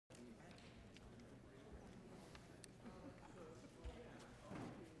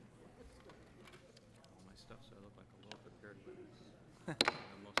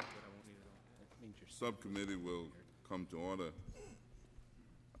Subcommittee will come to order.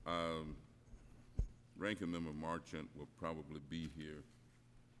 Ranking Member Marchant will probably be here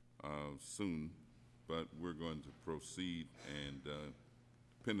soon, but we're going to proceed, and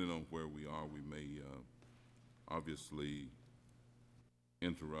depending on where we are, we may obviously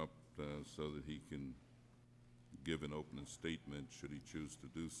interrupt so that he can give an opening statement should he choose to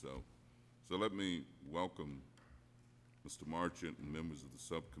do so. So let me welcome Mr. Marchant and members of the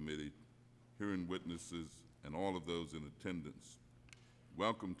subcommittee, hearing witnesses, and all of those in attendance.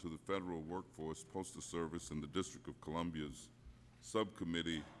 Welcome to the Federal Workforce, Postal Service, and the District of Columbia's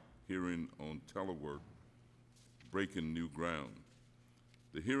Subcommittee hearing on Telework, Breaking New Ground.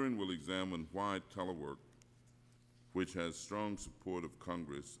 The hearing will examine why Telework, which has strong support of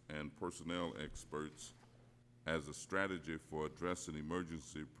Congress and personnel experts as a strategy for addressing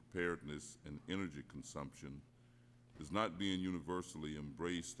emergency preparedness and energy consumption, is not being universally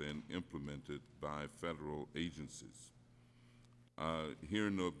embraced and implemented by federal agencies.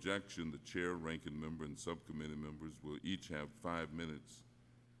 Hearing no objection, the chair, ranking member, and subcommittee members will each have 5 minutes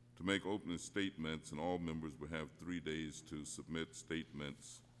to make opening statements, and all members will have 3 days to submit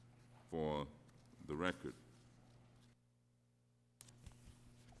statements for the record.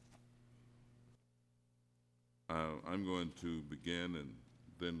 I'm going to begin, and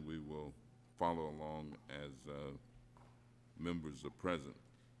then we will follow along as members are present.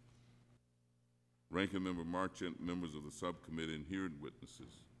 Ranking Member Marchant, members of the subcommittee, and hearing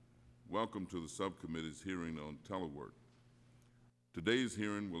witnesses, welcome to the subcommittee's hearing on Telework. Today's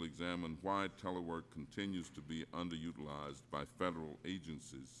hearing will examine why Telework continues to be underutilized by federal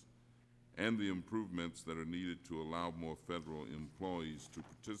agencies and the improvements that are needed to allow more federal employees to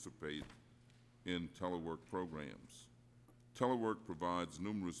participate in telework programs. Telework provides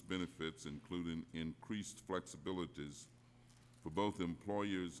numerous benefits, including increased flexibilities for both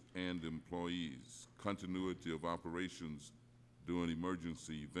employers and employees, continuity of operations during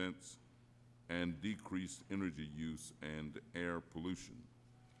emergency events, and decreased energy use and air pollution.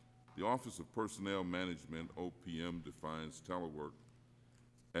 The Office of Personnel Management, OPM, defines telework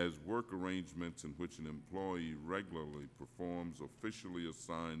as work arrangements in which an employee regularly performs officially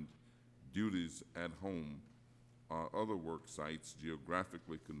assigned duties at home or other work sites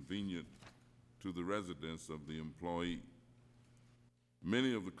geographically convenient to the residence of the employee.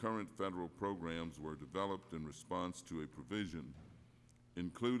 Many of the current federal programs were developed in response to a provision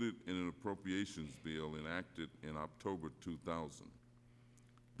included in an appropriations bill enacted in October 2000.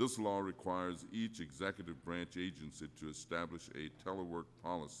 This law requires each executive branch agency to establish a telework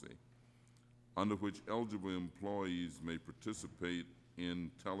policy under which eligible employees may participate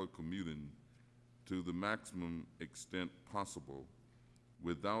in telecommuting to the maximum extent possible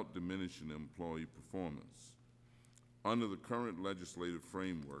without diminishing employee performance. Under the current legislative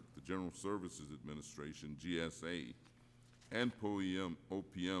framework, the General Services Administration, GSA, and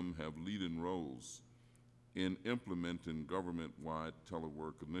OPM have leading roles in implementing government-wide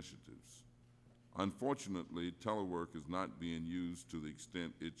telework initiatives. Unfortunately, telework is not being used to the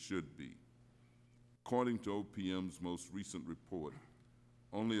extent it should be. According to OPM's most recent report,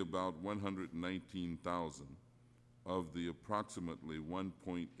 only about 119,000 of the approximately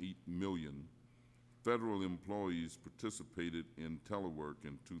 1.8 million federal employees participated in telework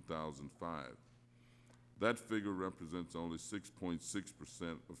in 2005. That figure represents only 6.6%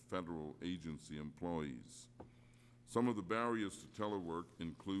 of federal agency employees. Some of the barriers to telework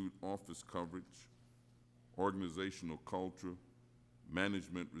include office coverage, organizational culture,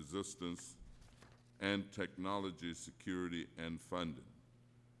 management resistance, and technology security and funding.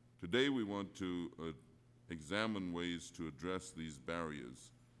 Today we want to examine ways to address these barriers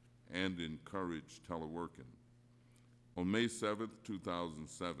and encourage teleworking. On May 7,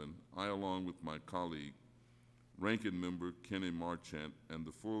 2007, I, along with my colleague, Ranking Member Kenny Marchant, and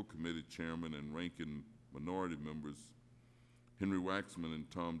the full committee chairman and ranking minority members, Henry Waxman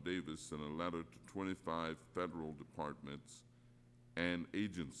and Tom Davis, sent a letter to 25 federal departments and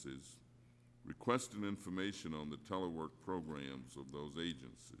agencies requesting information on the telework programs of those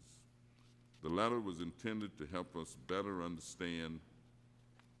agencies. The letter was intended to help us better understand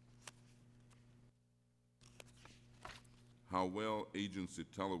how well agency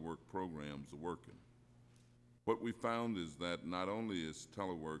telework programs are working. What we found is that not only is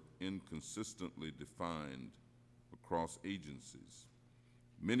telework inconsistently defined across agencies,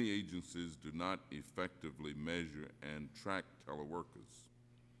 many agencies do not effectively measure and track teleworkers.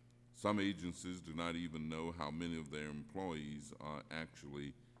 Some agencies do not even know how many of their employees are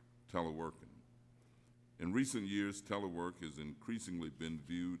actually teleworking. In recent years, telework has increasingly been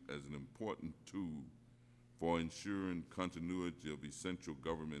viewed as an important tool for ensuring continuity of essential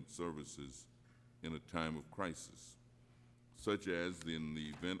government services in a time of crisis, such as in the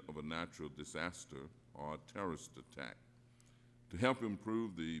event of a natural disaster or a terrorist attack. To help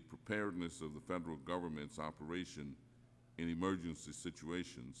improve the preparedness of the federal government's operation in emergency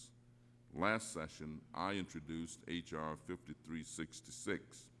situations, last session I introduced H.R.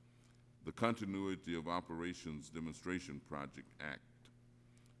 5366, the Continuity of Operations Demonstration Project Act.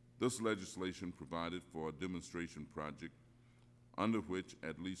 This legislation provided for a demonstration project under which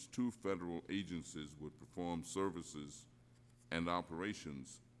at least 2 federal agencies would perform services and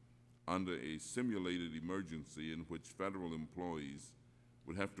operations under a simulated emergency in which federal employees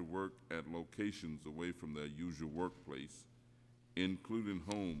would have to work at locations away from their usual workplace, including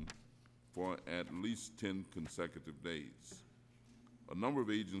home, for at least 10 consecutive days. A number of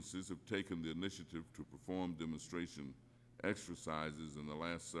agencies have taken the initiative to perform demonstration exercises in the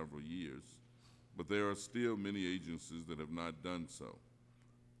last several years, but there are still many agencies that have not done so.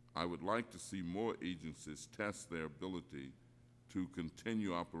 I would like to see more agencies test their ability to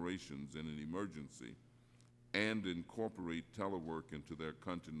continue operations in an emergency and incorporate telework into their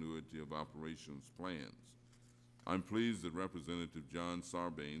continuity of operations plans. I'm pleased that Representative John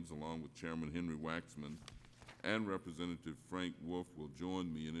Sarbanes, along with Chairman Henry Waxman and Representative Frank Wolf, will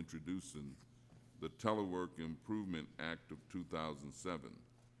join me in introducing the Telework Improvement Act of 2007.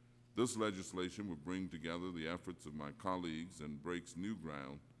 This legislation will bring together the efforts of my colleagues and breaks new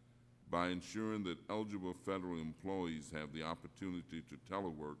ground by ensuring that eligible federal employees have the opportunity to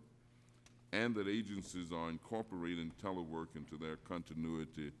telework and that agencies are incorporating telework into their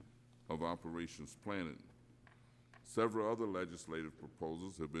continuity of operations planning. Several other legislative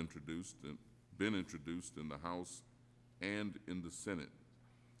proposals have been introduced in the House and in the Senate.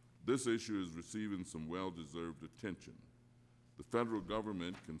 This issue is receiving some well-deserved attention. The federal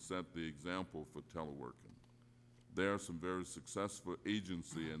government can set the example for teleworking. There are some very successful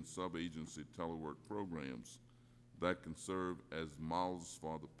agency and sub-agency telework programs that can serve as models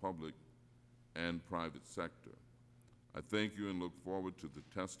for the public and private sector. I thank you and look forward to the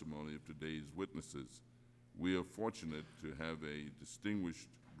testimony of today's witnesses. We are fortunate to have a distinguished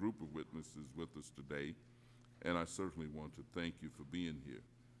group of witnesses with us today, and I certainly want to thank you for being here.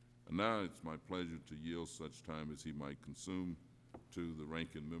 And now it's my pleasure to yield such time as he might consume to the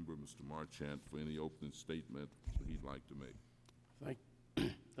ranking member, Mr. Marchant, for any opening statement that he'd like to make.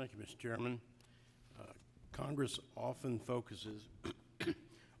 Thank you, Mr. Chairman. Congress often focuses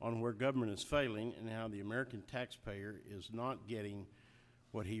on where government is failing and how the American taxpayer is not getting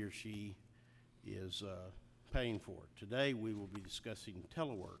what he or she is paying for. Today we will be discussing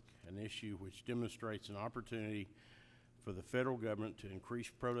telework, an issue which demonstrates an opportunity for the federal government to increase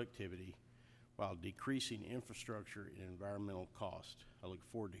productivity while decreasing infrastructure and environmental cost. I look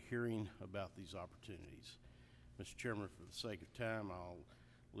forward to hearing about these opportunities. Mr. Chairman, for the sake of time, I'll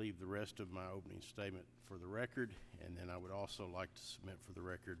leave the rest of my opening statement for the record, and then I would also like to submit for the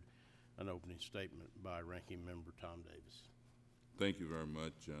record an opening statement by Ranking Member Tom Davis. Thank you very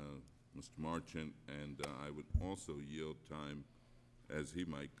much, Mr. Marchant, and I would also yield time as he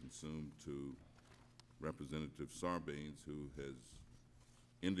might consume to Representative Sarbanes, who has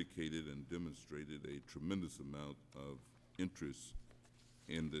indicated and demonstrated a tremendous amount of interest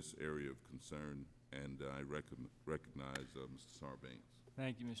in this area of concern, and I recognize Mr. Sarbanes.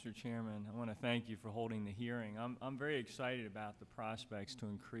 Thank you, Mr. Chairman. I want to thank you for holding the hearing. I'm very excited about the prospects to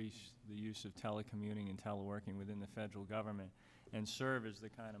increase the use of telecommuting and teleworking within the federal government and serve as the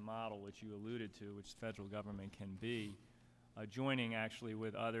kind of model which you alluded to, which the federal government can be, joining actually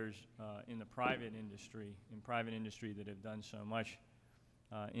with others in the private industry, that have done so much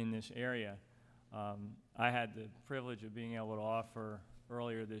in this area. I had the privilege of being able to offer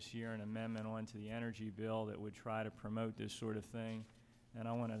earlier this year an amendment onto the energy bill that would try to promote this sort of thing. And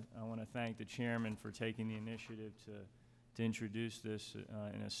I want to thank the chairman for taking the initiative to introduce this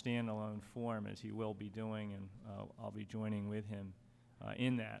in a standalone form, as he will be doing, and I'll be joining with him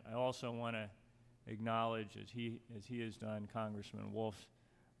in that. I also want to acknowledge, as he has done, Congressman Wolf's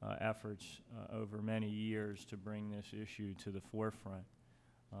efforts over many years to bring this issue to the forefront.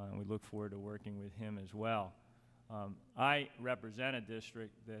 And we look forward to working with him as well. I represent a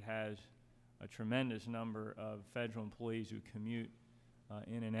district that has a tremendous number of federal employees who commute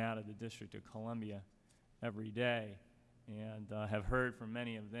in and out of the District of Columbia every day, and have heard from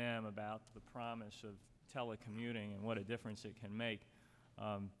many of them about the promise of telecommuting and what a difference it can make.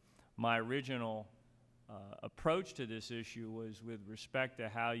 My original approach to this issue was with respect to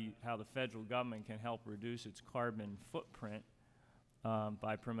how the federal government can help reduce its carbon footprint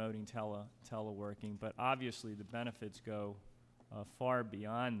by promoting teleworking, but obviously the benefits go far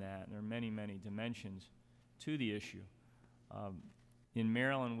beyond that, and there are many, many dimensions to the issue. In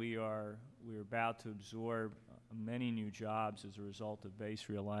Maryland, we are we're about to absorb many new jobs as a result of base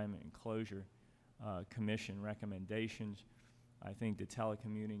realignment and closure commission recommendations. I think that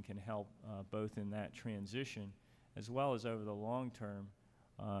telecommuting can help both in that transition as well as over the long term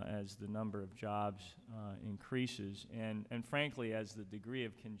as the number of jobs increases and frankly as the degree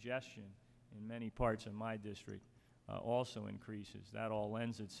of congestion in many parts of my district also increases. That all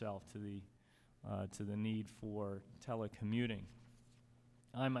lends itself to the need for telecommuting.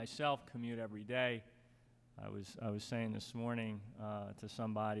 I myself commute every day. I was saying this morning to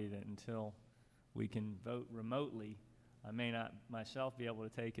somebody that until we can vote remotely, I may not myself be able to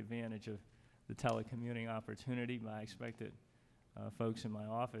take advantage of the telecommuting opportunity, but I expect that folks in my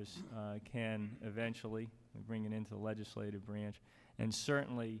office can eventually. We bring it into the legislative branch. And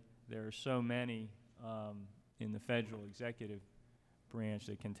certainly there are so many in the federal executive branch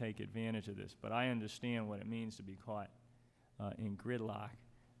that can take advantage of this. But I understand what it means to be caught in gridlock.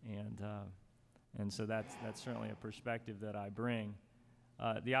 And so that's certainly a perspective that I bring.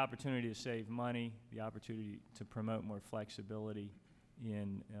 The opportunity to save money, the opportunity to promote more flexibility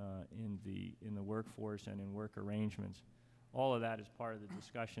in the workforce and in work arrangements, all of that is part of the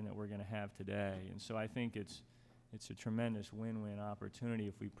discussion that we're going to have today. And so I think it's a tremendous win-win opportunity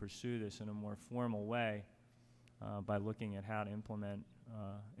if we pursue this in a more formal way by looking at how to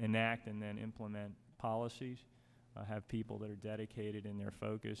enact and then implement policies, have people that are dedicated in their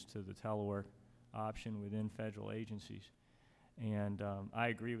focus to the telework option within federal agencies. And I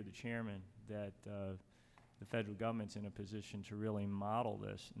agree with the chairman that the federal government's in a position to really model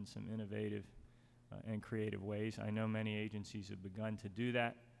this in some innovative and creative ways. I know many agencies have begun to do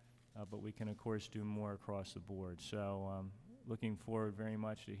that, but we can, of course, do more across the board. So looking forward very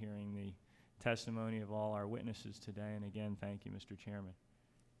much to hearing the testimony of all our witnesses today. And again, thank you, Mr. Chairman.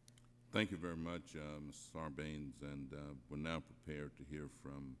 Thank you very much, Mr. Sarbanes, and we're now prepared to hear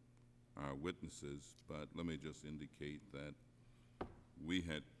from our witnesses, but let me just indicate that we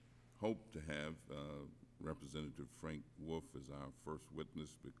had hoped to have Representative Frank Wolf as our first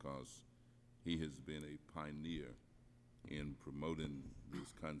witness because he has been a pioneer in promoting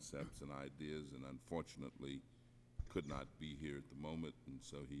these concepts and ideas, and unfortunately could not be here at the moment, and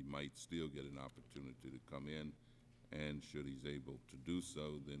so he might still get an opportunity to come in, and should he's able to do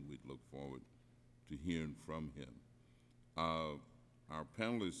so, then we'd look forward to hearing from him. Our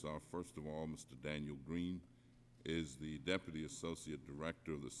panelists are, first of all, Mr. Daniel Green is the Deputy Associate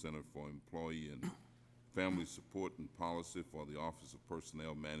Director of the Center for Employee and Family Support and Policy for the Office of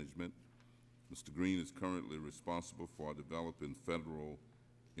Personnel Management. Mr. Green is currently responsible for developing federal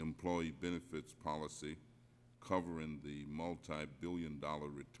employee benefits policy covering the multi-billion-dollar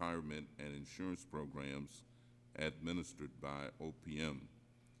retirement and insurance programs administered by OPM.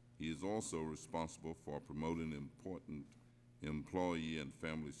 He is also responsible for promoting important employee and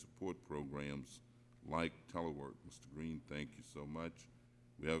family support programs like Telework. Mr. Green, thank you so much.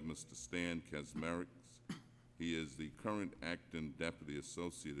 We have Mr. Stan Kazmarek. He is the current acting Deputy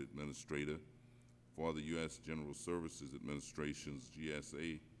Associate Administrator for the U.S. General Services Administration's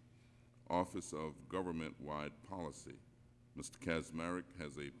GSA Office of Government-Wide Policy. Mr. Kazmarek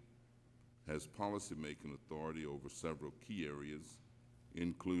has policy-making authority over several key areas,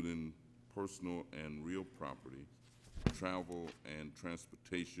 including personal and real property, travel and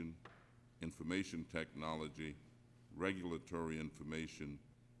transportation, information technology, regulatory information,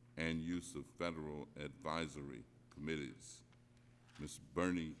 and use of federal advisory committees. Ms.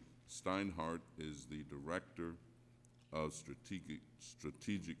 Bernie Steinhardt is the Director of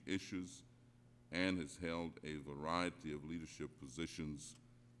Strategic Issues and has held a variety of leadership positions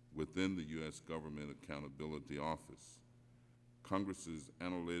within the U.S. Government Accountability Office, Congress's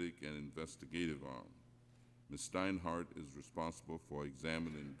Analytic and Investigative Arm. Ms. Steinhardt is responsible for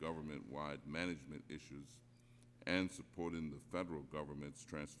examining government-wide management issues and supporting the federal government's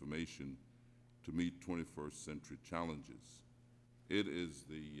transformation to meet 21st century challenges. It is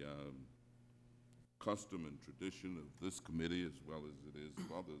the custom and tradition of this committee, as well as it is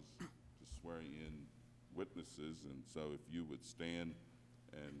of others, to swear in witnesses. And so if you would stand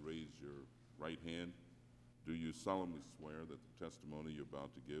and raise your right hand. Do you solemnly swear that the testimony you're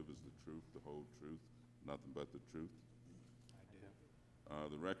about to give is the truth, the whole truth, nothing but the truth? I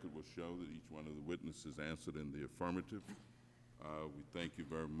do. The record will show that each one of the witnesses answered in the affirmative. We thank you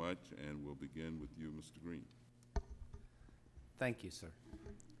very much, and we'll begin with you, Mr. Green. Thank you, sir.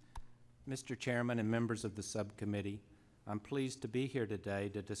 Mr. Chairman and members of the subcommittee, I'm pleased to be here today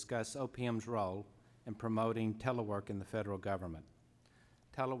to discuss OPM's role in promoting telework in the federal government.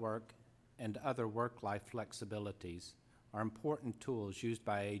 Telework and other work-life flexibilities are important tools used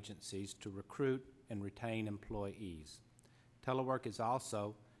by agencies to recruit and retain employees. Telework is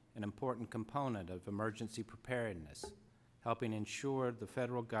also an important component of emergency preparedness, helping ensure the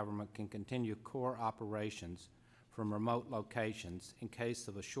federal government can continue core operations from remote locations in case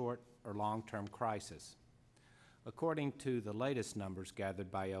of a short or long-term crisis. According to the latest numbers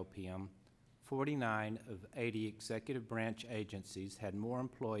gathered by OPM, 49 of 80 executive branch agencies had more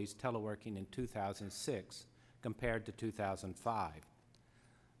employees teleworking in 2006 compared to 2005.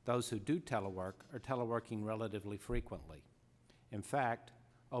 Those who do telework are teleworking relatively frequently. In fact,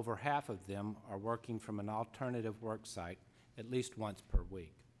 over half of them are working from an alternative work site at least once per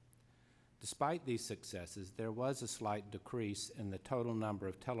week. Despite these successes, there was a slight decrease in the total number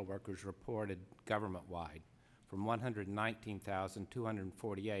of teleworkers reported government-wide, from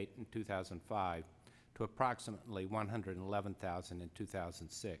 119,248 in 2005 to approximately 111,000 in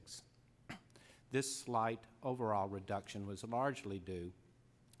 2006. This slight overall reduction was largely due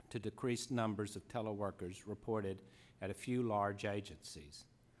to decreased numbers of teleworkers reported at a few large agencies.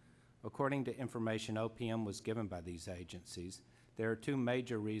 According to information OPM was given by these agencies, there are two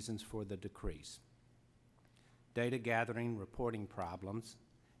major reasons for the decrease: data gathering reporting problems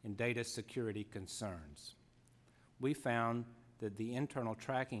and data security concerns. We found that the internal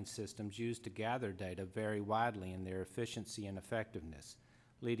tracking systems used to gather data vary widely in their efficiency and effectiveness,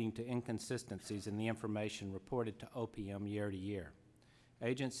 leading to inconsistencies in the information reported to OPM year to year.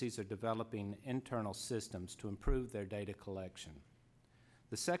 Agencies are developing internal systems to improve their data collection.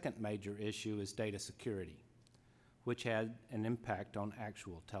 The second major issue is data security, which had an impact on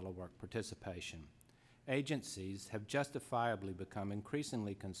actual telework participation. Agencies have justifiably become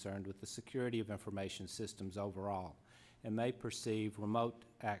increasingly concerned with the security of information systems overall and may perceive remote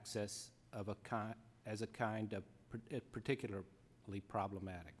access as a kind of particularly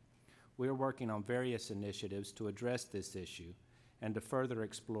problematic. We are working on various initiatives to address this issue and to further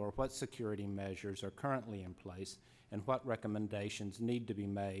explore what security measures are currently in place and what recommendations need to be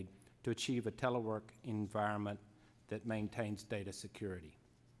made to achieve a telework environment that maintains data security.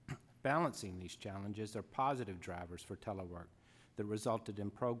 Balancing these challenges are positive drivers for telework that resulted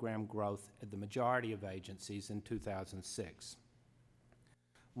in program growth at the majority of agencies in 2006.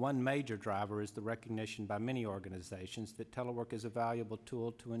 One major driver is the recognition by many organizations that telework is a valuable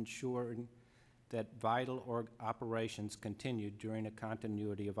tool to ensure that vital operations continued during a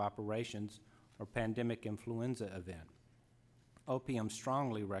continuity of operations or pandemic influenza event. OPM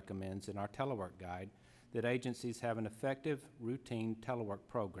strongly recommends in our telework guide that agencies have an effective, routine telework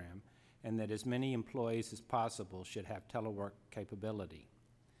program and that as many employees as possible should have telework capability.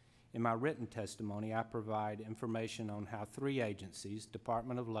 In my written testimony, I provide information on how 3 agencies,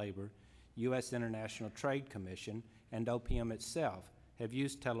 Department of Labor, U.S. International Trade Commission, and OPM itself, have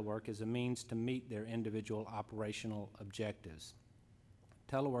used telework as a means to meet their individual operational objectives.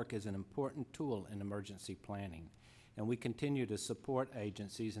 Telework is an important tool in emergency planning, and we continue to support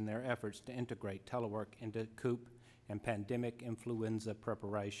agencies in their efforts to integrate telework into COOP and pandemic influenza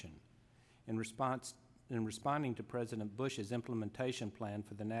preparation. In responding to President Bush's implementation plan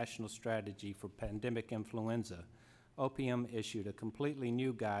for the National Strategy for Pandemic Influenza, OPM issued a completely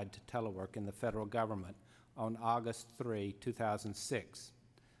new guide to telework in the federal government on August 3, 2006.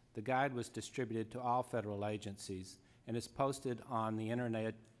 The guide was distributed to all federal agencies and is posted on the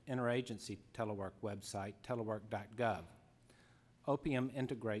interagency telework website, telework.gov. OPM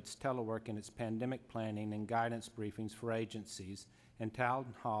integrates telework in its pandemic planning and guidance briefings for agencies and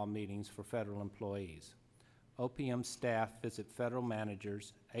town hall meetings for federal employees. OPM staff visit federal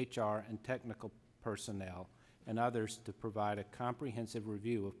managers, HR and technical personnel, and others to provide a comprehensive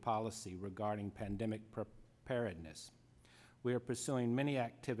review of policy regarding pandemic preparedness. We are pursuing many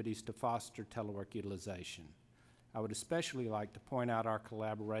activities to foster telework utilization. I would especially like to point out our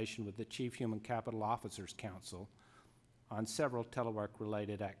collaboration with the Chief Human Capital Officers Council on several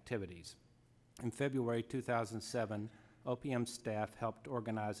telework-related activities. In February 2007, OPM staff helped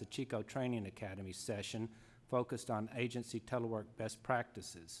organize a Chico Training Academy session focused on agency telework best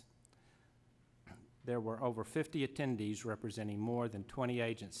practices. There were over 50 attendees representing more than 20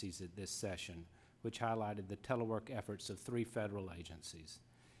 agencies at this session, which highlighted the telework efforts of 3 federal agencies.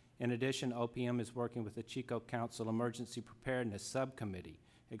 In addition, OPM is working with the Chico Council Emergency Preparedness Subcommittee,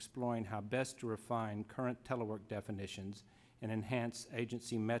 exploring how best to refine current telework definitions and enhance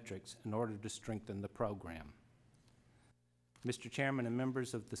agency metrics in order to strengthen the program. Mr. Chairman and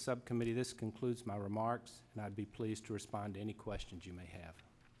members of the subcommittee, this concludes my remarks, and I'd be pleased to respond to any questions you may have.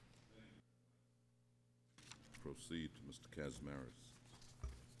 Proceed to Mr. Kazmaris.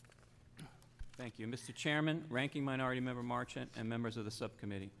 Thank you. Mr. Chairman, Ranking Minority Member Marchant, and members of the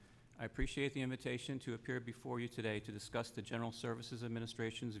subcommittee, I appreciate the invitation to appear before you today to discuss the General Services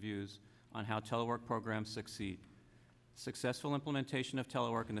Administration's views on how telework programs succeed. Successful implementation of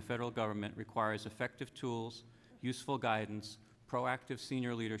telework in the federal government requires effective tools, useful guidance, proactive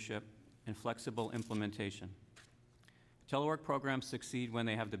senior leadership, and flexible implementation. Telework programs succeed when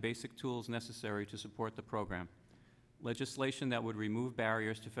they have the basic tools necessary to support the program. Legislation that would remove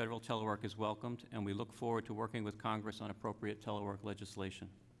barriers to federal telework is welcomed, and we look forward to working with Congress on appropriate telework legislation.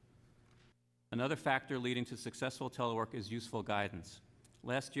 Another factor leading to successful telework is useful guidance.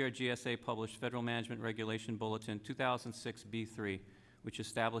 Last year, GSA published Federal Management Regulation Bulletin 2006-B3, which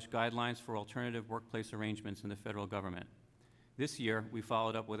established guidelines for alternative workplace arrangements in the federal government. This year, we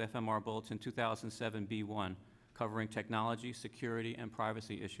followed up with FMR Bulletin 2007-B1, covering technology, security, and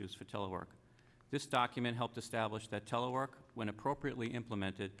privacy issues for telework. This document helped establish that telework, when appropriately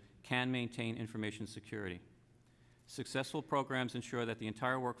implemented, can maintain information security. Successful programs ensure that the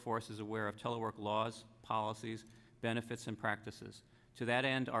entire workforce is aware of telework laws, policies, benefits, and practices. To that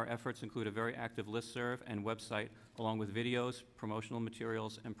end, our efforts include a very active listserv and website, along with videos, promotional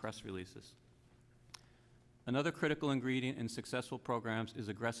materials, and press releases. Another critical ingredient in successful programs is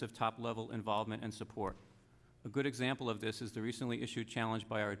aggressive top-level involvement and support. A good example of this is the recently issued challenge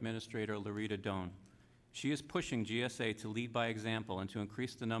by our administrator, Larita Doan. She is pushing GSA to lead by example and to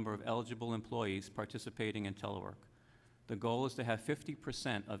increase the number of eligible employees participating in telework. The goal is to have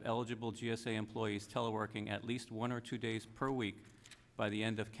 50% of eligible GSA employees teleworking at least 1 or 2 days per week by the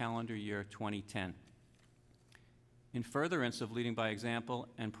end of calendar year 2010. In furtherance of leading by example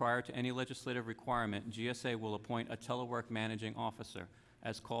and prior to any legislative requirement, GSA will appoint a telework managing officer,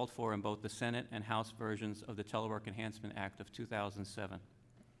 as called for in both the Senate and House versions of the Telework Enhancement Act of 2007.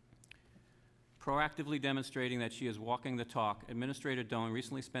 Proactively demonstrating that she is walking the talk, Administrator Doan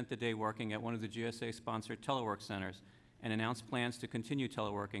recently spent the day working at one of the GSA-sponsored telework centers and announced plans to continue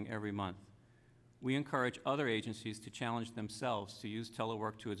teleworking every month. We encourage other agencies to challenge themselves to use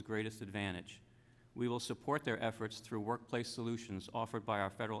telework to its greatest advantage. We will support their efforts through workplace solutions offered by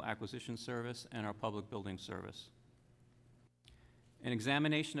our Federal Acquisition Service and our Public Building Service. An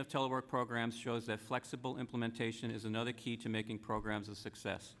examination of telework programs shows that flexible implementation is another key to making programs a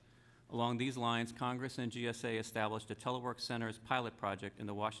success. Along these lines, Congress and GSA established a Telework Centers pilot project in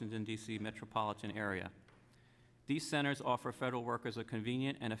the Washington, D.C. metropolitan area. These centers offer federal workers a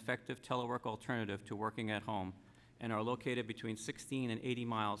convenient and effective telework alternative to working at home and are located between 16 and 80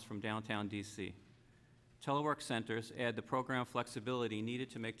 miles from downtown D.C. Telework centers add the program flexibility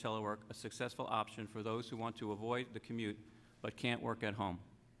needed to make telework a successful option for those who want to avoid the commute but can't work at home.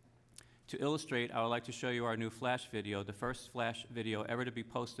 To illustrate, I would like to show you our new flash video, the first flash video ever to be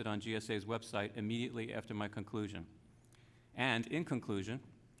posted on GSA's website immediately after my conclusion. And in conclusion,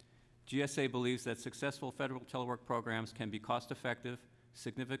 GSA believes that successful federal telework programs can be cost-effective,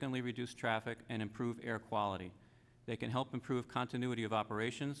 significantly reduce traffic, and improve air quality. They can help improve continuity of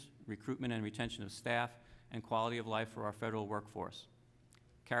operations, recruitment and retention of staff, and quality of life for our federal workforce.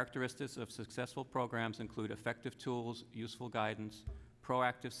 Characteristics of successful programs include effective tools, useful guidance,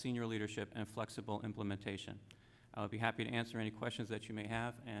 proactive senior leadership, and flexible implementation. I will be happy to answer any questions that you may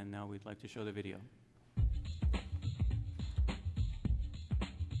have, and now we'd like to show the video.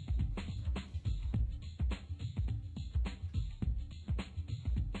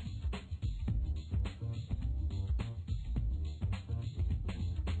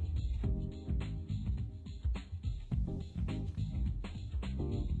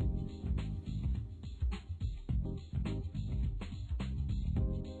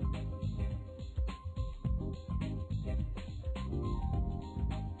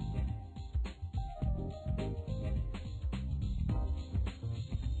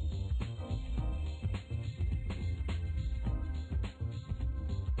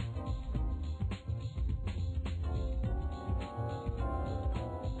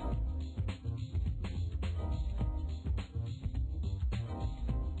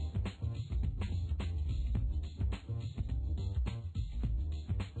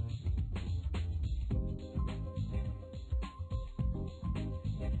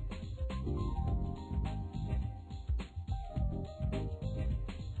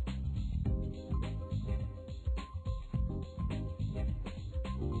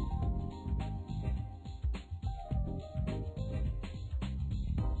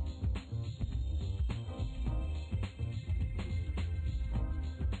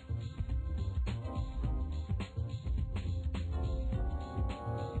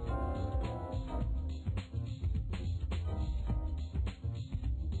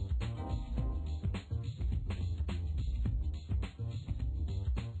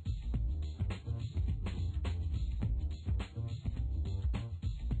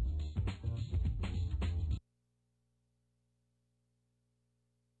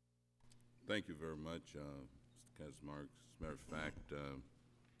 Thank you very much, Mr. webcast marks. As a matter of fact,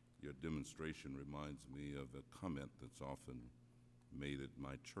 your demonstration reminds me of a comment that's often made at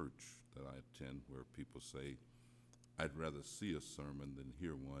my church that I attend, where people say, "I'd rather see a sermon than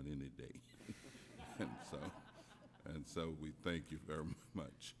hear one any day." and so we thank you very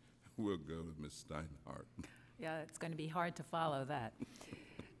much. We'll go to Ms. Steinhardt. Yeah, it's going to be hard to follow that.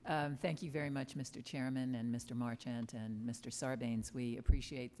 Thank you very much, Mr. Chairman and Mr. Marchant and Mr. Sarbanes. We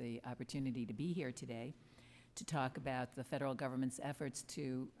appreciate the opportunity to be here today to talk about the federal government's efforts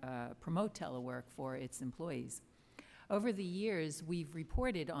to promote telework for its employees. Over the years, we've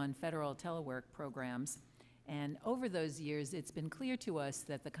reported on federal telework programs, and over those years, it's been clear to us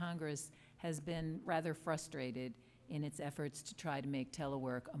that the Congress has been rather frustrated in its efforts to try to make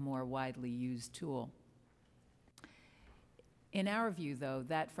telework a more widely used tool. In our view, though,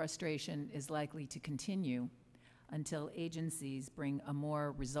 that frustration is likely to continue until agencies bring a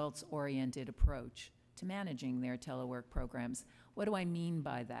more results-oriented approach to managing their telework programs. What do I mean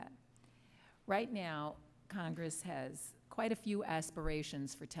by that? Right now, Congress has quite a few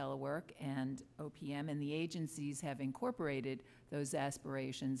aspirations for telework and OPM, and the agencies have incorporated those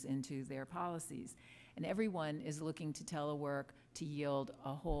aspirations into their policies. And everyone is looking to telework to yield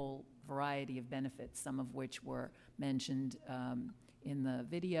a whole variety of benefits, some of which were mentioned in the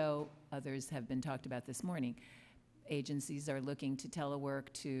video. Others have been talked about this morning. Agencies are looking to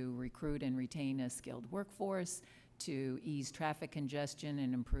telework to recruit and retain a skilled workforce, to ease traffic congestion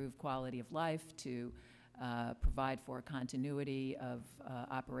and improve quality of life, to provide for continuity of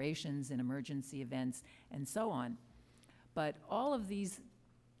operations in emergency events, and so on. But all of these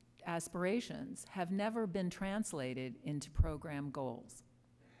aspirations have never been translated into program goals.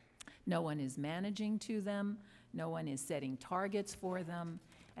 No one is managing to them, no one is setting targets for them,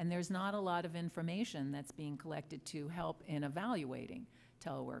 and there's not a lot of information that's being collected to help in evaluating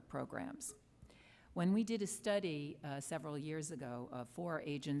telework programs. When we did a study several years ago of 4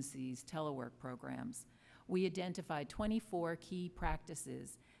 agencies' telework programs, we identified 24 key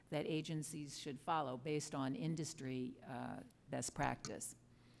practices that agencies should follow based on industry best practice.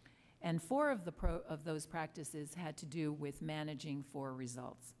 And 4 of those practices had to do with managing for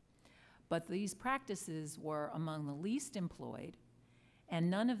results. But these practices were among the least employed, and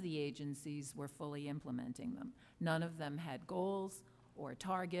none of the agencies were fully implementing them. None of them had goals or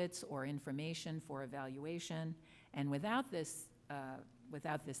targets or information for evaluation, and without this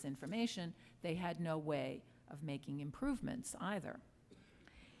information, they had no way of making improvements either.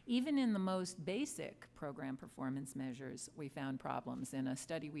 Even in the most basic program performance measures, we found problems. In a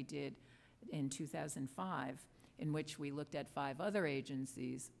study we did in 2005, in which we looked at 5 other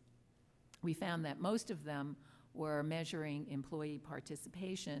agencies, we found that most of them were measuring employee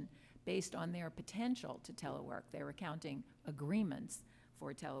participation based on their potential to telework. They were counting agreements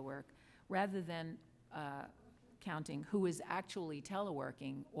for telework rather than counting who is actually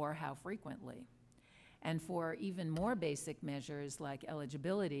teleworking or how frequently. And for even more basic measures like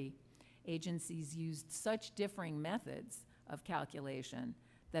eligibility, agencies used such differing methods of calculation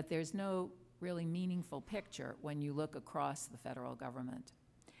that there's no really meaningful picture when you look across the federal government.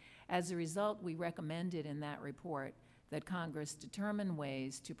 As a result, we recommended in that report that Congress determine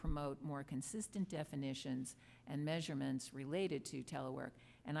ways to promote more consistent definitions and measurements related to telework.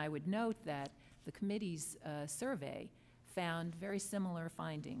 And I would note that the committee's survey found very similar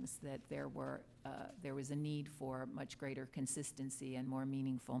findings, that there was a need for much greater consistency and more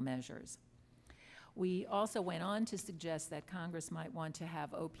meaningful measures. We also went on to suggest that Congress might want to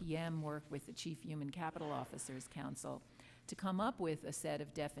have OPM work with the Chief Human Capital Officers Council to come up with a set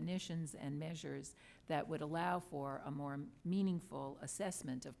of definitions and measures that would allow for a more meaningful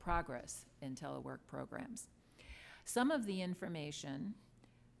assessment of progress in telework programs. Some of the information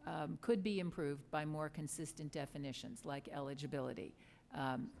could be improved by more consistent definitions, like eligibility.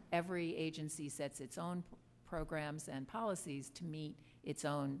 Every agency sets its own programs and policies to meet its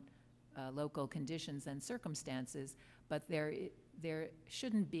own local conditions and circumstances, but there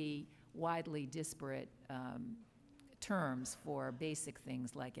shouldn't be widely disparate terms for basic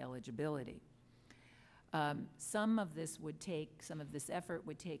things like eligibility. Some of this effort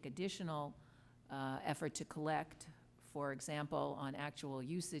would take additional effort to collect, for example, on actual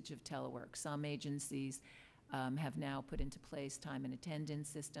usage of telework. Some agencies have now put into place time and attendance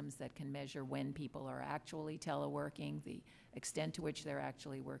systems that can measure when people are actually teleworking, the extent to which they're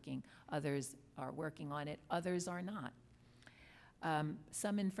actually working. Others are working on it, others are not.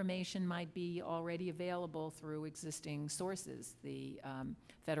 Some information might be already available through existing sources. The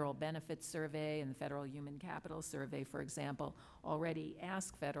Federal Benefits Survey and the Federal Human Capital Survey, for example, already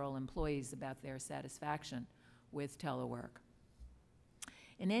ask federal employees about their satisfaction with telework.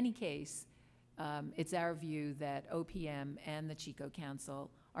 In any case, It's our view that OPM and the Chico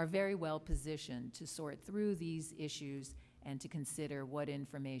Council are very well positioned to sort through these issues and to consider what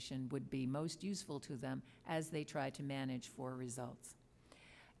information would be most useful to them as they try to manage for results.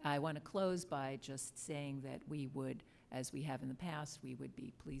 I want to close by just saying that we would, as we have in the past, we would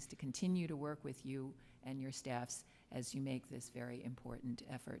be pleased to continue to work with you and your staffs as you make this very important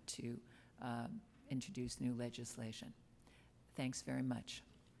effort to introduce new legislation. Thanks very much.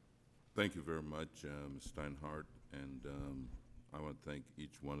 Thank you very much, Ms. Steinhardt, and I want to thank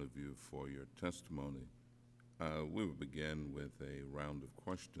each one of you for your testimony. We will begin with a round of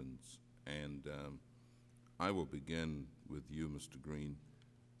questions, and I will begin with you, Mr. Green.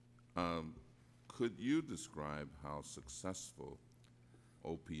 Could you describe how successful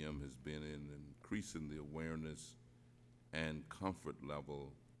OPM has been in increasing the awareness and comfort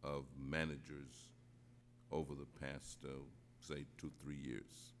level of managers over the past, say, 2-3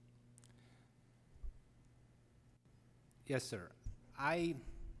 years? Yes, sir. I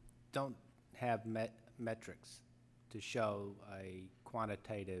don't have metrics to show a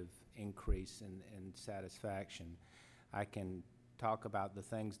quantitative increase in satisfaction. I can talk about the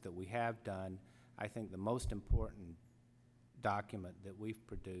things that we have done. I think the most important document that we've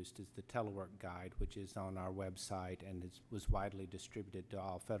produced is the Telework Guide, which is on our website and was widely distributed to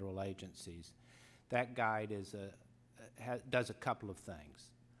all federal agencies. That guide does a couple of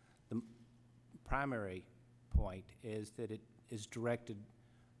things. The primary point is that it is directed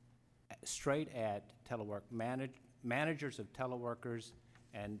straight at telework managers of teleworkers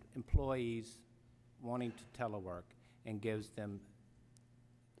and employees wanting to telework, and gives them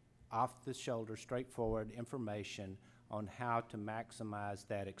off-the-shoulder, straightforward information on how to maximize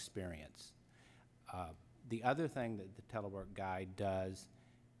that experience. The other thing that the Telework Guide does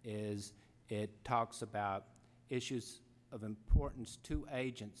is it talks about issues of importance to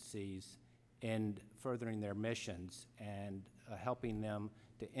agencies in furthering their missions and helping them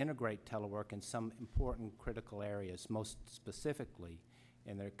to integrate telework in some important critical areas, most specifically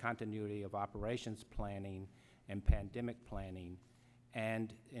in their continuity of operations planning and pandemic planning,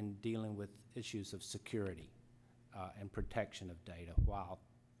 and in dealing with issues of security and protection of data while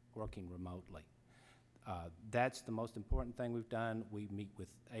working remotely. That's the most important thing we've done. We meet with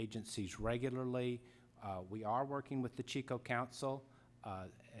agencies regularly. We are working with the Chico Council,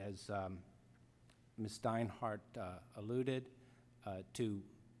 as Ms. Steinhardt alluded, to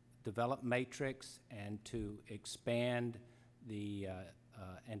develop matrix and to expand the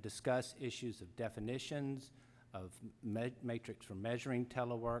and discuss issues of definitions, of matrix for measuring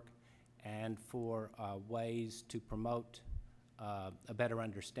telework, and for ways to promote a better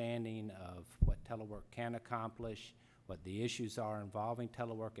understanding of what telework can accomplish, what the issues are involving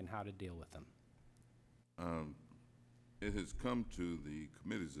telework, and how to deal with them. It has come to the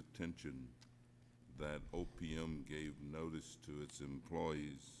committee's attention that OPM gave notice to its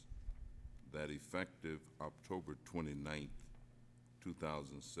employees that effective October 29th,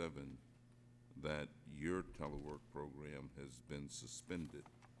 2007, that your telework program has been suspended.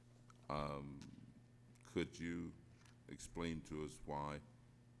 Could you explain to us why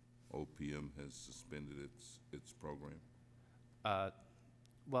OPM has suspended its program?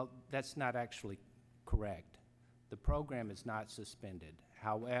 Well, that's not actually correct. The program is not suspended.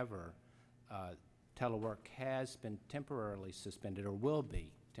 However, telework has been temporarily suspended, or will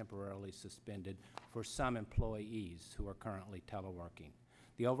be temporarily suspended, for some employees who are currently teleworking.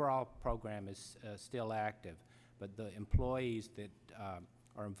 The overall program is still active, but the employees that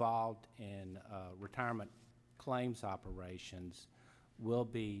are involved in retirement claims operations will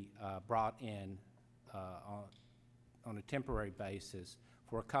be brought in on a temporary basis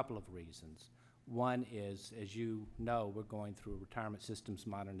for a couple of reasons. One is, as you know, we're going through a retirement systems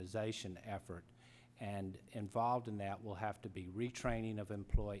modernization effort, and involved in that will have to be retraining of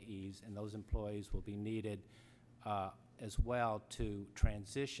employees, and those employees will be needed as well to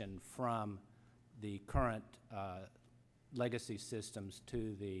transition from the current legacy systems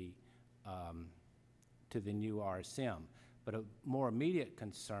to the new RSM. But a more immediate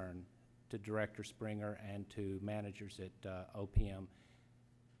concern to Director Springer and to managers at OPM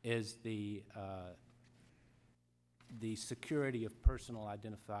is the security of personal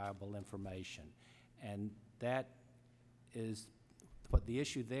identifiable information. And that is what the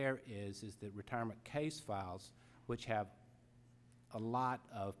issue there is that retirement case files, which have a lot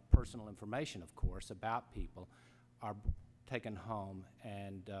of personal information, of course, about people, are taken home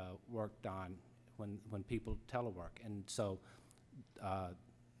and worked on when people telework. And so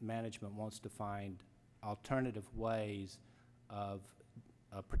management wants to find alternative ways of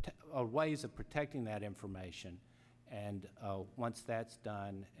protecting that information And once that's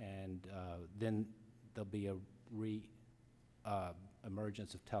done, and then there'll be a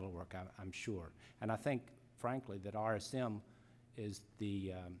emergence of telework, I'm sure. And I think, frankly, that RSM is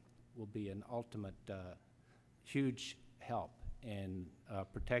will be an ultimate huge help in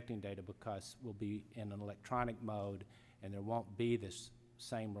protecting data, because we'll be in an electronic mode, and there won't be this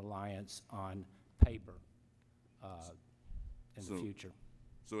same reliance on paper in the future.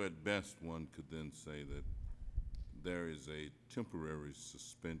 So at best, one could then say that there is a temporary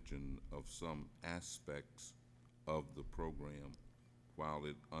suspension of some aspects of the program while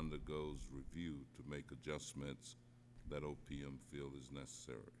it undergoes review to make adjustments that OPM feel is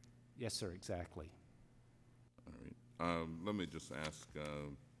necessary. Yes, sir, exactly. All right. Let me just ask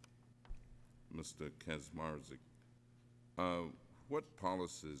Mr. Kaczmarzyk, what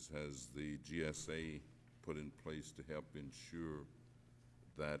policies has the GSA put in place to help ensure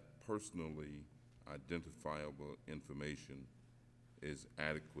that personally identifiable information is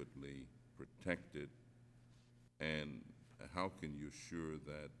adequately protected, and how can you assure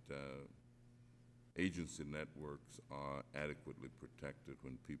that agency networks are adequately protected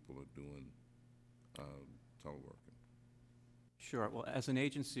when people are doing teleworking? Sure. Well, as an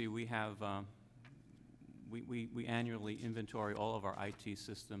agency, we have we annually inventory all of our IT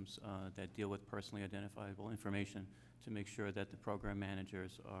systems that deal with personally identifiable information to make sure that the program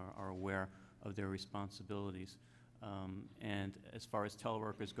managers are aware of their responsibilities. And as far as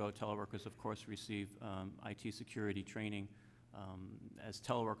teleworkers go, teleworkers, of course, receive IT security training as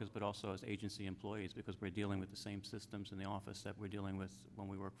teleworkers, but also as agency employees, because we're dealing with the same systems in the office that we're dealing with when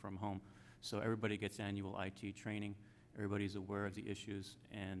we work from home. So everybody gets annual IT training. Everybody's aware of the issues,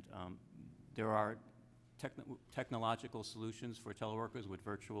 and there are technological solutions for teleworkers with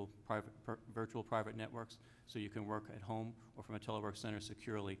virtual private networks, so you can work at home or from a telework center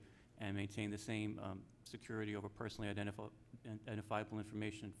securely and maintain the same security over personally identifiable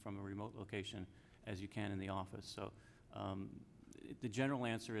information from a remote location as you can in the office. So the general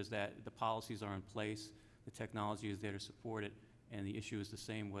answer is that the policies are in place, the technology is there to support it, and the issue is the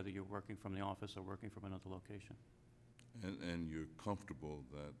same whether you're working from the office or working from another location. And you're comfortable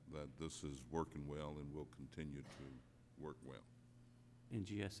that this is working well and will continue to work well? In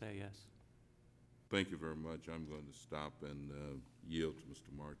GSA, yes. Thank you very much. I'm going to stop and yield to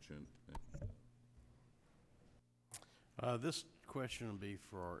Mr. Marchant. This question will be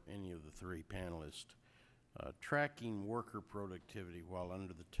for any of the three panelists. Tracking worker productivity while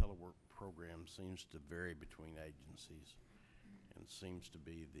under the telework program seems to vary between agencies and seems to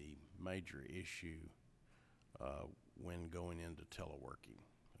be the major issue when going into teleworking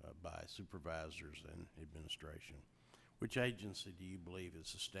by supervisors and administration. Which agency do you believe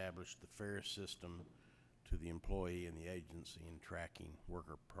has established the fairest system to the employee and the agency in tracking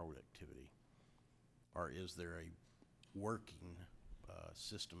worker productivity? Or is there a working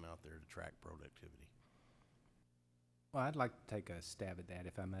system out there to track productivity? Well, I'd like to take a stab at that,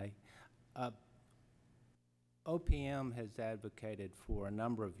 if I may. OPM has advocated for a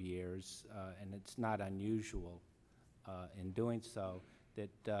number of years, and it's not unusual in doing so,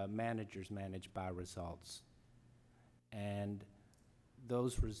 that managers manage by results. And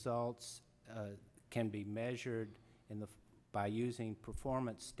those results can be measured by using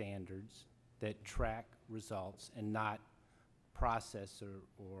performance standards that track results and not process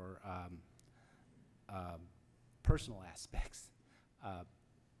or personal aspects.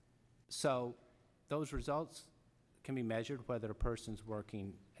 So those results can be measured whether a person's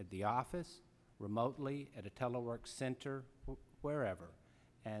working at the office, remotely, at a telework center, wherever.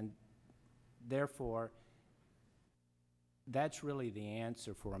 And therefore, that's really the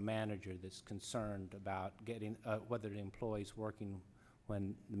answer for a manager that's concerned about getting whether the employee's working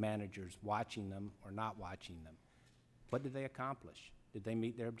when the manager's watching them or not watching them. What did they accomplish? Did they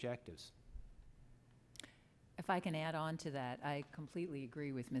meet their objectives? If I can add on to that, I completely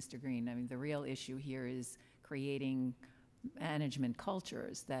agree with Mr. Green. I mean, the real issue here is creating management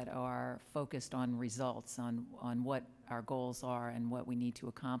cultures that are focused on results, on what our goals are and what we need to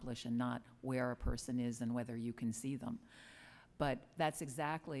accomplish, and not where a person is and whether you can see them. But that's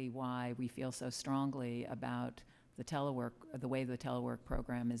exactly why we feel so strongly about the telework, the way the telework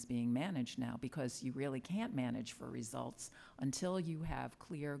program is being managed now, because you really can't manage for results until you have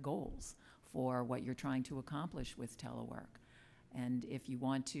clear goals for what you're trying to accomplish with telework. And if you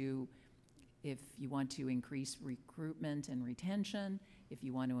want to increase recruitment and retention, if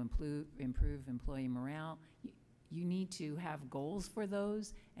you want to improve employee morale, you need to have goals for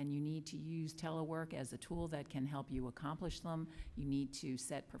those, and you need to use telework as a tool that can help you accomplish them. You need to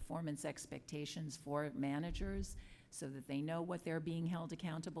set performance expectations for managers so that they know what they're being held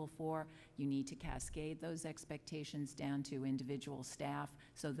accountable for. You need to cascade those expectations down to individual staff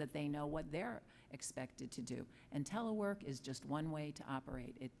so that they know what they're expected to do. And telework is just one way to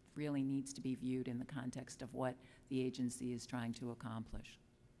operate. It really needs to be viewed in the context of what the agency is trying to accomplish.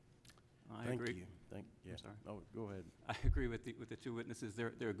 I Thank agree. you. Yeah. I'm sorry. Oh, go ahead. I agree with the two witnesses.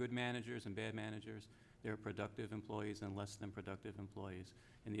 There are good managers and bad managers. There are productive employees and less than productive employees.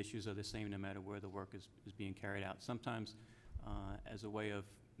 And the issues are the same no matter where the work is being carried out. Sometimes, as a way of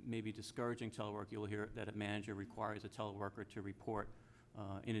maybe discouraging telework, you'll hear that a manager requires a teleworker to report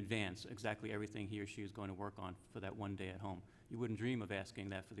in advance exactly everything he or she is going to work on for that one day at home. You wouldn't dream of asking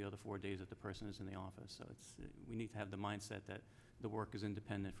that for the other 4 days that the person is in the office. So we need to have the mindset that the work is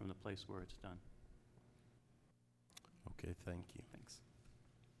independent from the place where it's done. Okay, thank you. Thanks.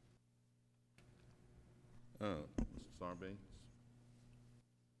 Mr. Sarbanes?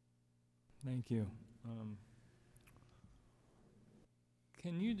 Thank you.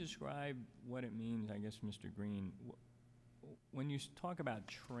 Can you describe what it means, I guess, Mr. Green, when you talk about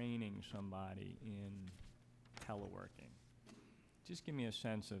training somebody in teleworking? Just give me a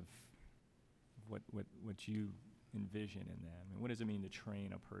sense of what you envision in that. I mean, what does it mean to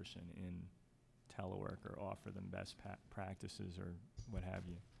train a person in telework or offer them best practices or what have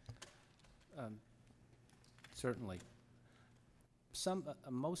you? Certainly.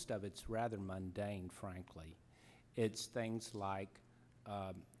 Most of it's rather mundane, frankly. It's things like,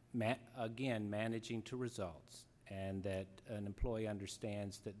 again, managing to results, and that an employee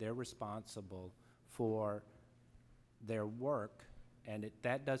understands that they're responsible for their work, and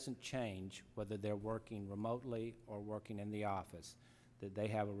that doesn't change whether they're working remotely or working in the office, that they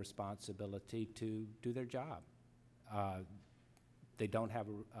have a responsibility to do their job. They don't have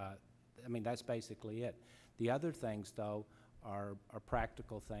I mean, that's basically it. The other things, though, are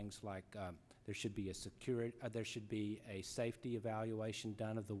practical things like there should be a safety evaluation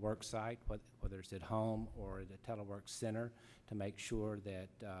done of the work site, whether it's at home or at a telework center, to make sure that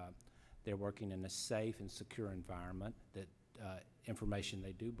they're working in a safe and secure environment, that information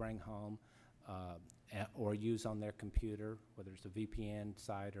they do bring home or use on their computer, whether it's a VPN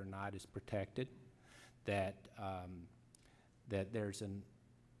site or not, is protected, that there's an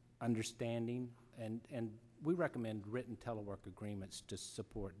understanding, and we recommend written telework agreements to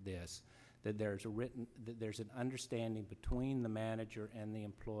support this, that there's an understanding between the manager and the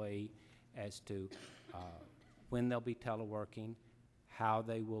employee as to when they'll be teleworking, how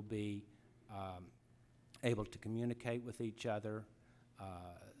they will be able to communicate with each other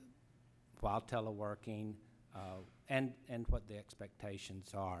while teleworking, and what the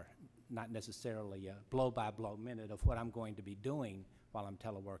expectations are. Not necessarily a blow-by-blow minute of what I'm going to be doing while I'm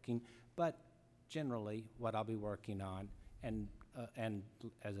teleworking, but generally what I'll be working on, and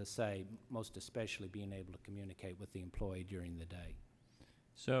as I say, most especially being able to communicate with the employee during the day.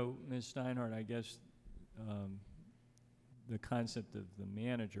 So, Ms. Steinhardt, I guess the concept of the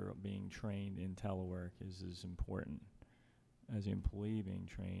manager being trained in telework is as important as the employee being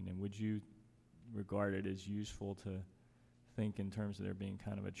trained, and would you regard it as useful to think in terms of there being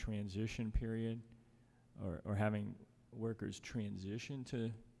kind of a transition period, or having workers transition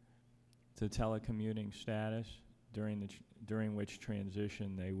to telecommuting status, during which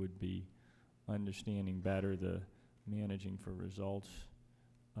transition they would be understanding better the managing for results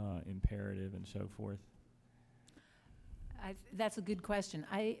imperative and so forth? That's a good question.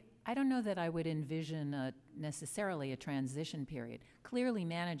 I don't know that I would envision necessarily a transition period. Clearly,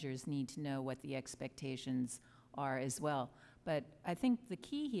 managers need to know what the expectations are as well. But I think the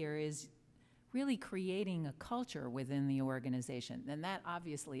key here is really creating a culture within the organization. And that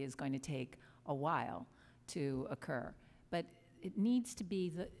obviously is going to take a while to occur. But it needs to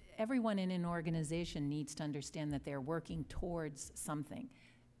be everyone in an organization needs to understand that they're working towards something.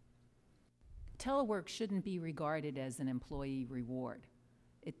 Telework shouldn't be regarded as an employee reward.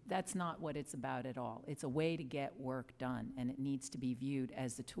 That's not what it's about at all. It's a way to get work done, and it needs to be viewed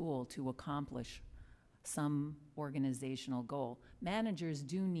as a tool to accomplish some organizational goal. Managers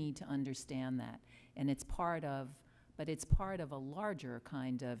do need to understand that, and it's part of a larger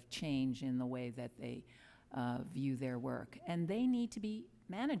kind of change in the way that they view their work. And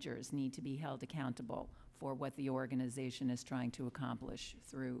managers need to be held accountable for what the organization is trying to accomplish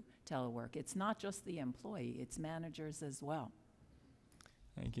through telework. It's not just the employee, it's managers as well.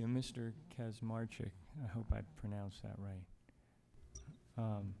 Thank you. Mr. Kazmarchik, I hope I pronounced that right.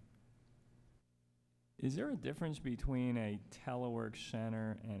 Is there a difference between a telework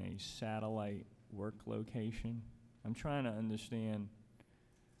center and a satellite work location? I'm trying to understand.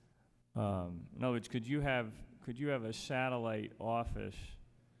 In other words, could you have a satellite office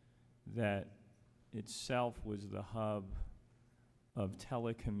that itself was the hub of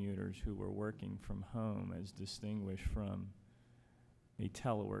telecommuters who were working from home, as distinguished from a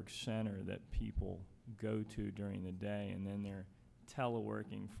telework center that people go to during the day, and then they're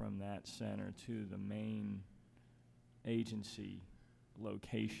teleworking from that center to the main agency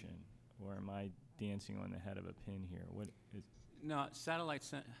location? Or am I dancing on the head of a pin here? What is? No, satellite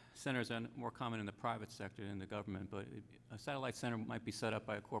centers are more common in the private sector than the government, but a satellite center might be set up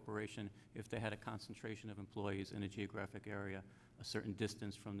by a corporation if they had a concentration of employees in a geographic area, a certain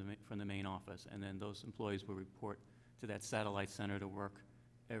distance from the main office, and then those employees will report to that satellite center to work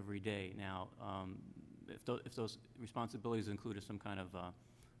every day. Now, if those responsibilities included some kind of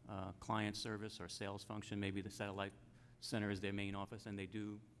client service or sales function, maybe the satellite center is their main office and they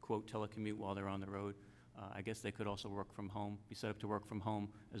do, quote, telecommute while they're on the road. I guess they could also work from home, be set up to work from home,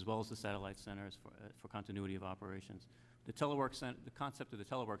 as well as the satellite centers for continuity of operations. The concept of the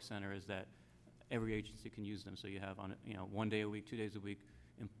telework center is that every agency can use them. So you have on, 1 day a week, 2 days a week,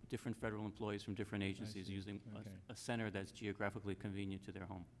 different federal employees from different agencies using a center that's geographically convenient to their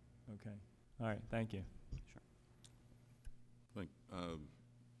home. Okay. All right. Thank you. Sure.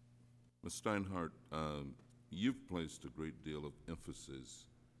 Ms. Steinhardt, you've placed a great deal of emphasis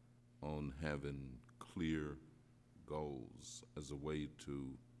on having clear goals as a way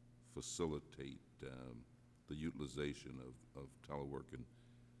to facilitate the utilization of teleworking.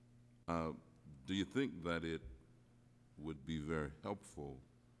 Do you think that it would be very helpful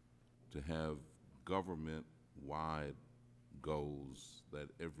to have government-wide goals that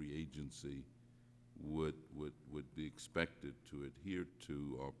every agency would be expected to adhere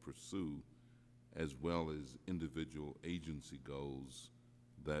to or pursue, as well as individual agency goals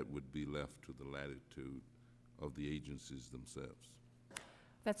that would be left to the latitude of the agencies themselves?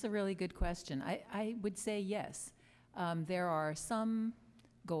 That's a really good question. I would say yes. There are some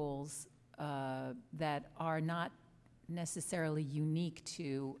goals that are not necessarily unique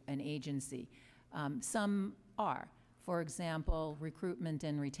to an agency. Some are. For example, recruitment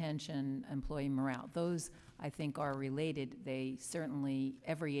and retention, employee morale. Those, I think, are related. They certainly,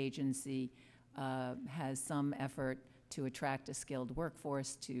 every agency has some effort to attract a skilled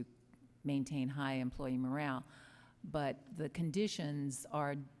workforce, to maintain high employee morale. But the conditions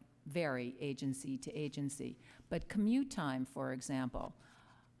vary agency to agency. But commute time, for example,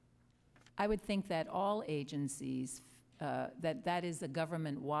 I would think that all agencies, that is a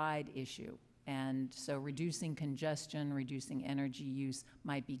government-wide issue. And so reducing congestion, reducing energy use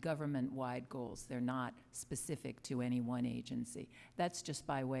might be government-wide goals. They're not specific to any one agency. That's just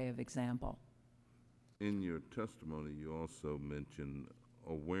by way of example. In your testimony, you also mentioned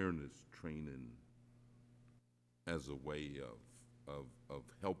awareness training as a way of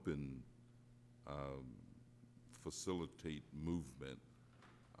helping facilitate movement.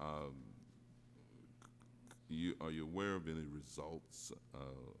 Are you aware of any results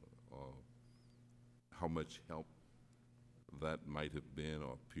or how much help that might have been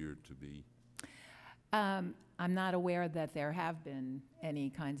or appeared to be? I'm not aware that there have been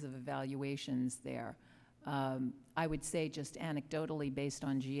any kinds of evaluations there. I would say just anecdotally, based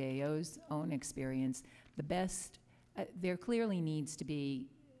on GAO's own experience, there clearly needs to be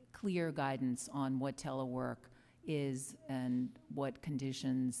clear guidance on what telework is and what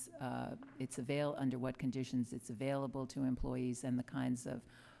conditions under what conditions it's available to employees, and the kinds of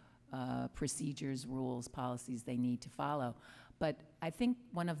procedures, rules, policies they need to follow. But I think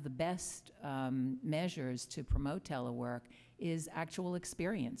one of the best measures to promote telework is actual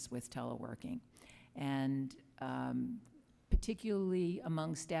experience with teleworking. And particularly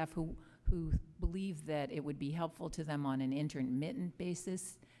among staff who believe that it would be helpful to them on an intermittent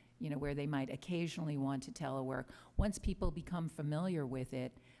basis, where they might occasionally want to telework. Once people become familiar with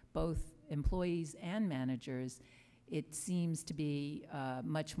it, both employees and managers, it seems to be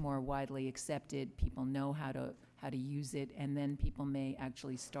much more widely accepted. People know how to use it, and then people may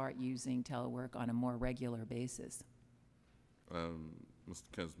actually start using telework on a more regular basis. Mr.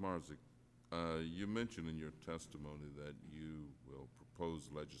 Kaczmarzyk, you mentioned in your testimony that you will propose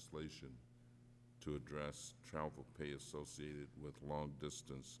legislation to address travel pay associated with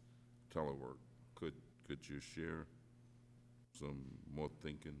long-distance telework. Could you share some more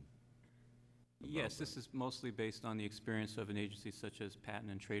thinking? Yes, this is mostly based on the experience of an agency such as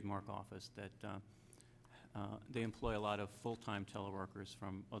Patent and Trademark Office, that they employ a lot of full-time teleworkers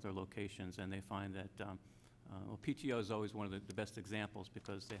from other locations, and they find that PTO is always one of the best examples,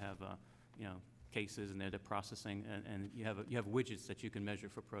 because they have cases and they're processing, and you have widgets that you can measure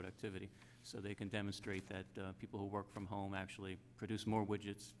for productivity, so they can demonstrate that people who work from home actually produce more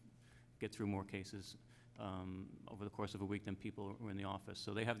widgets, get through more cases, over the course of a week than people who are in the office.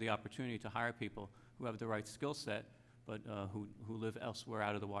 So they have the opportunity to hire people who have the right skill set, but who live elsewhere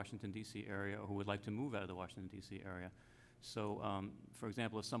out of the Washington, D.C. area, or who would like to move out of the Washington, D.C. area. So, for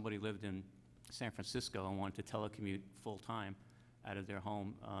example, if somebody lived in San Francisco and wanted to telecommute full-time out of their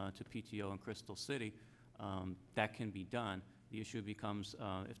home to PTO in Crystal City, that can be done. The issue becomes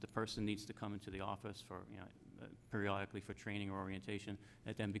if the person needs to come into the office for, periodically for training or orientation,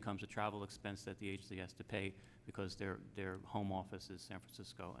 it then becomes a travel expense that the agency has to pay because their home office is San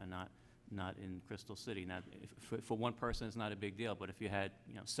Francisco and not in Crystal City. Now, for one person, it's not a big deal, but if you had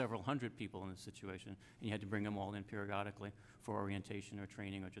several hundred people in this situation and you had to bring them all in periodically for orientation or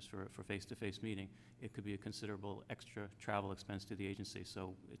training or just for face-to-face meeting, it could be a considerable extra travel expense to the agency.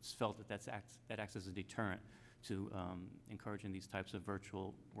 So it's felt that that acts as a deterrent to encouraging these types of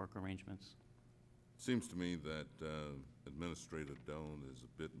virtual work arrangements. Seems to me that Administrator Doan is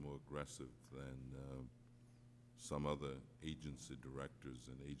a bit more aggressive than some other agency directors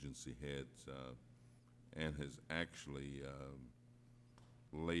and agency heads, and has actually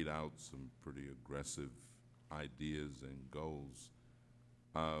laid out some pretty aggressive ideas and goals.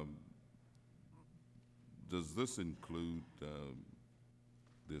 Does this include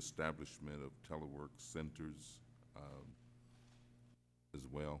the establishment of telework centers as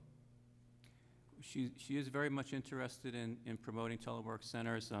well? She is very much interested in promoting telework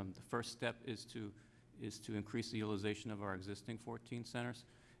centers. The first step is to increase the utilization of our existing 14 centers,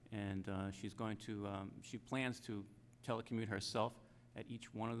 and she plans to telecommute herself at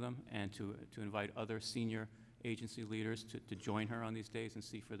each one of them and to invite other senior agency leaders to join her on these days and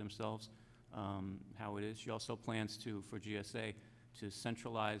see for themselves how it is. She also plans for GSA to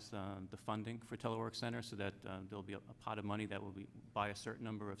centralize the funding for telework centers so that there'll be a pot of money that will buy a certain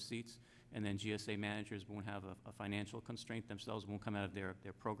number of seats, and then GSA managers won't have a financial constraint themselves, won't come out of their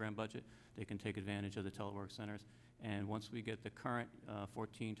program budget. They can take advantage of the telework centers. And once we get the current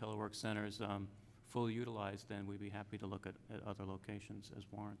 14 telework centers fully utilized, then we'd be happy to look at other locations as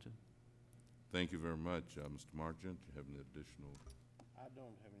warranted. Thank you very much. Mr. Margent, do you have any additional? I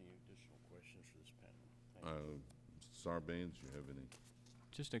don't have any additional questions for this panel. Thank you. Mr. Sarbanes, do you have any?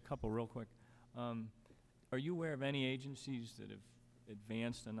 Just a couple real quick. Are you aware of any agencies that have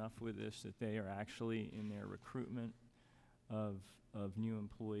advanced enough with this that they are actually in their recruitment of new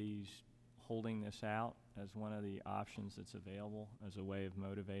employees holding this out as one of the options that's available as a way of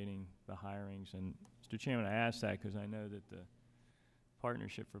motivating the hirings? And Mr. Chairman, I ask that because I know that the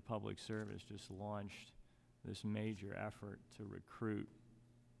Partnership for Public Service just launched this major effort to recruit,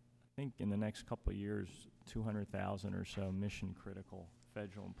 I think in the next couple of years, 200,000 or so mission-critical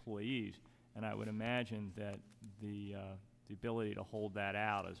federal employees. And I would imagine that the ability to hold that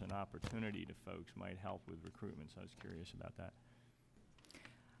out as an opportunity to folks might help with recruitment. So I was curious about that.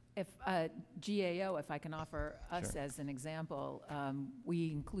 If GAO, if I can offer us Sure. as an example, we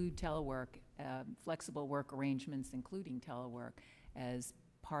include telework, flexible work arrangements, including telework, as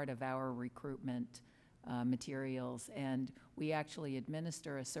part of our recruitment materials. And we actually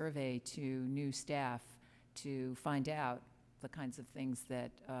administer a survey to new staff to find out the kinds of things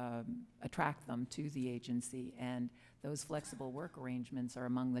that attract them to the agency. And those flexible work arrangements are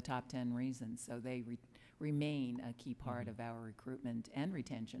among the top 10 reasons. So they remain a key part of our recruitment and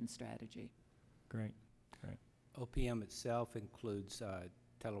retention strategy. Great, great. OPM itself includes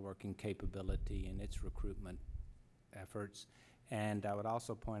teleworking capability in its recruitment efforts. And I would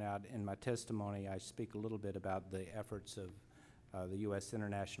also point out in my testimony, I speak a little bit about the efforts of the U.S.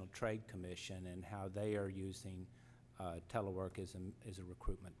 International Trade Commission and how they are using telework as a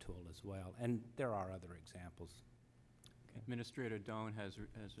recruitment tool as well. And there are other examples. Administrator Doan has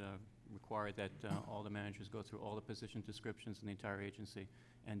required that all the managers go through all the position descriptions in the entire agency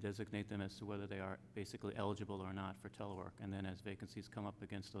and designate them as to whether they are basically eligible or not for telework. And then as vacancies come up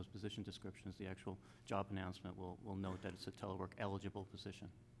against those position descriptions, the actual job announcement will note that it's a telework eligible position.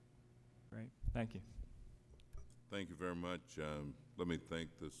 Great, thank you. Thank you very much. Let me thank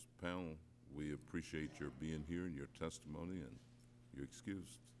this panel. We appreciate your being here and your testimony, and you're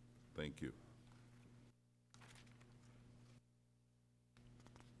excused. Thank you.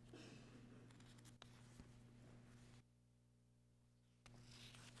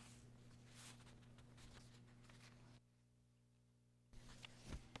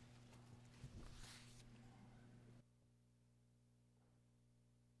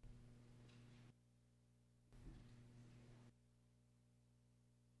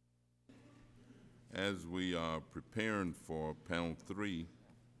 As we are preparing for panel 3,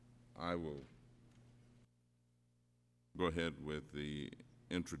 I will go ahead with the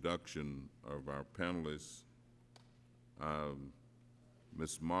introduction of our panelists.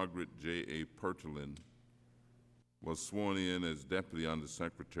 Ms. Margaret J.A. Pertelin was sworn in as Deputy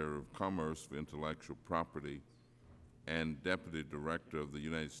Undersecretary of Commerce for Intellectual Property and Deputy Director of the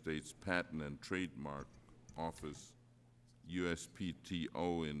United States Patent and Trademark Office,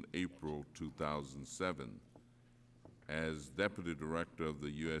 USPTO, in April 2007. As Deputy Director of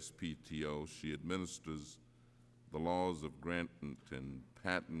the USPTO, she administers the laws of granting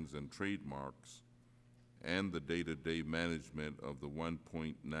patents and trademarks and the day-to-day management of the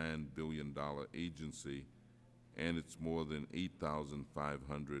 $1.9 billion agency and its more than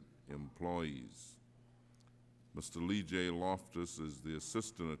 8,500 employees. Mr. Lee J. Loftus is the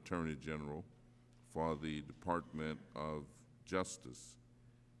Assistant Attorney General for the Department of Justice.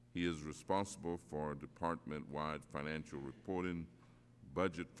 He is responsible for department-wide financial reporting,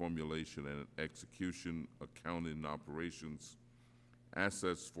 budget formulation and execution, accounting operations,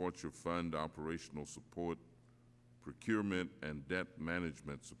 assets forfeiture fund operational support, procurement, and debt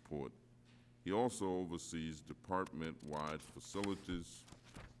management support. He also oversees department-wide facilities,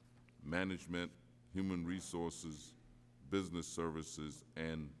 management, human resources, business services,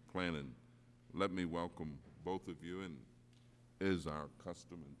 and planning. Let me welcome both of you, and is our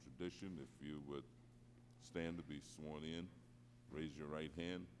custom and tradition, if you would stand to be sworn in, raise your right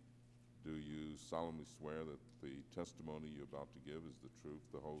hand. Do you solemnly swear that the testimony you're about to give is the truth,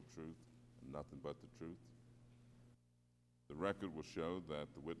 the whole truth, and nothing but the truth? The record will show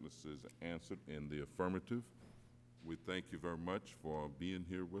that the witnesses answered in the affirmative. We thank you very much for being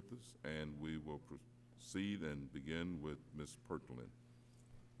here with us, and we will proceed and begin with Ms. Pertlin.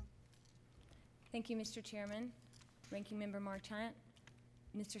 Thank you, Mr. Chairman, Ranking Member Marchant,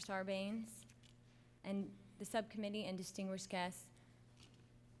 Mr. Sarbanes, and the subcommittee and distinguished guests.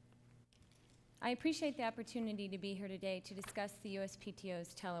 I appreciate the opportunity to be here today to discuss the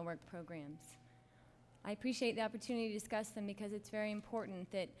USPTO's telework programs. I appreciate the opportunity to discuss them because it's very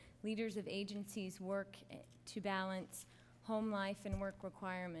important that leaders of agencies work to balance home life and work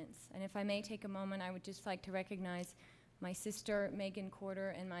requirements. And if I may take a moment, I would just like to recognize my sister, Megan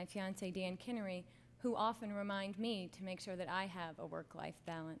Corder, and my fiance, Dan Kinnery, who often remind me to make sure that I have a work-life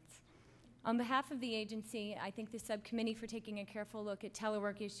balance. On behalf of the agency, I thank the subcommittee for taking a careful look at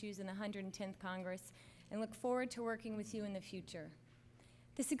telework issues in the 110th Congress and look forward to working with you in the future.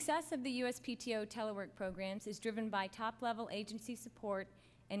 The success of the USPTO telework programs is driven by top-level agency support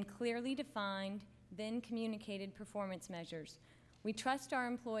and clearly defined, then communicated performance measures. We trust our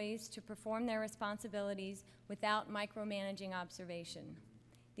employees to perform their responsibilities without micromanaging observation.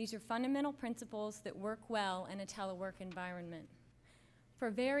 These are fundamental principles that work well in a telework environment. For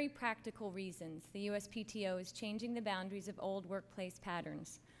very practical reasons, the USPTO is changing the boundaries of old workplace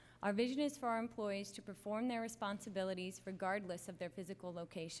patterns. Our vision is for our employees to perform their responsibilities regardless of their physical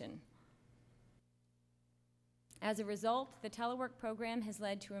location. As a result, the telework program has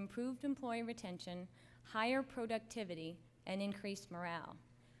led to improved employee retention, higher productivity, and increased morale.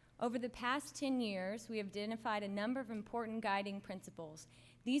 Over the past 10 years, we have identified a number of important guiding principles.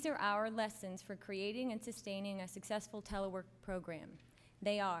 These are our lessons for creating and sustaining a successful telework program.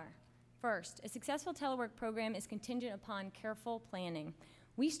 They are, first, a successful telework program is contingent upon careful planning.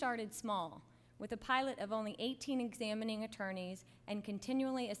 We started small, with a pilot of only 18 examining attorneys, and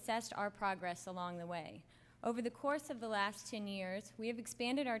continually assessed our progress along the way. Over the course of the last 10 years, we have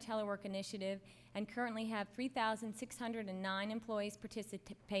expanded our telework initiative and currently have 3,609 employees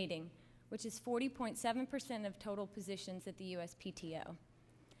participating, which is 40.7% of total positions at the USPTO.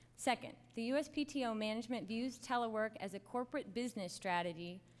 Second, the USPTO management views telework as a corporate business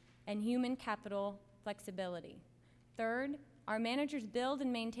strategy and human capital flexibility. Third, our managers build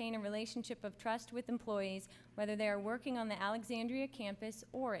and maintain a relationship of trust with employees, whether they are working on the Alexandria campus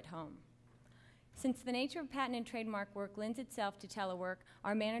or at home. Since the nature of patent and trademark work lends itself to telework,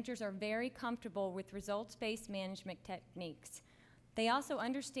 our managers are very comfortable with results-based management techniques. They also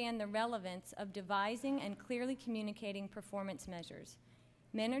understand the relevance of devising and clearly communicating performance measures.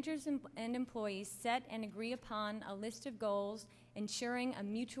 Managers and employees set and agree upon a list of goals, ensuring a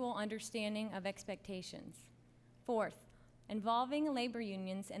mutual understanding of expectations. Fourth, involving labor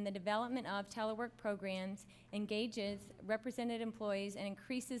unions in the development of telework programs engages represented employees and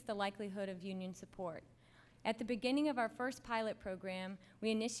increases the likelihood of union support. At the beginning of our first pilot program,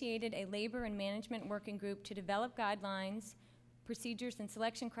 we initiated a labor and management working group to develop guidelines, procedures, and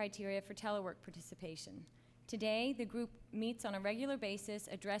selection criteria for telework participation. Today, the group meets on a regular basis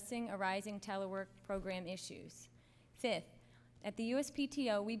addressing arising telework program issues. Fifth, at the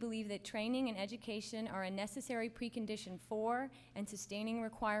USPTO, we believe that training and education are a necessary precondition for and sustaining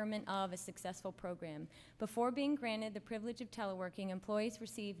requirement of a successful program. Before being granted the privilege of teleworking, employees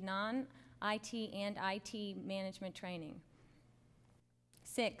receive non-IT and IT management training.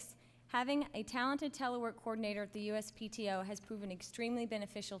 Six, Having a talented telework coordinator at the USPTO has proven extremely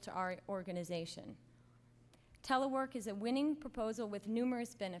beneficial to our organization. Telework is a winning proposal with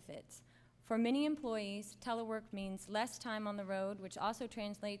numerous benefits. For many employees, telework means less time on the road, which also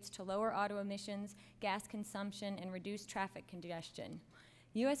translates to lower auto emissions, gas consumption, and reduced traffic congestion.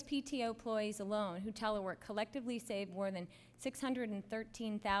 USPTO employees alone who telework collectively save more than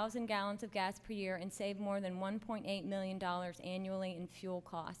 613,000 gallons of gas per year and save more than $1.8 million annually in fuel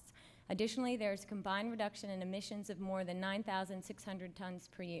costs. Additionally, there is a combined reduction in emissions of more than 9,600 tons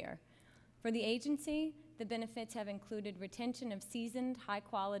per year. For the agency, the benefits have included retention of seasoned,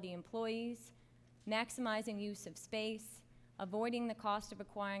 high-quality employees, maximizing use of space, avoiding the cost of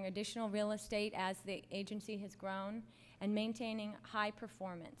acquiring additional real estate as the agency has grown, and maintaining high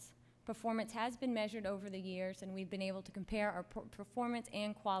performance. Performance has been measured over the years, and we've been able to compare our performance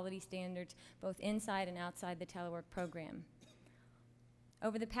and quality standards both inside and outside the telework program.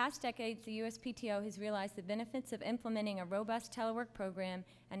 Over the past decades, the USPTO has realized the benefits of implementing a robust telework program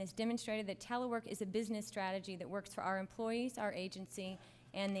and has demonstrated that telework is a business strategy that works for our employees, our agency,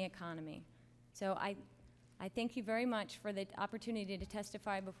 and the economy. So I thank you very much for the opportunity to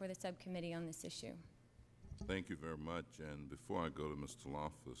testify before the subcommittee on this issue. Thank you very much. And before I go to Mr.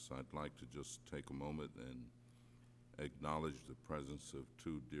 Loftus, I'd like to just take a moment and acknowledge the presence of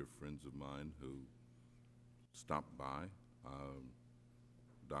two dear friends of mine who stopped by.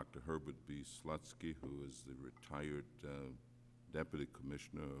 Dr. Herbert B. Slutsky, who is the retired Deputy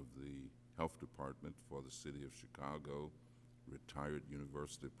Commissioner of the Health Department for the City of Chicago, retired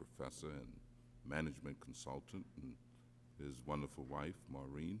university professor and management consultant, and his wonderful wife,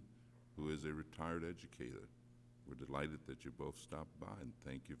 Maureen, who is a retired educator. We're delighted that you both stopped by, and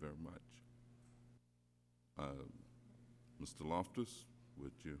thank you very much. Mr. Loftus,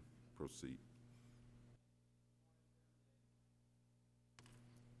 would you proceed?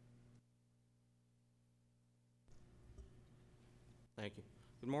 Thank you.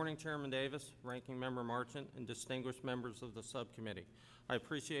 Good morning, Chairman Davis, Ranking Member Marchant, and distinguished members of the subcommittee. I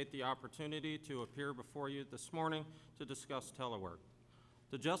appreciate the opportunity to appear before you this morning to discuss telework.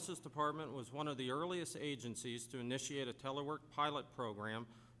 The Justice Department was one of the earliest agencies to initiate a telework pilot program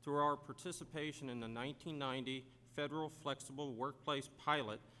through our participation in the 1990 Federal Flexible Workplace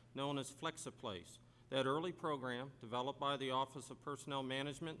Pilot known as FlexiPlace. That early program, developed by the Office of Personnel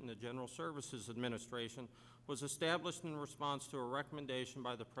Management and the General Services Administration, was established in response to a recommendation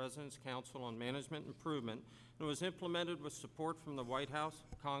by the President's Council on Management Improvement and was implemented with support from the White House,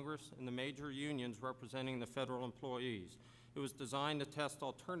 Congress, and the major unions representing the federal employees. It was designed to test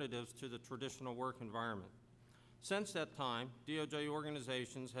alternatives to the traditional work environment. Since that time, DOJ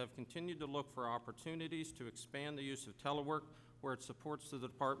organizations have continued to look for opportunities to expand the use of telework where it supports the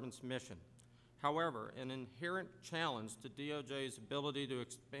Department's mission. However, an inherent challenge to DOJ's ability to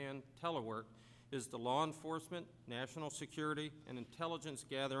expand telework is the law enforcement, national security, and intelligence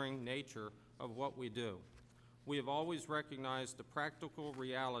gathering nature of what we do. We have always recognized the practical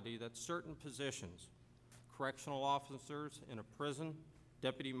reality that certain positions, correctional officers in a prison,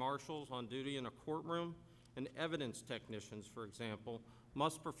 deputy marshals on duty in a courtroom, and evidence technicians, for example,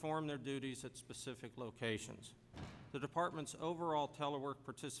 must perform their duties at specific locations. The Department's overall telework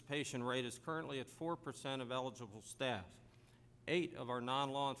participation rate is currently at 4% of eligible staff. 8 of our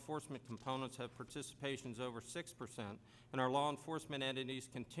non-law enforcement components have participations over 6%, and our law enforcement entities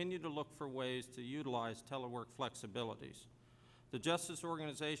continue to look for ways to utilize telework flexibilities. The justice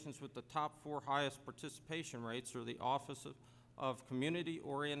organizations with the top 4 highest participation rates are the Office of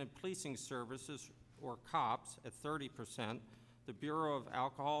Community-Oriented Policing Services, or COPS, at 30%, the Bureau of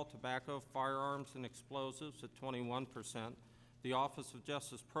Alcohol, Tobacco, Firearms, and Explosives at 21%, the Office of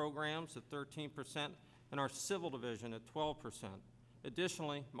Justice Programs at 13%, and our Civil Division at 12%.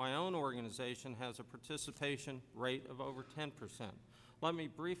 Additionally, my own organization has a participation rate of over 10%. Let me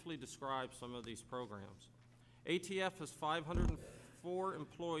briefly describe some of these programs. ATF has 504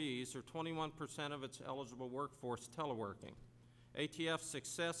 employees, or 21% of its eligible workforce, teleworking. ATF's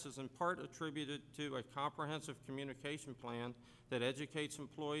success is in part attributed to a comprehensive communication plan that educates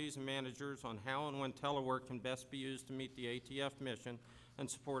employees and managers on how and when telework can best be used to meet the ATF mission and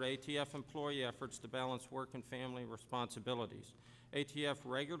support ATF employee efforts to balance work and family responsibilities. ATF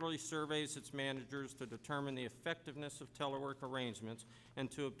regularly surveys its managers to determine the effectiveness of telework arrangements and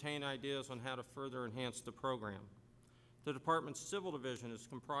to obtain ideas on how to further enhance the program. The Department's Civil Division is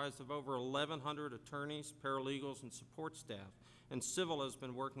comprised of over 1,100 attorneys, paralegals, and support staff, and Civil has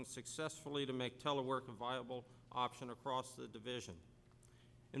been working successfully to make telework a viable option across the division.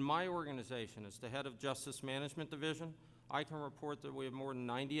 In my organization, as the head of Justice Management Division, I can report that we have more than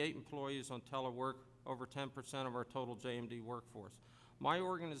 98 employees on telework, over 10% of our total JMD workforce. My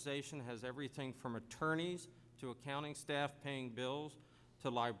organization has everything from attorneys to accounting staff paying bills to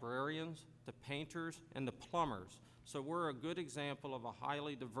librarians to painters and to plumbers. So we're a good example of a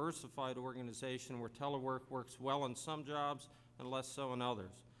highly diversified organization where telework works well in some jobs and less so in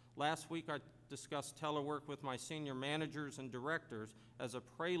others. Last week I discussed telework with my senior managers and directors as a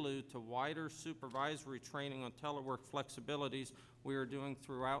prelude to wider supervisory training on telework flexibilities we are doing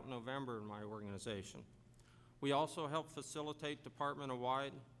throughout November in my organization. We also help facilitate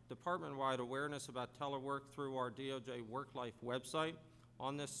department-wide awareness about telework through our DOJ Work-Life website.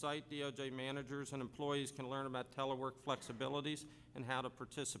 On this site, DOJ managers and employees can learn about telework flexibilities and how to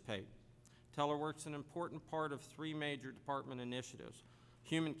participate. Telework is an important part of three major department initiatives: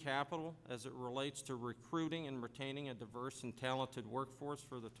 human capital, as it relates to recruiting and retaining a diverse and talented workforce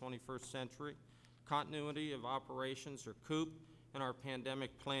for the 21st century; continuity of operations, or COOP, and our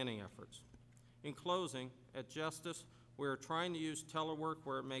pandemic planning efforts. In closing, at Justice, we are trying to use telework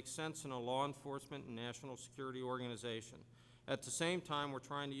where it makes sense in a law enforcement and national security organization. At the same time, we're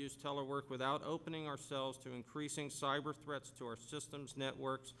trying to use telework without opening ourselves to increasing cyber threats to our systems,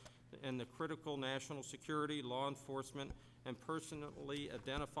 networks, and the critical national security, law enforcement, and personally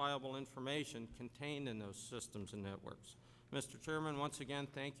identifiable information contained in those systems and networks. Mr. Chairman, once again,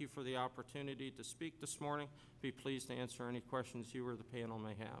 thank you for the opportunity to speak this morning. Be pleased to answer any questions you or the panel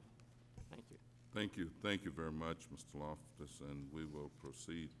may have. Thank you. Thank you. Thank you very much, Mr. Loftus, and we will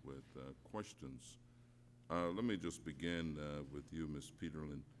proceed with questions. Let me just begin with you, Ms.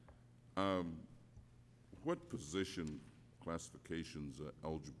 Peterlin. What position classifications are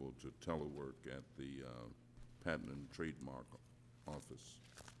eligible to telework at the Patent and Trademark Office?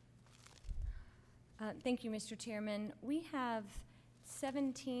 Thank you, Mr. Chairman. We have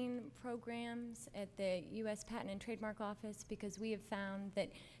 17 programs at the U.S. Patent and Trademark Office because we have found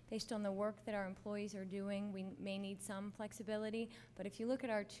that based on the work that our employees are doing, we may need some flexibility. But if you look at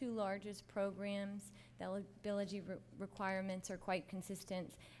our two largest programs, the eligibility requirements are quite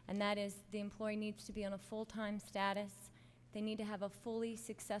consistent, and that is the employee needs to be on a full-time status, they need to have a fully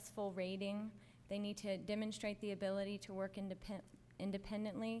successful rating, they need to demonstrate the ability to work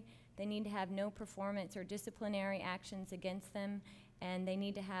independently, they need to have no performance or disciplinary actions against them, and they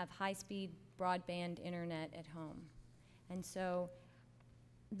need to have high-speed broadband internet at home. And so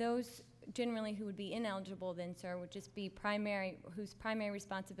those generally who would be ineligible then, sir, would just be whose primary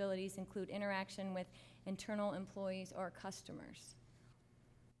responsibilities include interaction with internal employees or customers.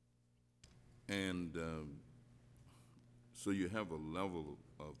 And so you have a level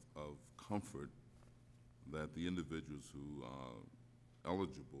of comfort that the individuals who are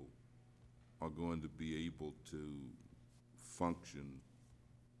eligible are going to be able to function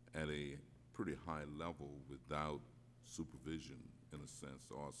at a pretty high level without supervision, in a sense,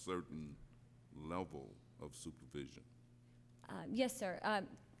 or a certain level of supervision. Yes, sir.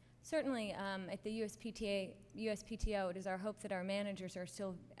 Certainly, at the USPTO, it is our hope that our managers are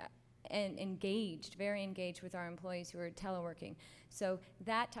still engaged, very engaged with our employees who are teleworking. So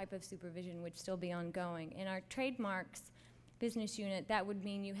that type of supervision would still be ongoing. In our trademarks business unit, that would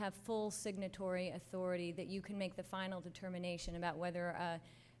mean you have full signatory authority, that you can make the final determination about whether a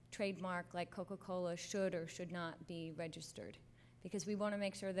trademark like Coca-Cola should or should not be registered. Because we want to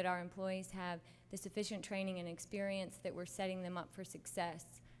make sure that our employees have the sufficient training and experience that we're setting them up for success.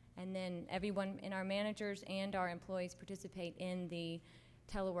 And then everyone in our managers and our employees participate in the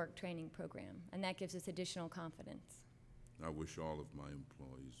telework training program, and that gives us additional confidence. I wish all of my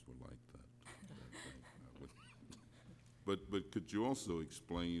employees were like that. But could you also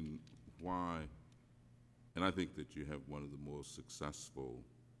explain why, and I think that you have one of the more successful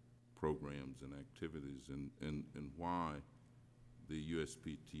programs and activities, and why the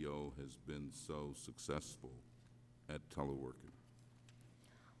USPTO has been so successful at teleworking?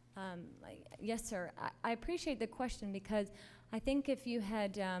 Yes, sir. I appreciate the question because I think if you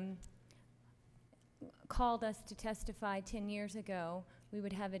had called us to testify 10 years ago, we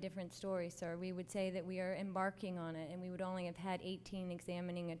would have a different story, sir. We would say that we are embarking on it, and we would only have had 18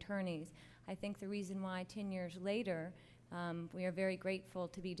 examining attorneys. I think the reason why 10 years later we are very grateful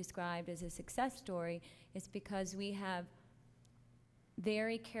to be described as a success story is because we have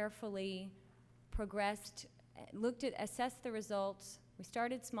very carefully progressed, assessed the results. We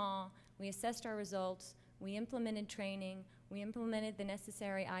started small, we assessed our results, we implemented training, we implemented the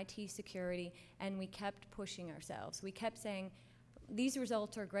necessary IT security, and we kept pushing ourselves. We kept saying, these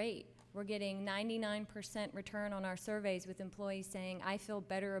results are great. We're getting 99% return on our surveys with employees saying, I feel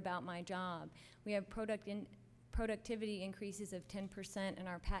better about my job. We have productivity increases of 10% in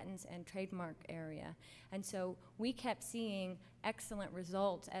our patents and trademark area. And so we kept seeing excellent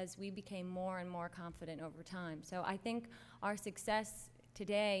results as we became more and more confident over time. So I think our success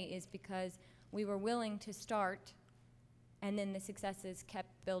today is because we were willing to start, and then the successes kept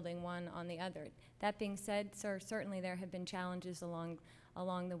building one on the other. That being said, sir, certainly there have been challenges along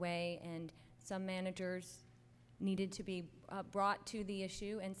the way, and some managers needed to be brought to the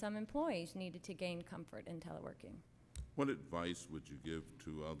issue, and some employees needed to gain comfort in teleworking. What advice would you give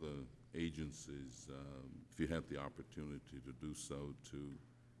to other agencies, if you had the opportunity to do so, to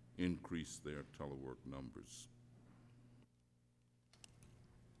increase their telework numbers?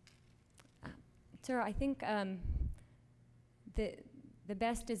 Sir, I think the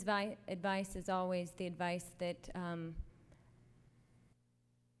best advice is always the advice that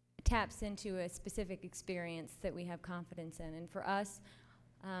taps into a specific experience that we have confidence in. And for us,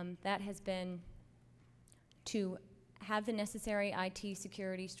 that has been to have the necessary IT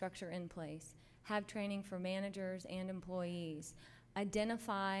security structure in place, have training for managers and employees,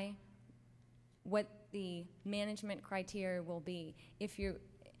 identify what the management criteria will be. If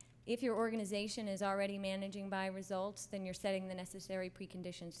your organization is already managing by results, then you're setting the necessary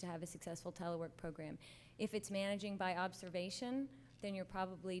preconditions to have a successful telework program. If it's managing by observation, then you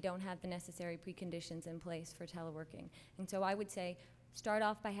probably don't have the necessary preconditions in place for teleworking. And so I would say start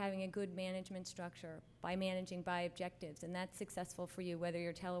off by having a good management structure, by managing by objectives, and that's successful for you whether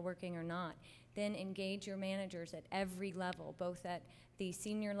you're teleworking or not. Then engage your managers at every level, both at the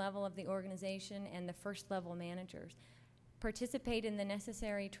senior level of the organization and the first level managers. Participate in the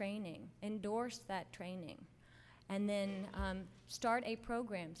necessary training, endorse that training, and then start a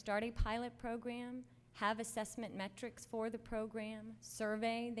program, start a pilot program, have assessment metrics for the program,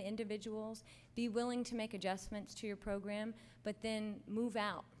 survey the individuals, be willing to make adjustments to your program, but then move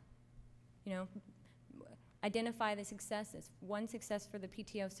out. You know, identify the successes. One success for the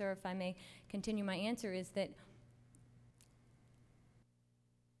PTO, sir, if I may continue my answer, is that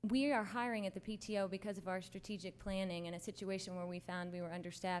we are hiring at the PTO because of our strategic planning in a situation where we found we were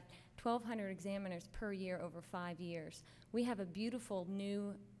understaffed, 1,200 examiners per year over 5 years. We have a beautiful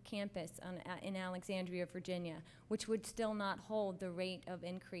new campus in Alexandria, Virginia, which would still not hold the rate of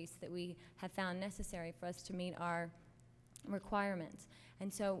increase that we have found necessary for us to meet our requirements.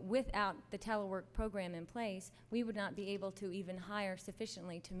 And so without the telework program in place, we would not be able to even hire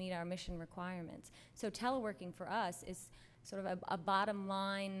sufficiently to meet our mission requirements. So teleworking for us is sort of a bottom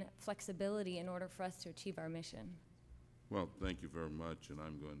line flexibility in order for us to achieve our mission. Well, thank you very much, and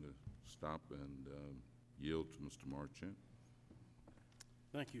I'm going to stop and yield to Mr. Marchant.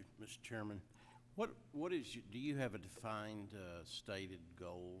 Thank you, Mr. Chairman. What is do you have a defined stated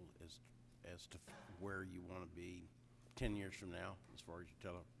goal as to where you want to be 10 years from now as far as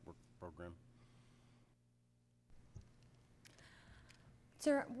your telework program?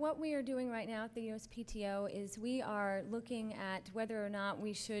 Sir, what we are doing right now at the USPTO is we are looking at whether or not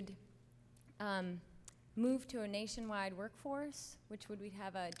we should move to a nationwide workforce, which would we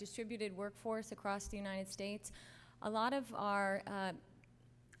have a distributed workforce across the United States. A lot of our,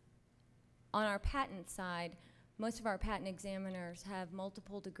 on our patent side, most of our patent examiners have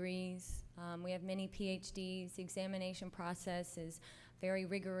multiple degrees. We have many PhDs. The examination process is a very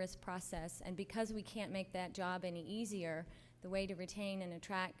rigorous process, and because we can't make that job any easier, the way to retain and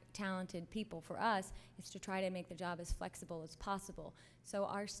attract talented people for us is to try to make the job as flexible as possible. So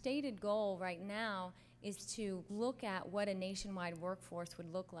our stated goal right now is to look at what a nationwide workforce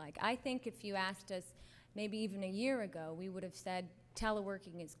would look like. I think if you asked us maybe even a year ago, we would have said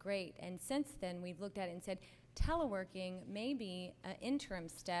teleworking is great. And since then, we've looked at it and said teleworking may be an interim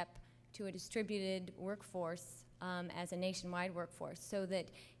step to a distributed workforce as a nationwide workforce, so that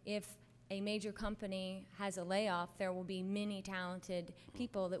if a major company has a layoff, there will be many talented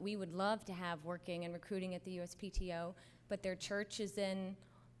people that we would love to have working and recruiting at the USPTO, but their church is in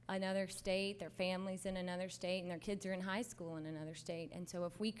another state, their family's in another state, and their kids are in high school in another state. And so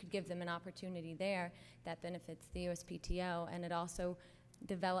if we could give them an opportunity there, that benefits the USPTO, and it also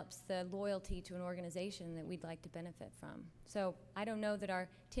develops the loyalty to an organization that we'd like to benefit from. So I don't know that our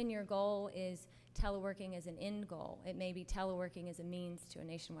 10-year goal is teleworking as an end goal. It may be teleworking as a means to a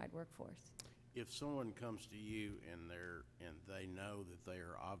nationwide workforce. If someone comes to you and they know that they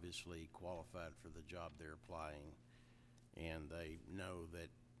are obviously qualified for the job they're applying, and they know that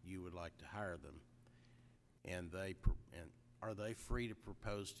you would like to hire them, and are they free to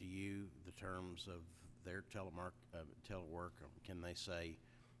propose to you the terms of their telework? Can they say,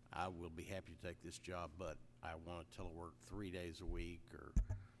 I will be happy to take this job, but I want to telework 3 days a week? Or,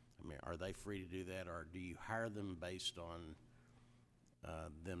 I mean, are they free to do that, or do you hire them based on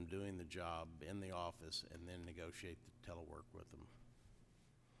them doing the job in the office and then negotiate the telework with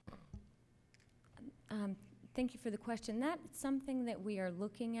them? Thank you for the question. That's something that we are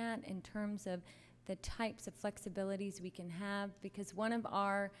looking at in terms of the types of flexibilities we can have, because one of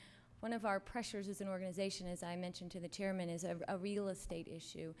our pressures as an organization, as I mentioned to the chairman, is a real estate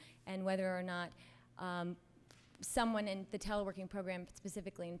issue, and whether or not someone in the teleworking program,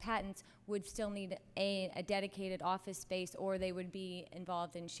 specifically in patents, would still need a dedicated office space, or they would be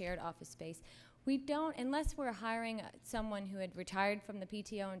involved in shared office space. We don't, unless we're hiring someone who had retired from the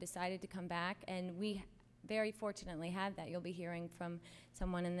PTO and decided to come back, and we very fortunately had that. You'll be hearing from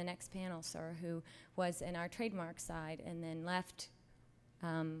someone in the next panel, sir, who was in our trademark side and then left,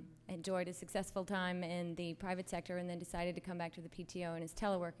 enjoyed a successful time in the private sector, and then decided to come back to the PTO and is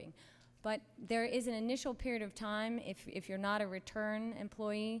teleworking. But there is an initial period of time, if you're not a return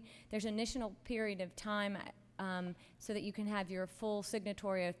employee, there's an initial period of time so that you can have your full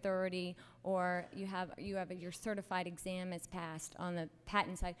signatory authority, or you have your certified exam is passed on the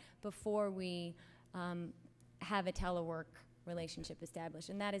patent side before we have a telework relationship established.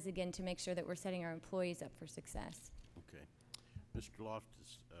 And that is, again, to make sure that we're setting our employees up for success. Okay. Mr.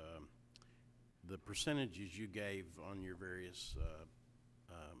 Loftus, the percentages you gave on your various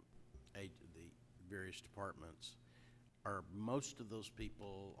the various departments, are most of those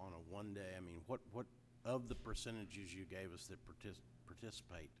people on a one-day, I mean, what of the percentages you gave us that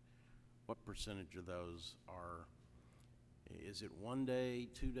participate, what percentage of those are, is it 1 day,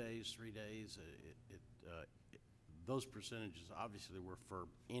 2 days, 3 days? Those percentages obviously were for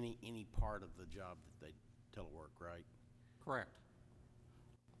any part of the job that they telework, right? Correct.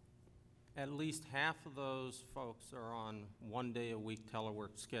 At least half of those folks are on 1 day a week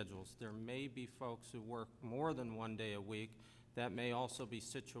telework schedules. There may be folks who work more than 1 day a week. That may also be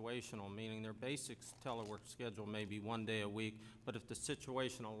situational, meaning their basic telework schedule may be 1 day a week, but if the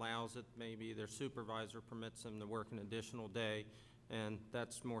situation allows it, maybe their supervisor permits them to work an additional day, and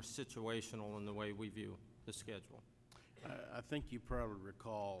that's more situational in the way we view the schedule. I think you probably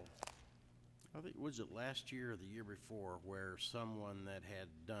recall, I think, was it last year or the year before, where someone that had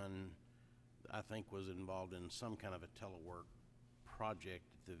done, I think was involved in some kind of a telework project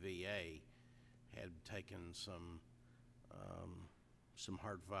at the VA, had taken some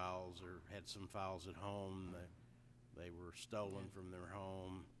hard files, or had some files at home that they were stolen from their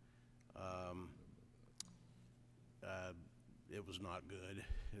home. It was not good.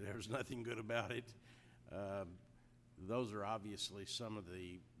 There was nothing good about it. Those are obviously some of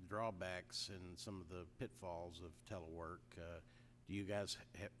the drawbacks and some of the pitfalls of telework. Do you guys,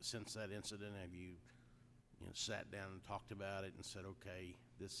 since that incident, have you sat down and talked about it and said, okay,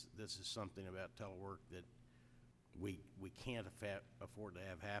 this is something about telework that we can't afford to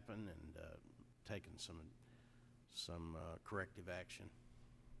have happen, and taken some corrective action?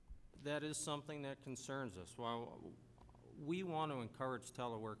 That is something that concerns us. While we want to encourage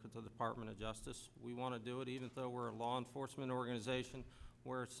telework at the Department of Justice, we want to do it even though we're a law enforcement organization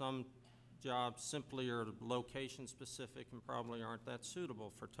where some jobs simply are location specific and probably aren't that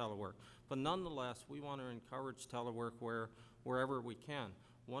suitable for telework. But nonetheless, we want to encourage telework wherever we can.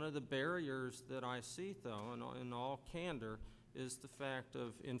 One of the barriers that I see, though, in all candor, is the fact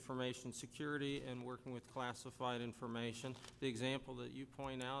of information security and working with classified information. The example that you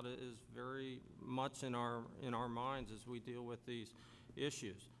point out is very much in our minds as we deal with these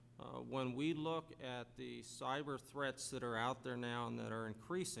issues. When we look at the cyber threats that are out there now and that are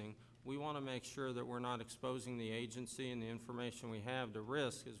increasing, we want to make sure that we're not exposing the agency and the information we have to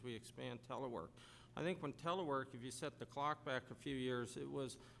risk as we expand telework. I think when telework, if you set the clock back a few years, it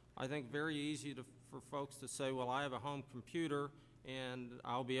was, I think, very easy for folks to say, well, I have a home computer and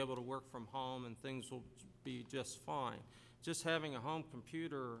I'll be able to work from home and things will be just fine. Just having a home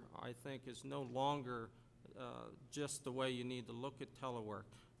computer, I think, is no longer just the way you need to look at telework.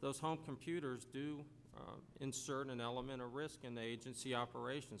 Those home computers do insert an element of risk in the agency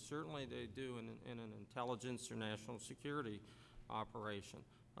operations. Certainly they do in an intelligence or national security operation.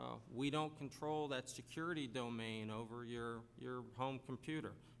 We don't control that security domain over your home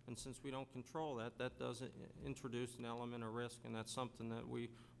computer. And since we don't control that, that does introduce an element of risk, and that's something that we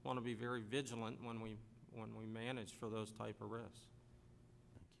want to be very vigilant when we manage for those type of risks.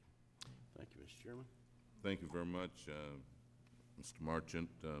 Thank you, Mr. Chairman. Thank you very much, Mr. Marchant.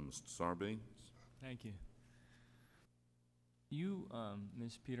 Mr. Sarbanes? Thank you. You,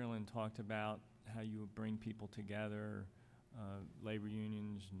 Ms. Peterlin, talked about how you would bring people together, labor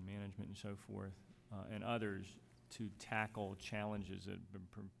unions and management and so forth, and others, to tackle challenges that have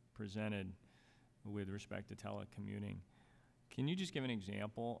been presented with respect to telecommuting. Can you just give an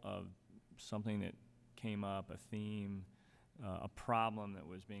example of something that came up, a theme, a problem that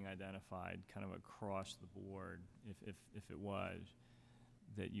was being identified kind of across the board, if it was,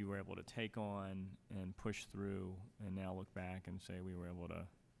 that you were able to take on and push through and now look back and say we were able to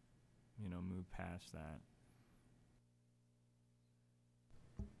move past that.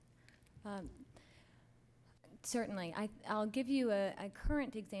 Certainly. I'll give you a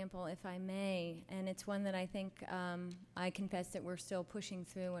current example, if I may, and it's one that I think I confess that we're still pushing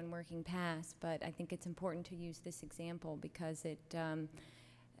through and working past, but I think it's important to use this example because it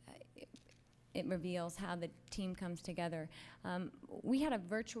reveals how the team comes together. We had a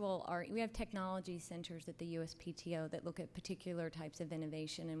virtual art, we have technology centers at the USPTO that look at particular types of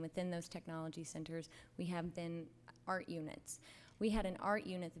innovation, and within those technology centers, we have then art units. We had an art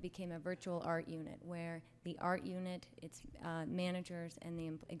unit that became a virtual art unit where the art unit, its managers and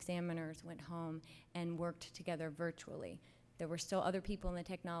the examiners went home and worked together virtually. There were still other people in the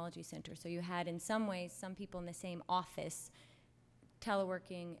technology center, so you had in some ways some people in the same office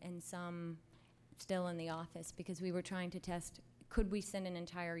teleworking and some still in the office, because we were trying to test, could we send an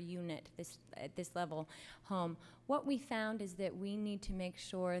entire unit at this level home? What we found is that we need to make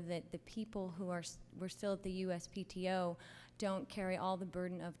sure that the people who were still at the USPTO don't carry all the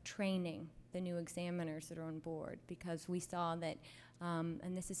burden of training the new examiners that are on board, because we saw that,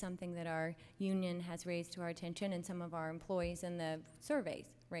 and this is something that our union has raised to our attention and some of our employees in the surveys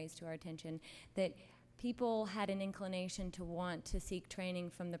raised to our attention, that people had an inclination to want to seek training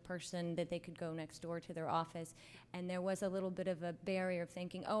from the person that they could go next door to their office, and there was a little bit of a barrier of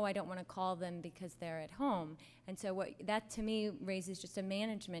thinking, oh, I don't want to call them because they're at home. And so that to me raises just a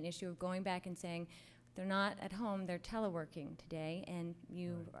management issue of going back and saying, they're not at home, they're teleworking today, and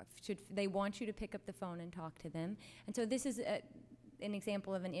they want you to pick up the phone and talk to them. And so this is an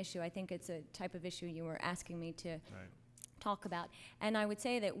example of an issue. I think it's a type of issue you were asking me to talk about. And I would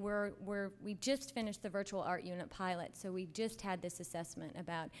say that we just finished the virtual art unit pilot, so we just had this assessment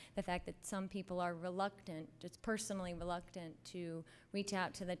about the fact that some people are reluctant, just personally reluctant, to reach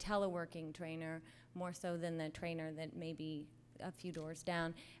out to the teleworking trainer more so than the trainer that may be a few doors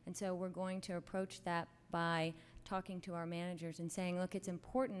down. And so we're going to approach that by talking to our managers and saying, look, it's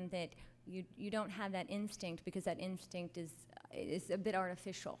important that you don't have that instinct, because that instinct is a bit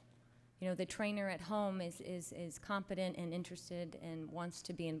artificial. The trainer at home is competent and interested and wants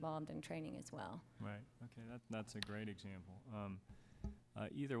to be involved in training as well. Right. Okay. That's a great example.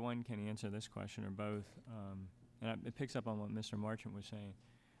 Either one can answer this question or both. And it picks up on what Mr. Marchant was saying.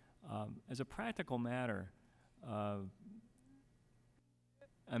 As a practical matter,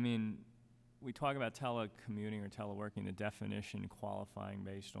 we talk about telecommuting or teleworking, the definition qualifying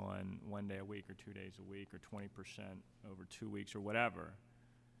based on 1 day a week or 2 days a week or 20% over 2 weeks or whatever.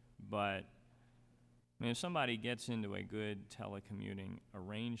 But if somebody gets into a good telecommuting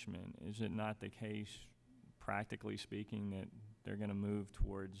arrangement, is it not the case, practically speaking, that they're going to move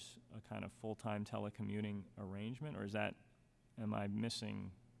towards a kind of full-time telecommuting arrangement? Or am I missing?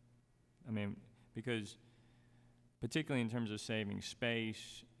 Because particularly in terms of saving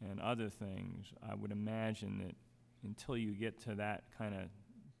space and other things, I would imagine that until you get to that kind of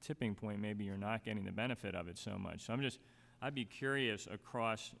tipping point, maybe you're not getting the benefit of it so much. So I'd be curious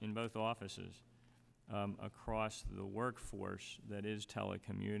in both offices, across the workforce that is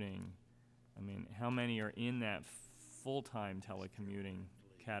telecommuting, how many are in that full-time telecommuting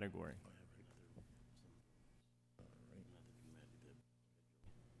category?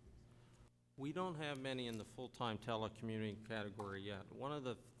 We don't have many in the full-time telecommuting category yet. One of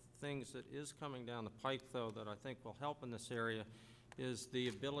the things that is coming down the pike, though, that I think will help in this area is the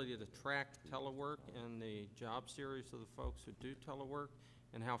ability to track telework and the job series of the folks who do telework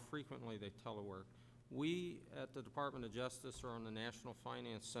and how frequently they telework. We at the Department of Justice are on the National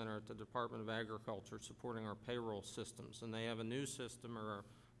Finance Center at the Department of Agriculture supporting our payroll systems, and they have a new system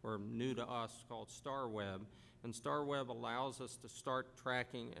or new to us called StarWeb. And StarWeb allows us to start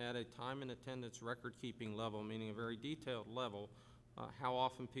tracking at a time and attendance record-keeping level, meaning a very detailed level, how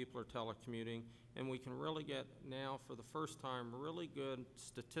often people are telecommuting, and we can really get now, for the first time, really good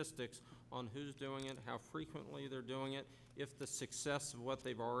statistics on who's doing it, how frequently they're doing it, if the success of what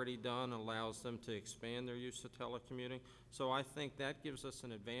they've already done allows them to expand their use of telecommuting. So I think that gives us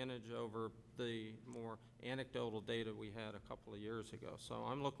an advantage over the more anecdotal data we had a couple of years ago. So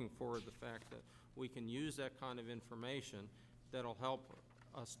I'm looking forward to the fact that we can use that kind of information that'll help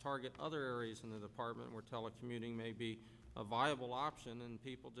us target other areas in the department where telecommuting may be a viable option and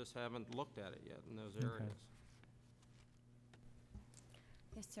people just haven't looked at it yet in those areas.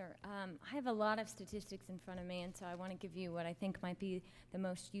 Yes, sir. I have a lot of statistics in front of me, and so I want to give you what I think might be the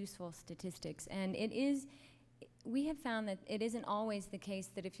most useful statistics. And we have found that it isn't always the case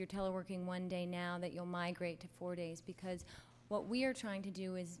that if you're teleworking 1 day now that you'll migrate to 4 days, because what we are trying to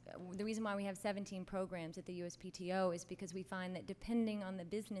do is, the reason why we have 17 programs at the USPTO is because we find that depending on the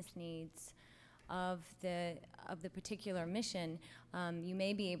business needs of the particular mission, you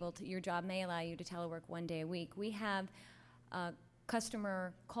may be able to, your job may allow you to telework 1 day a week. We have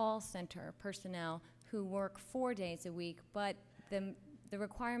customer call center personnel who work 4 days a week, but the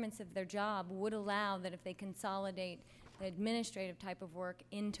requirements of their job would allow that if they consolidate the administrative type of work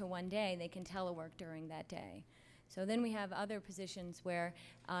into 1 day, they can telework during that day. So then we have other positions where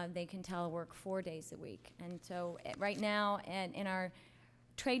they can telework 4 days a week. And so right now, in our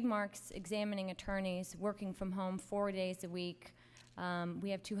trademarks examining attorneys working from home 4 days a week, we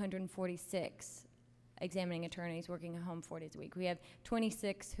have 246 examining attorneys working at home 4 days a week. We have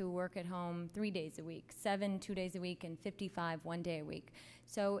 26 who work at home 3 days a week, 7 2 days a week, and 55 1 day a week.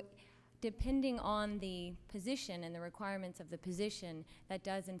 So depending on the position and the requirements of the position, that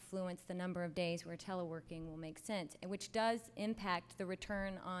does influence the number of days where teleworking will make sense, and which does impact the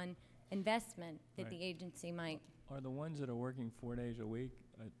return on investment that the agency might. Are the ones that are working 4 days a week,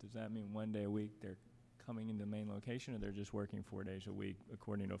 does that mean 1 day a week they're coming into the main location, or they're just working 4 days a week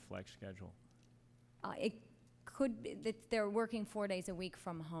according to a flex schedule? It could be that they're working 4 days a week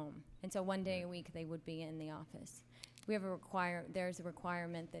from home, and so 1 day a week they would be in the office. We have there's a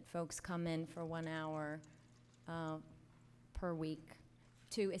requirement that folks come in for 1 hour per week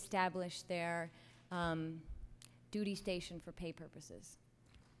to establish their duty station for pay purposes.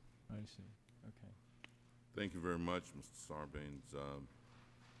 I see. Okay. Thank you very much, Mr. Sarbanes.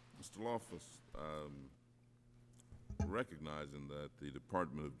 Mr. Loftus, recognizing that the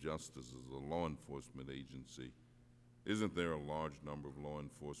Department of Justice is a law enforcement agency, isn't there a large number of law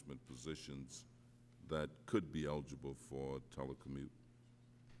enforcement positions that could be eligible for telecommute?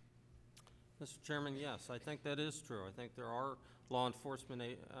 Mr. Chairman, yes, I think that is true. I think there are law enforcement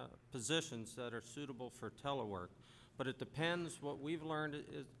positions that are suitable for telework, but it depends. What we've learned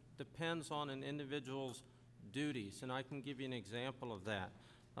is depends on an individual's duties, and I can give you an example of that.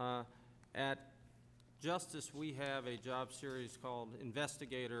 At Justice, we have a job series called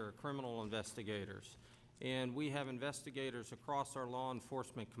Investigator or Criminal Investigators, and we have investigators across our law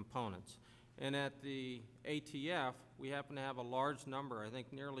enforcement components. And at the ATF, we happen to have a large number, I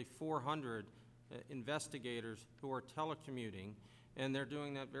think nearly 400 investigators who are telecommuting, and they're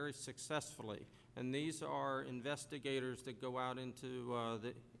doing that very successfully. And these are investigators that go out into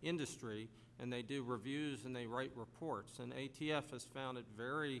the industry, and they do reviews and they write reports. And ATF has found it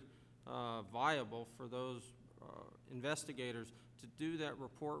very viable for those investigators to do that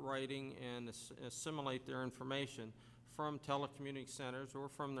report writing and assimilate their information from telecommuting centers or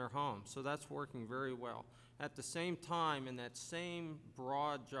from their homes. So that's working very well. At the same time, in that same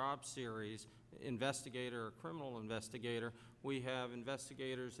broad job series, investigator or criminal investigator, we have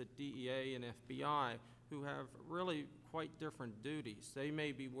investigators at DEA and FBI who have really quite different duties. They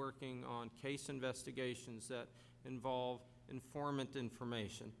may be working on case investigations that involve informant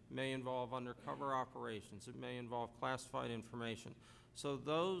information, may involve undercover operations, it may involve classified information. So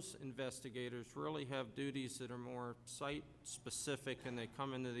those investigators really have duties that are more site-specific, and they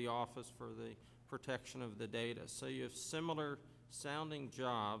come into the office for the protection of the data. So you have similar sounding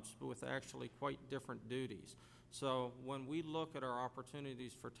jobs, but with actually quite different duties. So when we look at our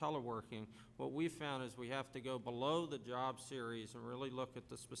opportunities for teleworking, what we found is we have to go below the job series and really look at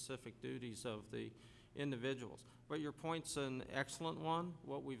the specific duties of the individuals. But your point's an excellent one.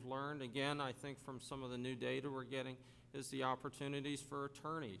 What we've learned, again, I think from some of the new data we're getting, is the opportunities for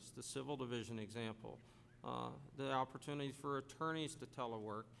attorneys, the civil division example. The opportunity for attorneys to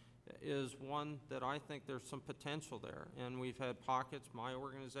telework is one that I think there's some potential there. And we've had pockets. My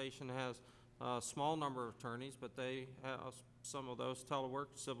organization has a small number of attorneys, but they have some of those telework.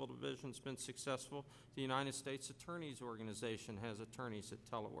 Civil division's been successful. The United States Attorneys Organization has attorneys at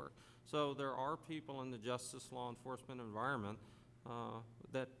telework. So there are people in the justice law enforcement environment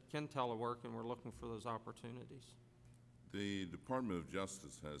that can telework, and we're looking for those opportunities. The Department of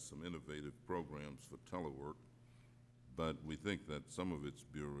Justice has some innovative programs for telework, but we think that some of its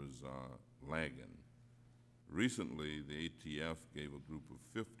bureaus are lagging. Recently, the ATF gave a group of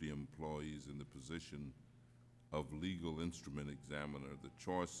 50 employees in the position of legal instrument examiner the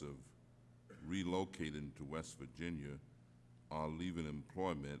choice of relocating to West Virginia or leaving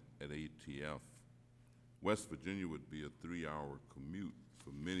employment at ATF. West Virginia would be a 3-hour commute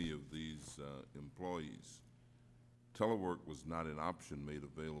for many of these employees. Telework was not an option made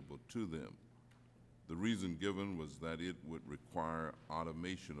available to them. The reason given was that it would require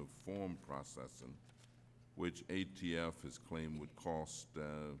automation of form processing, which ATF has claimed would cost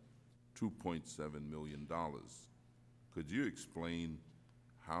 $2.7 million. Could you explain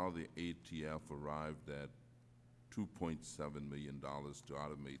how the ATF arrived at $2.7 million to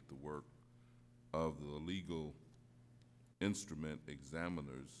automate the work of the legal instrument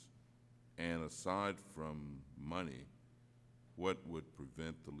examiners And aside from money, what would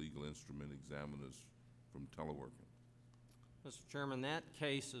prevent the legal instrument examiners from teleworking? Mr. Chairman, that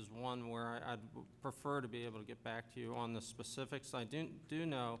case is one where I'd prefer to be able to get back to you on the specifics. I do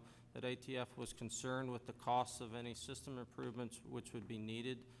know that ATF was concerned with the costs of any system improvements which would be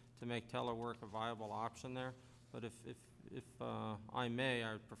needed to make telework a viable option there. But if I may,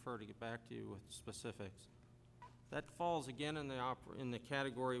 I would prefer to get back to you with specifics. That falls again in the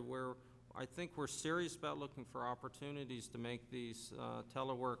category where I think we're serious about looking for opportunities to make these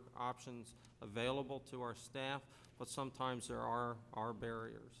telework options available to our staff, but sometimes there are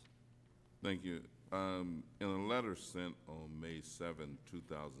barriers. Thank you. In a letter sent on May 7,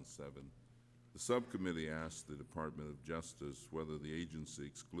 2007, the subcommittee asked the Department of Justice whether the agency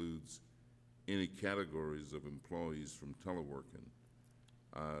excludes any categories of employees from teleworking.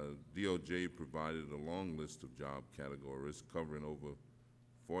 DOJ provided a long list of job categories covering over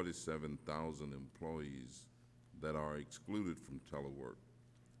 47,000 employees that are excluded from telework.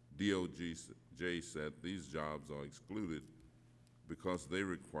 DOJ said these jobs are excluded because they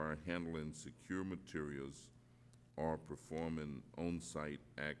require handling secure materials or performing on-site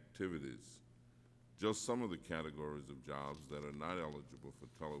activities. Just some of the categories of jobs that are not eligible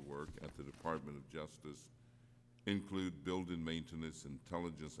for telework at the Department of Justice include building maintenance,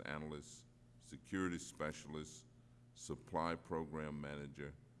 intelligence analysts, security specialists, supply program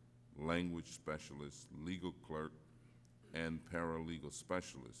manager, language specialist, legal clerk, and paralegal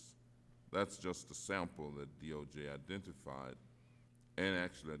specialists. That's just a sample that DOJ identified, and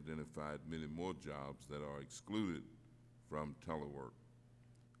actually identified many more jobs that are excluded from telework.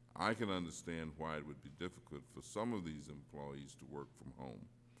 I can understand why it would be difficult for some of these employees to work from home.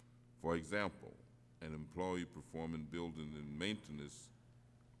 For example, an employee performing building and maintenance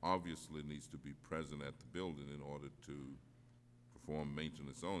obviously needs to be present at the building in order to perform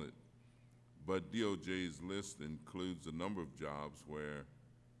maintenance on it. But DOJ's list includes a number of jobs where,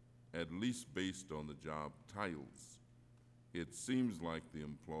 at least based on the job titles, it seems like the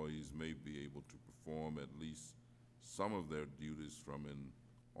employees may be able to perform at least some of their duties from an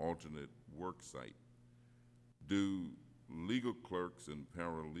alternate work site. Do legal clerks and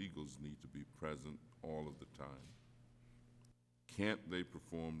paralegals need to be present all of the time? Can't they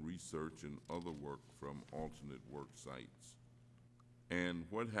perform research and other work from alternate work sites? And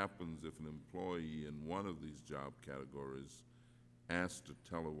what happens if an employee in one of these job categories asks to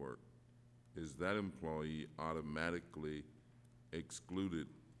telework? Is that employee automatically excluded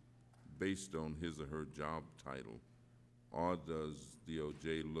based on his or her job title? Or does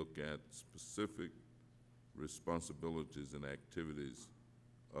DOJ look at specific responsibilities and activities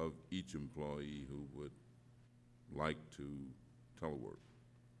of each employee who would like to telework?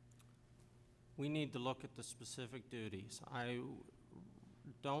 We need to look at the specific duties. I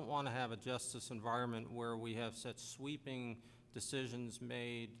don't want to have a justice environment where we have such sweeping decisions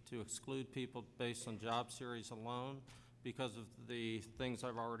made to exclude people based on job series alone because of the things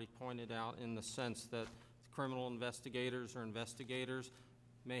I've already pointed out, in the sense that criminal investigators or investigators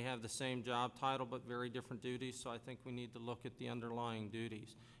may have the same job title but very different duties. So I think we need to look at the underlying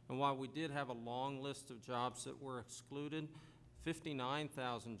duties. And while we did have a long list of jobs that were excluded,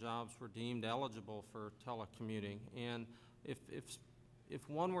 59,000 jobs were deemed eligible for telecommuting. And if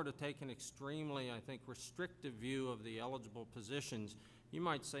one were to take an extremely, I think, restrictive view of the eligible positions, you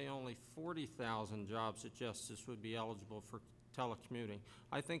might say only 40,000 jobs at Justice would be eligible for telecommuting.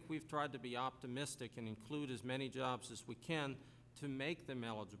 I think we've tried to be optimistic and include as many jobs as we can to make them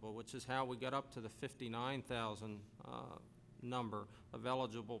eligible, which is how we got up to the 59,000 number of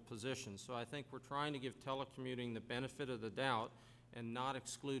eligible positions. So I think we're trying to give telecommuting the benefit of the doubt and not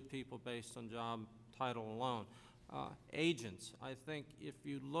exclude people based on job title alone. Agents, I think if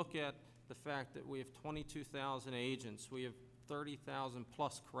you look at the fact that we have 22,000 agents, we have 30,000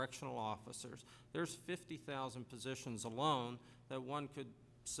 plus correctional officers, there's 50,000 positions alone that one could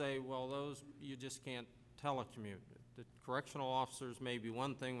say, well, those you just can't telecommute. The correctional officers may be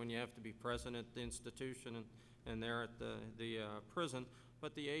one thing when you have to be present at the institution and they're at the prison,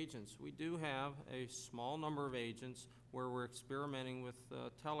 but the agents, we do have a small number of agents where we're experimenting with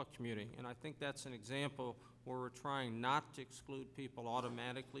telecommuting, and I think that's an example where we're trying not to exclude people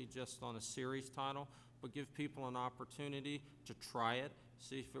automatically just on a series title, but give people an opportunity to try it,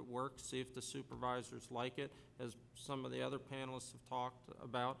 see if it works, see if the supervisors like it. As some of the other panelists have talked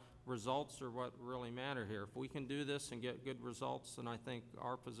about, results are what really matter here. If we can do this and get good results, then I think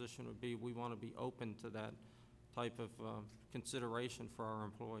our position would be we want to be open to that type of consideration for our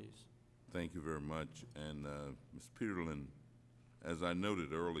employees. Thank you very much. And Ms. Peterlin, as I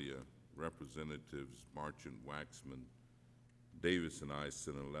noted earlier, Representatives March and Waxman Davis and I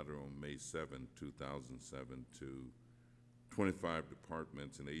sent a letter on May 7, 2007 to 25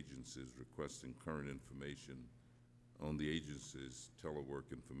 departments and agencies requesting current information on the agency's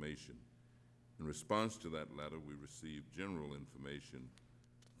telework information. In response to that letter, we received general information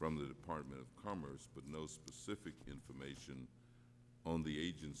from the Department of Commerce, but no specific information on the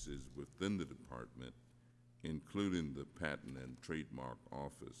agencies within the department, including the Patent and Trademark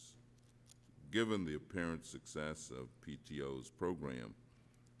Office. Given the apparent success of PTO's program,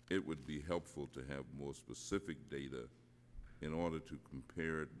 it would be helpful to have more specific data in order to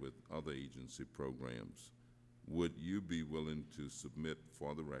compare it with other agency programs. Would you be willing to submit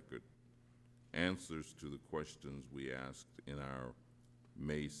for the record answers to the questions we asked in our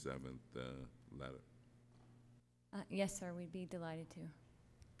May 7th letter? Yes, sir, we'd be delighted to.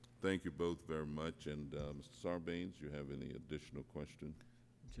 Thank you both very much. And Mr. Sarbanes, you have any additional questions?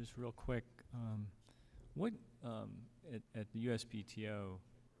 Just real quick, what at the USPTO,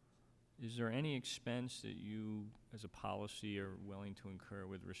 is there any expense that you, as a policy, are willing to incur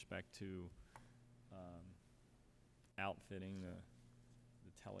with respect to outfitting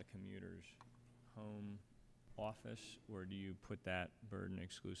the telecommuters' home office, or do you put that burden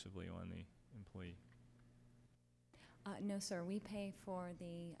exclusively on the employee? No, sir, we pay for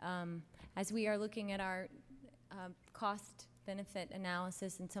the, as we are looking at our cost-benefit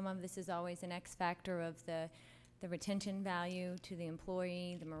analysis, and some of this is always an X factor of the retention value to the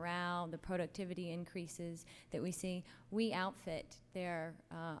employee, the morale, the productivity increases that we see, we outfit their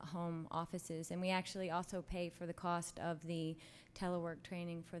home offices, and we actually also pay for the cost of the telework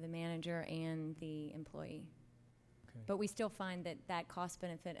training for the manager and the employee. Okay. But we still find that that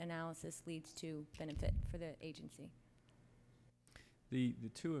cost-benefit analysis leads to benefit for the agency. The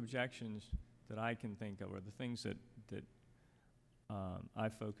two objections that I can think of, or the things that I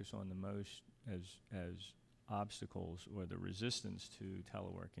focus on the most as obstacles or the resistance to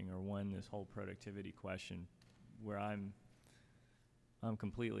teleworking, are one, this whole productivity question, where I'm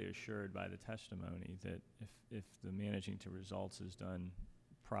completely assured by the testimony that if the managing to results is done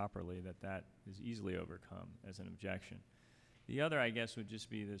properly, that is easily overcome as an objection. The other, I guess, would just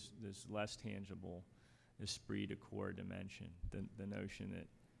be this less tangible esprit de corps dimension, the notion that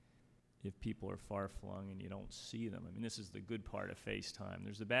if people are far-flung and you don't see them, I mean, this is the good part of FaceTime.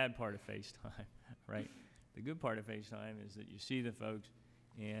 There's the bad part of FaceTime, right? The good part of FaceTime is that you see the folks,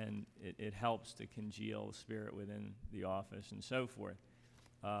 and it helps to congeal the spirit within the office and so forth.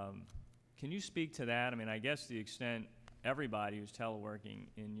 Can you speak to that? I mean, I guess the extent everybody who's teleworking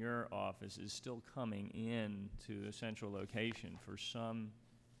in your office is still coming in to the central location for some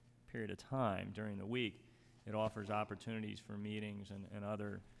period of time during the week, it offers opportunities for meetings and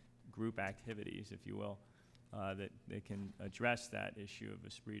other group activities, if you will, that they can address that issue of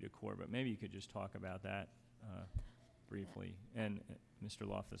esprit de corps. But maybe you could just talk about that briefly, and Mr.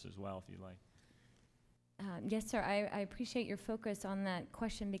 Loftus as well, if you'd like. Yes, sir. I appreciate your focus on that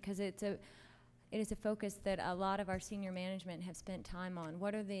question, because it is a focus that a lot of our senior management have spent time on.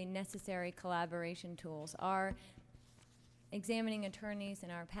 What are the necessary collaboration tools? Our examining attorneys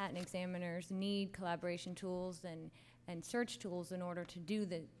and our patent examiners need collaboration tools and search tools in order to do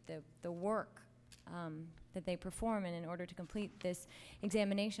the work that they perform and in order to complete this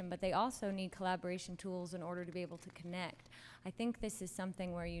examination, but they also need collaboration tools in order to be able to connect. I think this is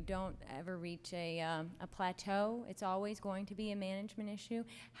something where you don't ever reach a plateau. It's always going to be a management issue.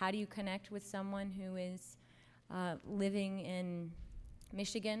 How do you connect with someone who is living in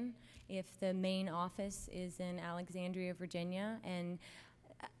Michigan if the main office is in Alexandria, Virginia? And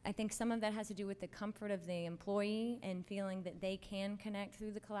I think some of that has to do with the comfort of the employee and feeling that they can connect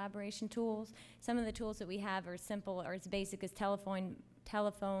through the collaboration tools. Some of the tools that we have are simple or as basic as telephone,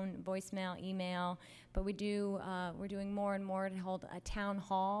 voicemail, email, but we're doing more and more to hold a town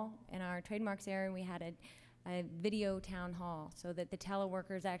hall. In our trademarks area, we had a video town hall so that the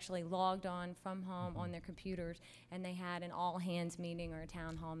teleworkers actually logged on from home on their computers, and they had an all-hands meeting or a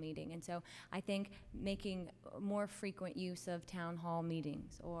town hall meeting. And so I think making more frequent use of town hall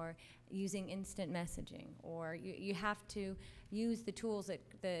meetings, or using instant messaging, or you have to use the tools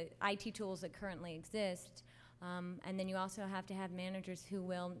the IT tools that currently exist, and then you also have to have managers who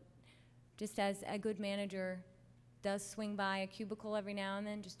will, just as a good manager does swing by a cubicle every now and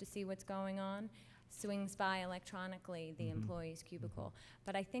then just to see what's going on, swings by electronically the employee's cubicle.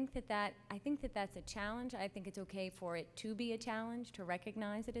 But I think that's a challenge. I think it's okay for it to be a challenge, to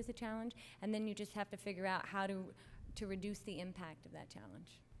recognize it as a challenge, and then you just have to figure out how to reduce the impact of that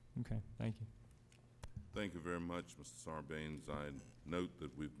challenge. Okay, thank you. Thank you very much, Mr. Sarbanes. I note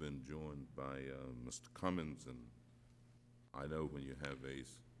that we've been joined by Mr. Cummins, and I know when you have a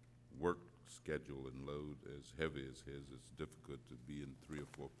work schedule and load as heavy as his, it's difficult to be in 3 or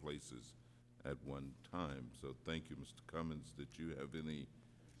 4 places at one time. So thank you, Mr. Cummins. Did you have any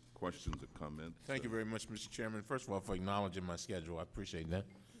questions or comments? Thank you very much, Mr. Chairman. First of all, for acknowledging my schedule. I appreciate that.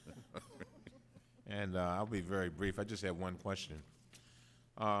 And I'll be very brief. I just have one question.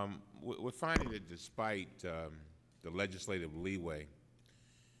 We're finding that despite the legislative leeway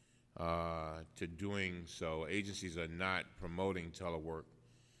to doing so, agencies are not promoting telework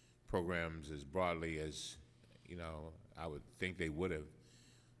programs as broadly as, I would think they would have.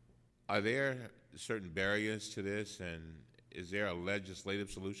 Are there certain barriers to this, and is there a legislative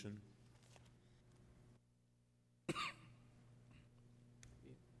solution?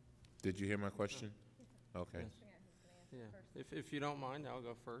 Did you hear my question? Okay. Yeah. If you don't mind, I'll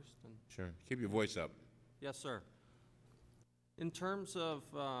go first. And Sure. Keep your voice up. yes, sir. In terms of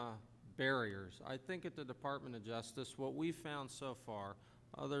barriers, I think at the Department of Justice, what we've found so far,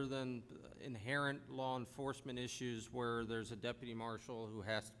 other than inherent law enforcement issues where there's a deputy marshal who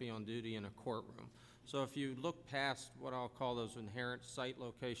has to be on duty in a courtroom. So if you look past what I'll call those inherent site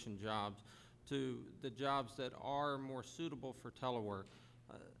location jobs to the jobs that are more suitable for telework,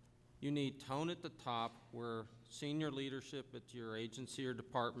 you need tone at the top where senior leadership at your agency or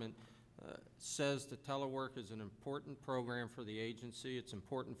department says that telework is an important program for the agency. It's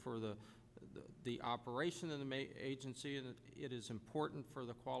important for the operation of the agency, and it is important for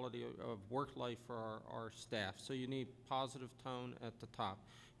the quality of work life for our staff. So you need positive tone at the top.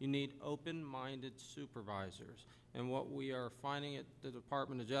 You need open-minded supervisors. And what we are finding at the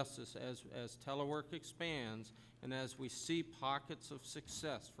Department of Justice as telework expands and as we see pockets of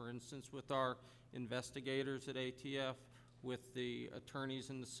success, for instance, with our investigators at ATF, with the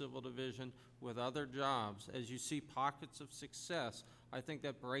attorneys in the civil division, with other jobs, as you see pockets of success, I think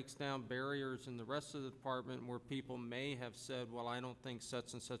that breaks down barriers in the rest of the department where people may have said, well, I don't think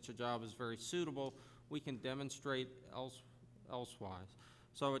such and such a job is very suitable. We can demonstrate elsewise.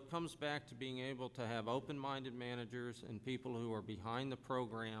 So it comes back to being able to have open-minded managers and people who are behind the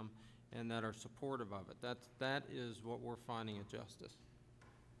program and that are supportive of it. That is what we're finding at Justice.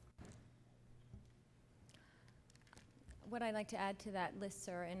 What I'd like to add to that list,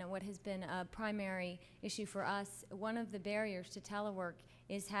 sir, and what has been a primary issue for us, one of the barriers to telework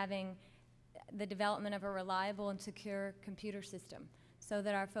is having the development of a reliable and secure computer system so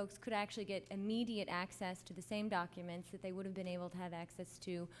that our folks could actually get immediate access to the same documents that they would have been able to have access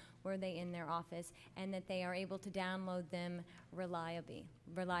to were they in their office, and that they are able to download them reliably.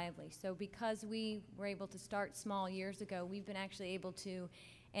 So because we were able to start small years ago, we've been actually able to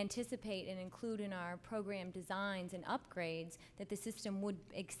anticipate and include in our program designs and upgrades that the system would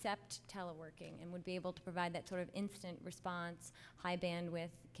accept teleworking and would be able to provide that sort of instant response, high bandwidth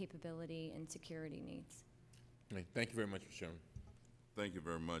capability and security needs. Okay. Thank you very much, Mr. Chairman. Thank you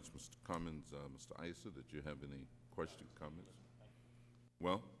very much, Mr. Cummins. Mr. Issa, did you have any question, comments?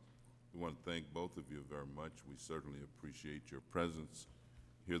 Well, we want to thank both of you very much. We certainly appreciate your presence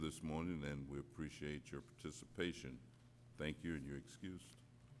here this morning, and we appreciate your participation. Thank you, and you're excused.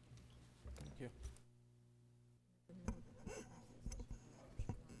 Thank you.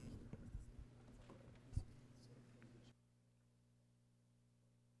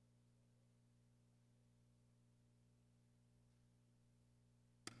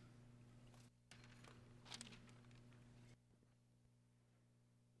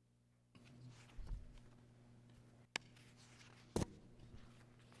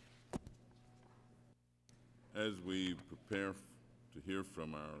 As we prepare to hear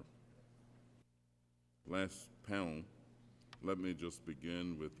from our last panel, let me just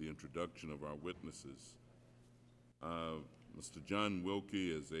begin with the introduction of our witnesses. Mr. John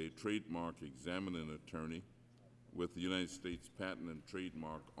Wilkie is a trademark examining attorney with the United States Patent and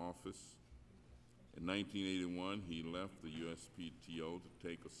Trademark Office. In 1981, he left the USPTO to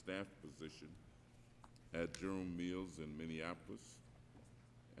take a staff position at General Mills in Minneapolis.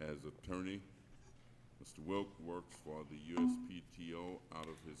 As attorney, Mr. Wilk works for the USPTO out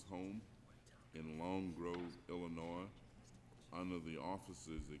of his home in Long Grove, Illinois, under the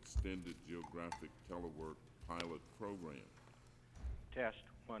office's Extended Geographic Telework Pilot Program. Test,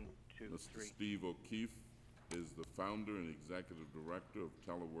 1, 2, Mr. 3. Steve O'Keefe is the founder and executive director of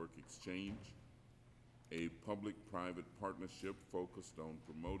Telework Exchange, a public-private partnership focused on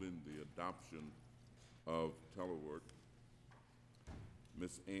promoting the adoption of telework.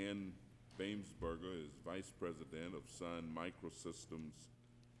 Ms. Ann Bamesberger is vice president of Sun Microsystems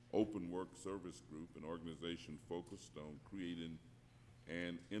Open Work Service Group, an organization focused on creating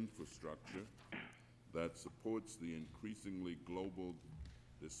an infrastructure that supports the increasingly global,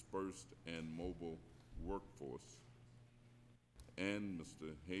 dispersed, and mobile workforce. and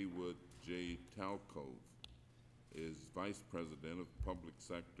Mr. Haywood J. Talcove is Vice President of Public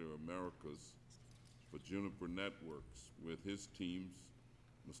Sector Americas for Juniper Networks. With his teams,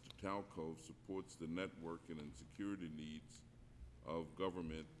 Mr. Talcove supports the networking and security needs of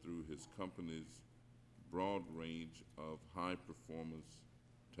government through his company's broad range of high-performance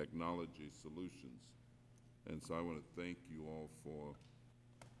technology solutions. And so I want to thank you all for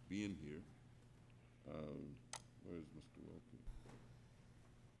being here. Where's Mr. Wilkie?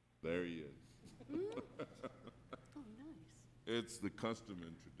 There he is. Oh, nice. It's the custom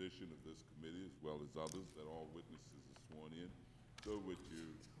and tradition of this committee, as well as others, that all witnesses are sworn in. So would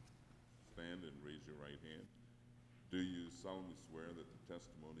you stand and raise your right hand? Do you solemnly swear that the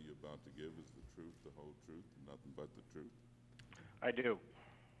testimony you're about to give is the truth, the whole truth, and nothing but the truth? I do.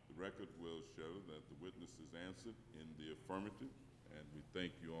 The record will show that the witnesses answered in the affirmative, and we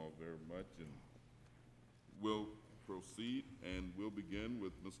thank you all very much. And we'll proceed, and we'll begin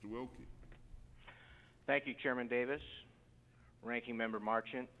with Mr. Wilkie. Thank you, Chairman Davis, Ranking Member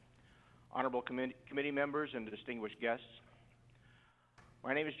Marchant, honorable committee members, and distinguished guests.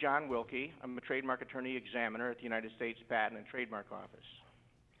 My name is John Wilkie. I'm a trademark attorney examiner at the United States Patent and Trademark Office.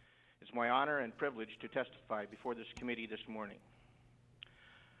 It's my honor and privilege to testify before this committee this morning.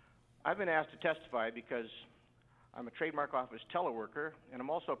 I've been asked to testify because I'm a trademark office teleworker, and I'm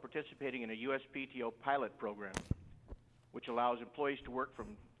also participating in a USPTO pilot program, which allows employees to work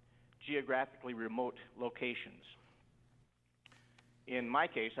from geographically remote locations. In my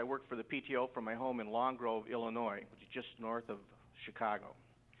case, I work for the PTO from my home in Long Grove, Illinois, which is just north of Chicago.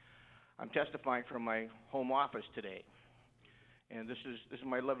 I'm testifying from my home office today, and this is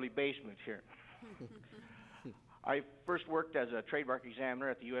my lovely basement here. I first worked as a trademark examiner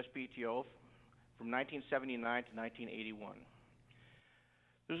at the USPTO from 1979 to 1981.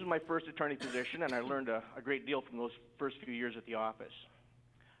 This was my first attorney position, and I learned a great deal from those first few years at the office.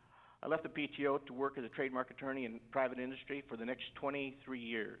 I left the PTO to work as a trademark attorney in private industry for the next 23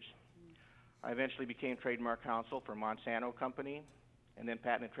 years. I eventually became trademark counsel for Monsanto Company, and then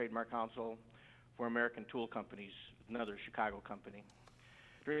patent and trademark counsel for American Tool Companies, another Chicago company.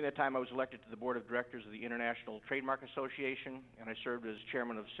 During that time, I was elected to the board of directors of the International Trademark Association, and I served as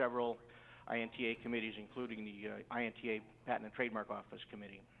chairman of several INTA committees, including the INTA Patent and Trademark Office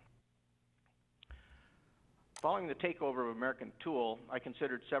Committee. Following the takeover of American Tool, I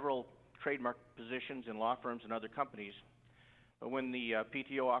considered several trademark positions in law firms and other companies. But when the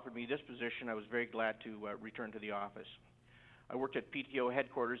PTO offered me this position, I was very glad to return to the office. I worked at PTO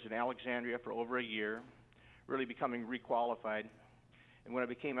headquarters in Alexandria for over a year, really becoming requalified. And when I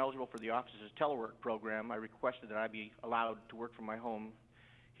became eligible for the office's Telework program, I requested that I be allowed to work from my home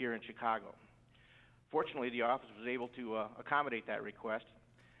here in Chicago. Fortunately, the office was able to accommodate that request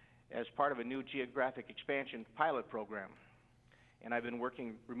as part of a new geographic expansion pilot program. And I've been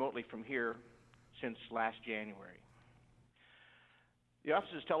working remotely from here since last January. The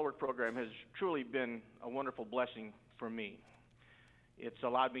office's Telework program has truly been a wonderful blessing for me. It's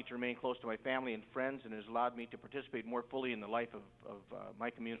allowed me to remain close to my family and friends, and has allowed me to participate more fully in the life of my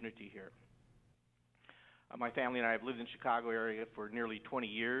community here. My family and I have lived in the Chicago area for nearly 20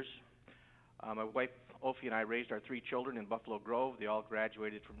 years. My wife, Ophi, and I raised our 3 children in Buffalo Grove. They all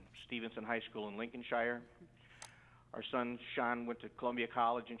graduated from Stevenson High School in Lincolnshire. Our son, Sean, went to Columbia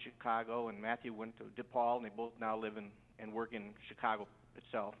College in Chicago, and Matthew went to DePaul, and they both now live and work in Chicago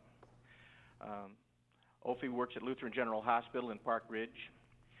itself. Ophi works at Lutheran General Hospital in Park Ridge.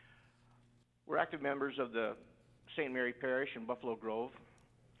 We're active members of the St. Mary Parish in Buffalo Grove.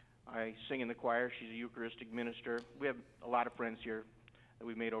 I sing in the choir. She's a Eucharistic minister. We have a lot of friends here that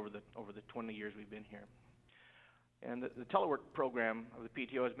we've made over the 20 years we've been here. And the Telework program of the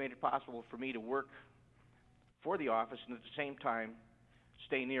PTO has made it possible for me to work for the office and at the same time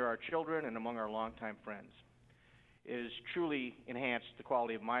stay near our children and among our longtime friends. It has truly enhanced the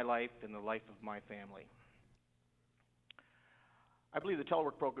quality of my life and the life of my family. I believe the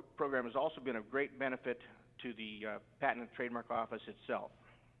Telework program has also been of great benefit to the Patent and Trademark Office itself.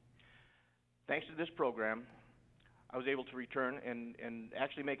 Thanks to this program, I was able to return and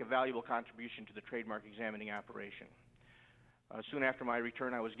actually make a valuable contribution to the trademark examining operation. Soon after my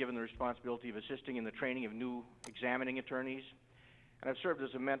return, I was given the responsibility of assisting in the training of new examining attorneys, and I've served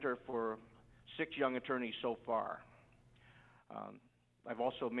as a mentor for 6 young attorneys so far. I've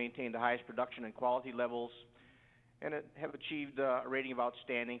also maintained the highest production and quality levels, and have achieved a rating of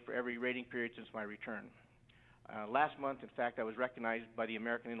outstanding for every rating period since my return. Last month, in fact, I was recognized by the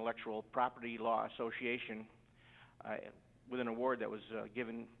American Intellectual Property Law Association with an award that was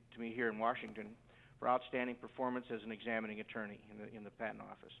given to me here in Washington for outstanding performance as an examining attorney in the Patent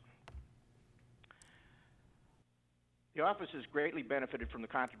Office. The office has greatly benefited from the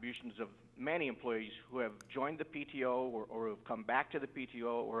contributions of many employees who have joined the PTO or have come back to the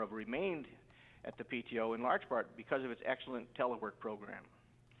PTO or have remained at the PTO in large part because of its excellent telework program.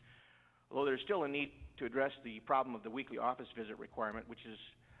 Although there's still a need to address the problem of the weekly office visit requirement, which is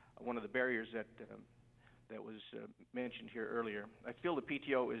one of the barriers that was mentioned here earlier, I feel the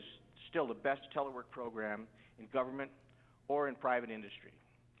PTO is still the best telework program in government or in private industry.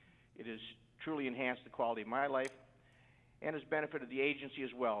 It has truly enhanced the quality of my life and has benefited the agency as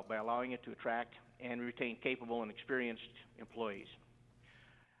well by allowing it to attract and retain capable and experienced employees.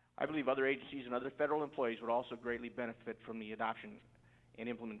 I believe other agencies and other federal employees would also greatly benefit from the adoption and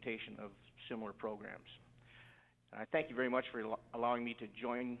implementation of similar programs. I thank you very much for allowing me to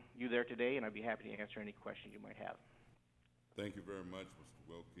join you there today, and I'd be happy to answer any questions you might have. Thank you very much, Mr.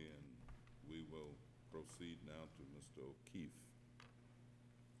 Wilkie, and we will proceed now to Mr. O'Keefe.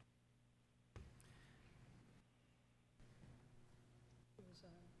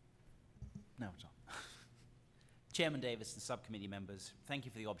 No, it's on. Chairman Davis and subcommittee members, thank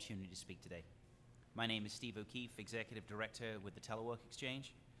you for the opportunity to speak today. My name is Steve O'Keefe, Executive Director with the Telework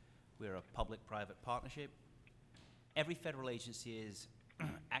Exchange. We're a public-private partnership. Every federal agency is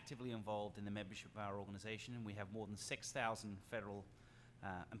actively involved in the membership of our organization, and we have more than 6,000 federal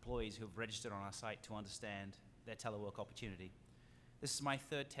employees who have registered on our site to understand their telework opportunity. This is my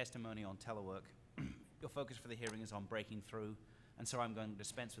third testimony on telework. Your focus for the hearing is on breaking through, and so I'm going to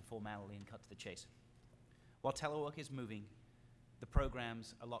dispense with formality and cut to the chase. While telework is moving, the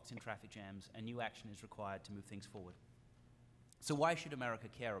programs are locked in traffic jams, and new action is required to move things forward. So why should America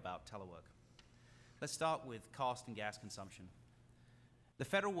care about telework? Let's start with cost and gas consumption. The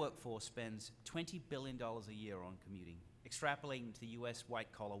federal workforce spends $20 billion a year on commuting. Extrapolating to the U.S.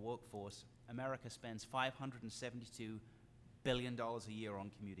 white-collar workforce, America spends $572 billion a year on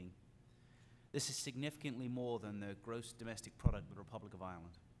commuting. This is significantly more than the gross domestic product of the Republic of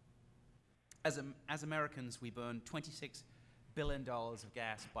Ireland. As Americans, we burn $26 billion of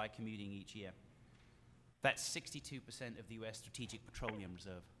gas by commuting each year. That's 62% of the U.S. Strategic Petroleum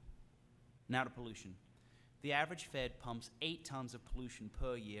Reserve. Now to pollution. The average Fed pumps 8 tons of pollution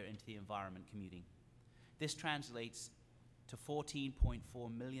per year into the environment commuting. This translates to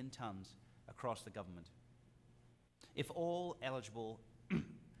 14.4 million tons across the government. If all eligible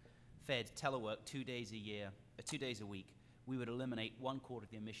Feds telework 2 days a week, we would eliminate 1/4 of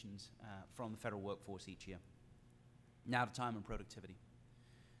the emissions from the federal workforce each year. Now to time and productivity.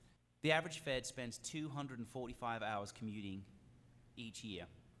 The average Fed spends 245 hours commuting each year.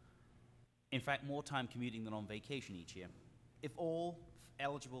 In fact, more time commuting than on vacation each year. If all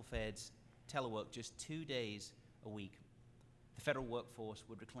eligible Feds telework just 2 days a week, the federal workforce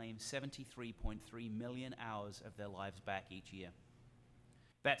would reclaim 73.3 million hours of their lives back each year.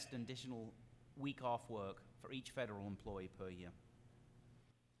 That's an additional week off work for each federal employee per year.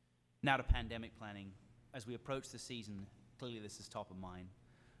 Now to pandemic planning. As we approach the season, clearly this is top of mind.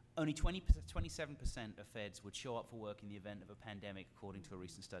 Only 27% of Feds would show up for work in the event of a pandemic, according to a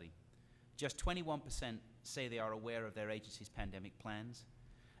recent study. Just 21% say they are aware of their agency's pandemic plans.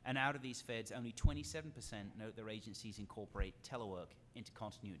 And out of these Feds, only 27% note their agencies incorporate telework into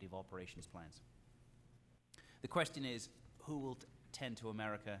continuity of operations plans. The question is, who will tend to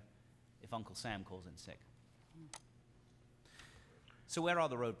America if Uncle Sam calls in sick? So where are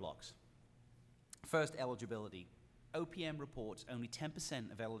the roadblocks? First, eligibility. OPM reports only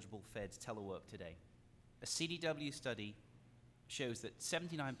 10% of eligible Feds telework today. A CDW study shows that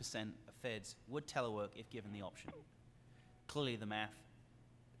 79% of Feds would telework if given the option. Clearly, the math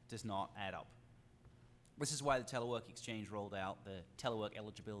does not add up. This is why the Telework Exchange rolled out the Telework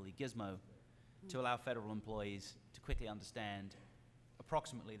Eligibility Gizmo to allow federal employees to quickly understand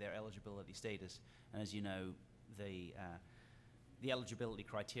approximately their eligibility status. And as you know, the eligibility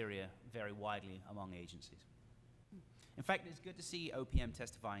criteria vary widely among agencies. In fact, it's good to see OPM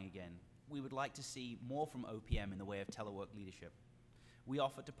testifying again. We would like to see more from OPM in the way of telework leadership. We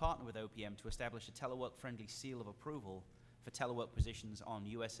offered to partner with OPM to establish a telework-friendly seal of approval for telework positions on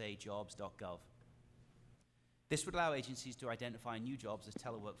usajobs.gov. This would allow agencies to identify new jobs as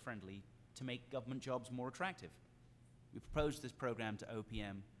telework-friendly to make government jobs more attractive. We proposed this program to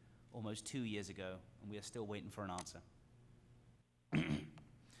OPM almost 2 years ago, and we are still waiting for an answer.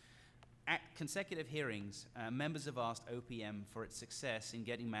 At consecutive hearings, members have asked OPM for its success in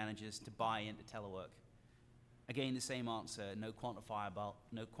getting managers to buy into telework. Again, the same answer, no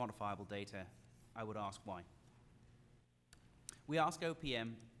quantifiable data. I would ask why. We ask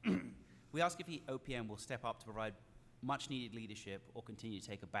OPM, if OPM will step up to provide much-needed leadership or continue to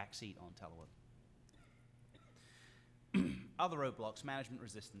take a back seat on telework. Other roadblocks, management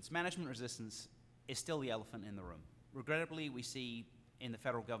resistance. Management resistance is still the elephant in the room. Regrettably, we see in the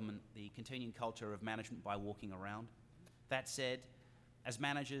federal government the continuing culture of management by walking around. That said, as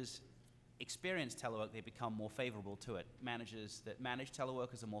managers experience telework, they become more favorable to it. Managers that manage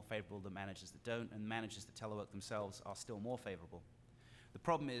teleworkers are more favorable than managers that don't, and managers that telework themselves are still more favorable. The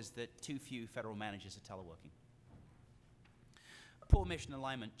problem is that too few federal managers are teleworking. Poor mission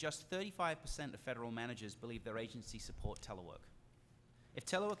alignment. Just 35% of federal managers believe their agencies support telework. If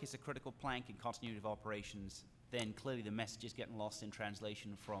telework is a critical plank in continuity of operations, then clearly the message is getting lost in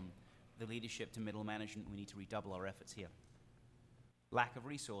translation from the leadership to middle management. We need to redouble our efforts here. Lack of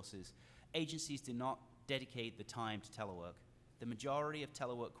resources. Agencies do not dedicate the time to telework. The majority of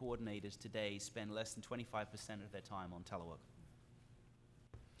telework coordinators today spend less than 25% of their time on telework.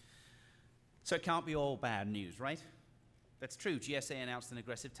 So it can't be all bad news, right? That's true. GSA announced an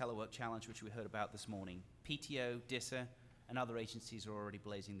aggressive telework challenge, which we heard about this morning. PTO, DISA, and other agencies are already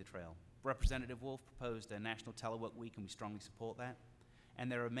blazing the trail. Representative Wolf proposed a National Telework Week, and we strongly support that.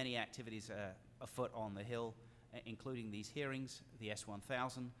 And there are many activities afoot on the Hill, including these hearings, the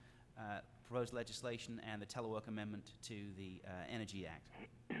S1000, proposed legislation, and the Telework Amendment to the Energy Act,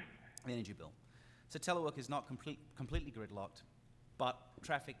 the Energy Bill. So telework is not completely gridlocked, but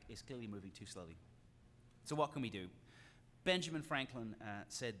traffic is clearly moving too slowly. So what can we do? Benjamin Franklin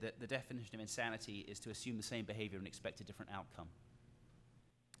said that the definition of insanity is to assume the same behavior and expect a different outcome.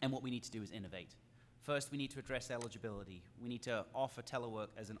 And what we need to do is innovate. First, we need to address eligibility. We need to offer telework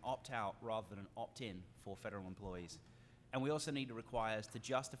as an opt-out rather than an opt-in for federal employees. And we also need to require us to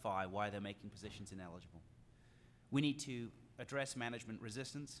justify why they're making positions ineligible. We need to address management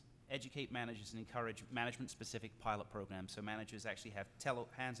resistance, educate managers, and encourage management-specific pilot programs so managers actually have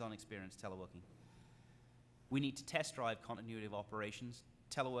hands-on experience teleworking. We need to test drive continuity of operations.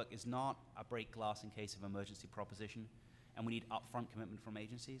 Telework is not a break glass in case of emergency proposition, and we need upfront commitment from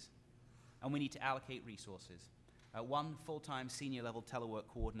agencies. And we need to allocate resources. One full-time senior-level telework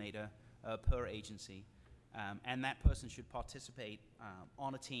coordinator per agency, and that person should participate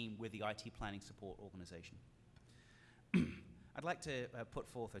on a team with the IT planning support organization. I'd like to put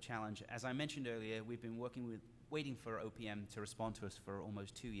forth a challenge. As I mentioned earlier, we've been waiting for OPM to respond to us for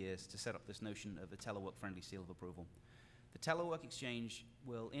almost 2 years to set up this notion of the telework-friendly seal of approval. The Telework Exchange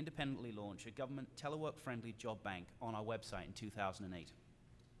will independently launch a government telework-friendly job bank on our website in 2008.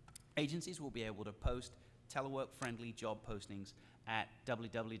 Agencies will be able to post telework-friendly job postings at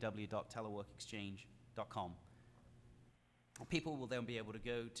www.teleworkexchange.com. People will then be able to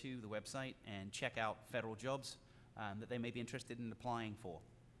go to the website and check out federal jobs that they may be interested in applying for.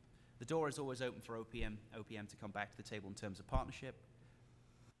 The door is always open for OPM to come back to the table in terms of partnership.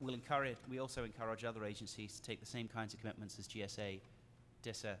 We also encourage other agencies to take the same kinds of commitments as GSA,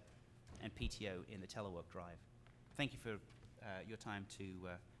 DISA, and PTO in the telework drive. Thank you for your time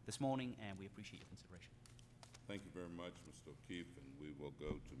this morning, and we appreciate your consideration. Thank you very much, Mr. O'Keefe, and we will go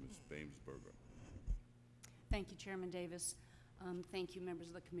to Ms. Bamesberger. Thank you, Chairman Davis. Thank you, members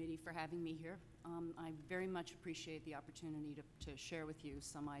of the committee, for having me here. I very much appreciate the opportunity to share with you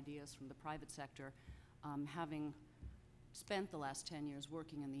some ideas from the private sector, having spent the last 10 years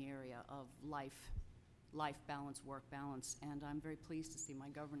working in the area of life balance, work balance, and I'm very pleased to see my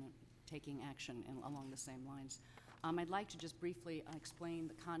government taking action along the same lines. I'd like to just briefly explain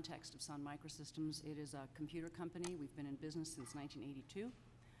the context of Sun Microsystems. It is a computer company. We've been in business since 1982.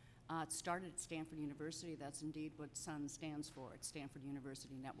 It started at Stanford University. That's indeed what Sun stands for. It's Stanford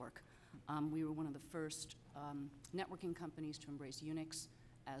University Network. We were one of the first networking companies to embrace Unix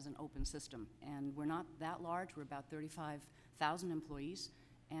as an open system. And we're not that large. We're about 35,000 employees,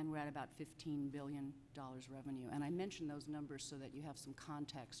 and we're at about $15 billion revenue. And I mention those numbers so that you have some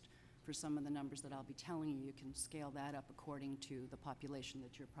context for some of the numbers that I'll be telling you. You can scale that up according to the population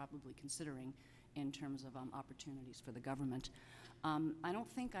that you're probably considering in terms of opportunities for the government. I don't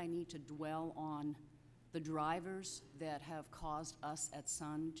think I need to dwell on the drivers that have caused us at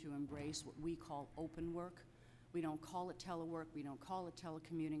Sun to embrace what we call open work. We don't call it telework, we don't call it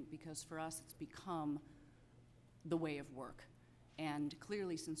telecommuting, because for us it's become the way of work. And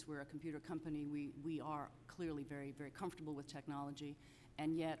clearly, since we're a computer company, we are clearly very, very comfortable with technology.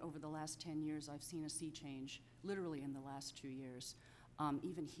 And yet, over the last 10 years, I've seen a sea change, literally in the last 2 years.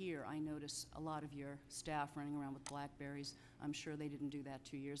 Even here, I notice a lot of your staff running around with BlackBerries. I'm sure they didn't do that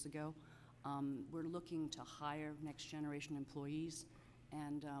 2 years ago. We're looking to hire next generation employees,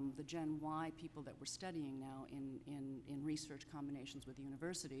 and the Gen Y people that we're studying now in research combinations with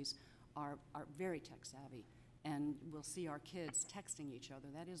universities are very tech savvy. And we'll see our kids texting each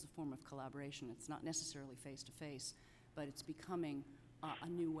other. That is a form of collaboration. It's not necessarily face-to-face, but it's becoming a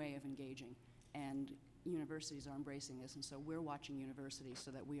new way of engaging. And universities are embracing this, and so we're watching universities so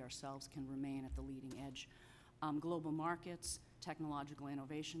that we ourselves can remain at the leading edge. Global markets, technological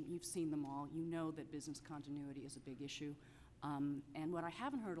innovation, you've seen them all. You know that business continuity is a big issue. And what I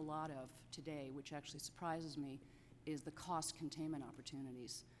haven't heard a lot of today, which actually surprises me, is the cost containment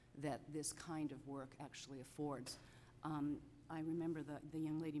opportunities that this kind of work actually affords. I remember the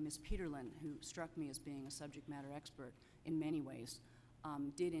young lady, Ms. Peterlin, who struck me as being a subject matter expert in many ways,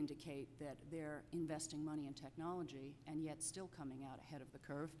 did indicate that they're investing money in technology and yet still coming out ahead of the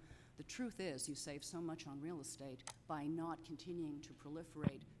curve. The truth is you save so much on real estate by not continuing to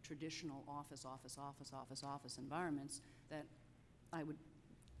proliferate traditional office environments that I would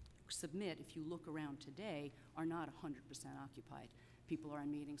submit, if you look around today, are not 100% occupied. People are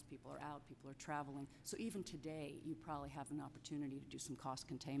in meetings, people are out, people are traveling. So even today, you probably have an opportunity to do some cost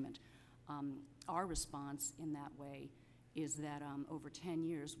containment. Our response in that way is that over 10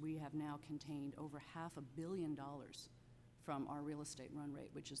 years, we have now contained over $500 million from our real estate run rate,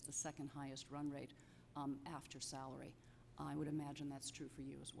 which is the second highest run rate after salary. I would imagine that's true for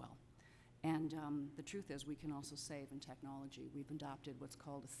you as well. And the truth is we can also save in technology. We've adopted what's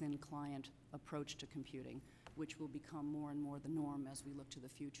called a thin client approach to computing, which will become more and more the norm as we look to the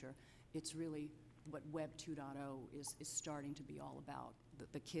future. It's really what Web 2.0 is starting to be all about.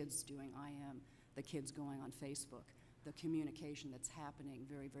 The kids doing IM, the kids going on Facebook, the communication that's happening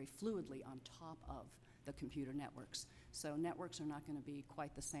very, very fluidly on top of the computer networks. So networks are not going to be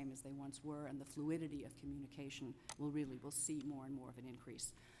quite the same as they once were, and the fluidity of communication we'll see more and more of an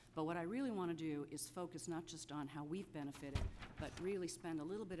increase. But what I really want to do is focus not just on how we've benefited, but really spend a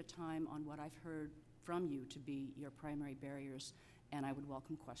little bit of time on what I've heard from you to be your primary barriers, and I would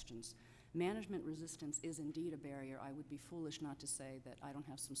welcome questions. Management resistance is indeed a barrier. I would be foolish not to say that I don't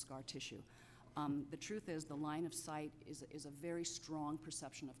have some scar tissue. The truth is the line of sight is a very strong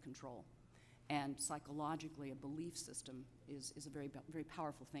perception of control. And psychologically, a belief system is a very, very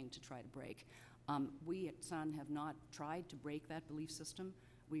powerful thing to try to break. We at Sun have not tried to break that belief system.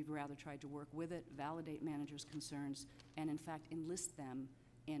 We've rather tried to work with it, validate managers' concerns, and in fact enlist them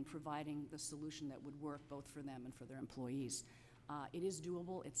in providing the solution that would work both for them and for their employees. It is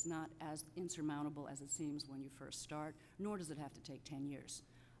doable. It's not as insurmountable as it seems when you first start, nor does it have to take 10 years.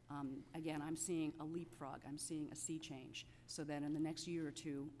 Again, I'm seeing a leapfrog. I'm seeing a sea change, so that in the next year or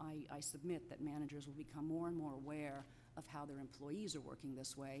two, I submit that managers will become more and more aware of how their employees are working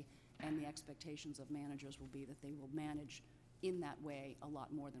this way, and the expectations of managers will be that they will manage in that way a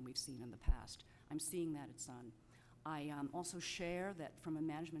lot more than we've seen in the past. I'm seeing that at Sun. I also share that from a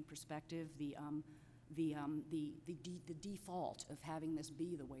management perspective, the default of having this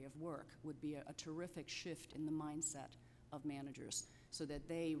be the way of work would be a terrific shift in the mindset of managers, so that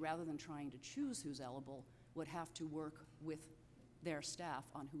they, rather than trying to choose who's eligible, would have to work with their staff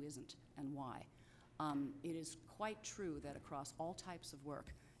on who isn't and why. It is quite true that across all types of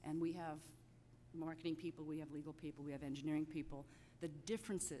work, and we have marketing people, we have legal people, we have engineering people, the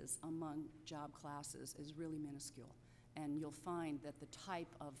differences among job classes is really minuscule. And you'll find that the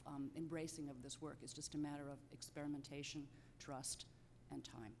type of embracing of this work is just a matter of experimentation, trust, and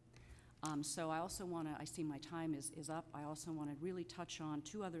time. So I also want to, I see my time is up, I also want to really touch on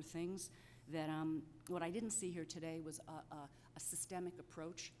two other things that what I didn't see here today was a systemic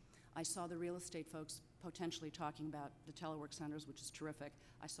approach. I saw the real estate folks potentially talking about the telework centers, which is terrific.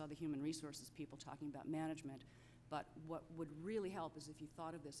 I saw the human resources people talking about management. But what would really help is if you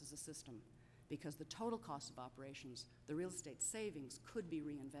thought of this as a system, because the total cost of operations, the real estate savings could be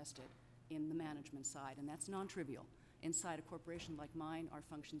reinvested in the management side, and that's non-trivial. Inside a corporation like mine, our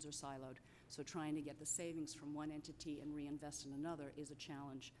functions are siloed, so trying to get the savings from one entity and reinvest in another is a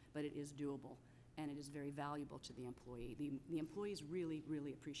challenge, but it is doable, and it is very valuable to the employee. The employees really,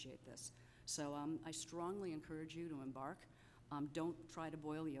 really appreciate this. So I strongly encourage you to embark. Don't try to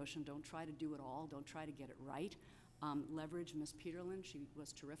boil the ocean. Don't try to do it all. Don't try to get it right. Leverage Ms. Peterlin. She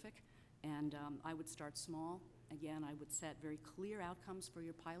was terrific. And I would start small. Again, I would set very clear outcomes for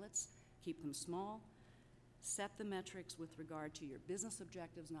your pilots. Keep them small. Set the metrics with regard to your business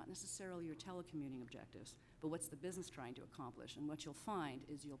objectives, not necessarily your telecommuting objectives, but what's the business trying to accomplish. And what you'll find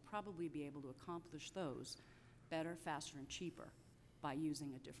is you'll probably be able to accomplish those better, faster, and cheaper by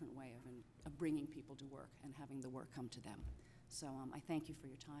using a different way of bringing people to work and having the work come to them. So I thank you for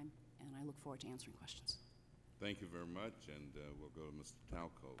your time, and I look forward to answering questions. Thank you very much, and we'll go to Mr.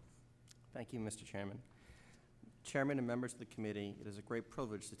 Talcove. Thank you, Mr. Chairman. Chairman and members of the committee, it is a great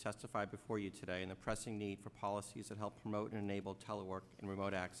privilege to testify before you today on the pressing need for policies that help promote and enable telework and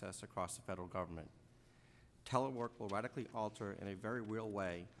remote access across the federal government. Telework will radically alter in a very real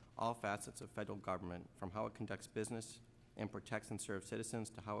way all facets of federal government, from how it conducts business and protects and serves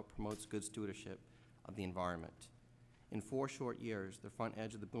citizens to how it promotes good stewardship of the environment. In 4 short years, the front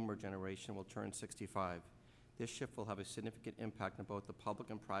edge of the boomer generation will turn 65. This shift will have a significant impact on both the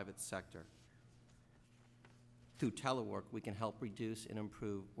public and private sector. Through telework, we can help reduce and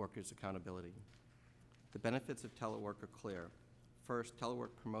improve workers' accountability. The benefits of telework are clear. First, telework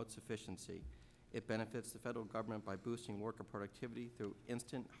promotes efficiency. It benefits the federal government by boosting worker productivity through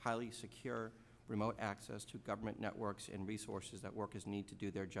instant, highly secure, remote access to government networks and resources that workers need to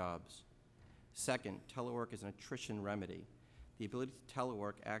do their jobs. Second, telework is an attrition remedy. The ability to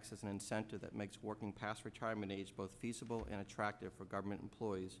telework acts as an incentive that makes working past retirement age both feasible and attractive for government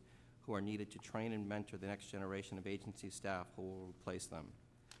employees who are needed to train and mentor the next generation of agency staff who will replace them.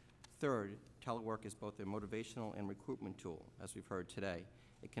 Third, telework is both a motivational and recruitment tool, as we've heard today.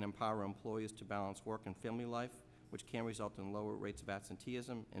 It can empower employees to balance work and family life, which can result in lower rates of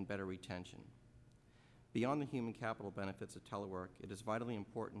absenteeism and better retention. Beyond the human capital benefits of telework, it is vitally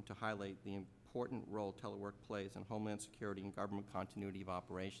important to highlight the important role telework plays in homeland security and government continuity of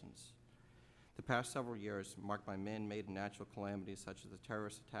operations. The past several years, marked by man-made and natural calamities such as the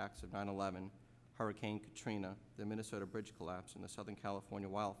terrorist attacks of 9/11, Hurricane Katrina, the Minnesota bridge collapse, and the Southern California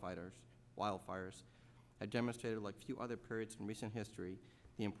wildfires, have demonstrated, like few other periods in recent history,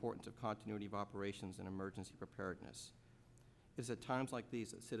 the importance of continuity of operations and emergency preparedness. It is at times like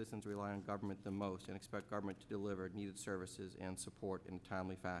these that citizens rely on government the most and expect government to deliver needed services and support in a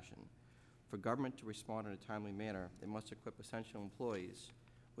timely fashion. For government to respond in a timely manner, it must equip essential employees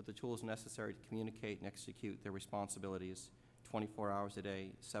with the tools necessary to communicate and execute their responsibilities 24 hours a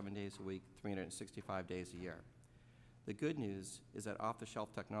day, 7 days a week, 365 days a year. The good news is that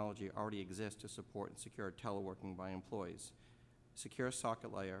off-the-shelf technology already exists to support and secure teleworking by employees. Secure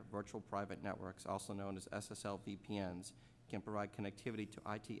socket layer virtual private networks, also known as SSL VPNs, can provide connectivity to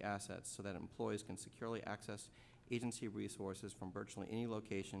IT assets so that employees can securely access agency resources from virtually any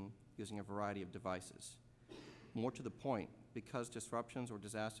location using a variety of devices. More to the point, because disruptions or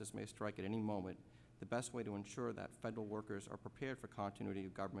disasters may strike at any moment, the best way to ensure that federal workers are prepared for continuity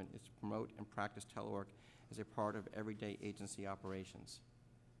of government is to promote and practice telework as a part of everyday agency operations.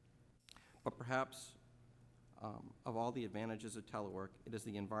 But perhaps of all the advantages of telework, it is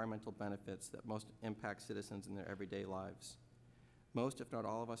the environmental benefits that most impact citizens in their everyday lives. Most, if not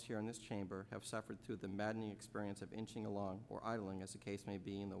all of us here in this chamber, have suffered through the maddening experience of inching along, or idling as the case may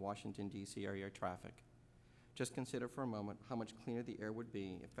be, in the Washington, D.C. area traffic. Just consider for a moment how much cleaner the air would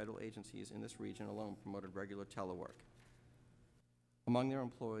be if federal agencies in this region alone promoted regular telework. Among their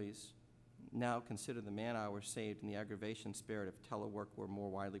employees, now consider the man-hours saved and the aggravation spared if telework were more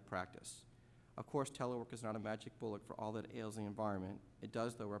widely practiced. Of course, telework is not a magic bullet for all that ails the environment. It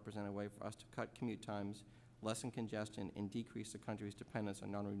does, though, represent a way for us to cut commute times, lessen congestion, and decrease the country's dependence on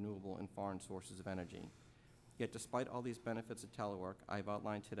non-renewable and foreign sources of energy. Yet despite all these benefits of telework I have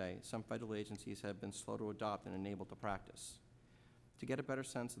outlined today, some federal agencies have been slow to adopt and enable to practice. To get a better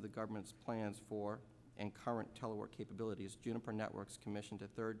sense of the government's plans for and current telework capabilities, Juniper Networks commissioned a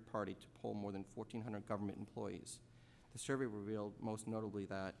third party to poll more than 1,400 government employees. The survey revealed most notably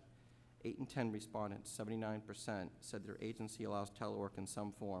that 8 in 10 respondents, 79%, said their agency allows telework in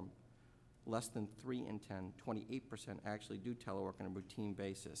some form. Less than 3 in 10, 28%, actually do telework on a routine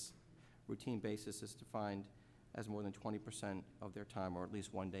basis. Routine basis is defined as more than 20% of their time, or at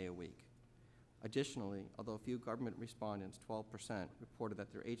least 1 day a week. Additionally, although few government respondents, 12%, reported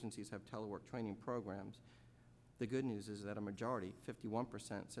that their agencies have telework training programs, the good news is that a majority,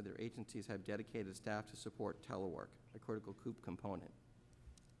 51%, said their agencies have dedicated staff to support telework, a critical component.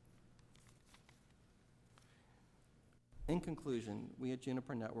 In conclusion, we at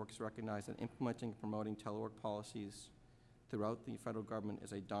Juniper Networks recognize that implementing and promoting telework policies throughout the federal government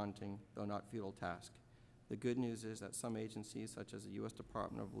is a daunting, though not futile task. The good news is that some agencies, such as the U.S.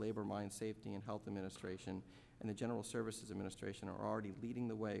 Department of Labor, Mine Safety, and Health Administration and the General Services Administration, are already leading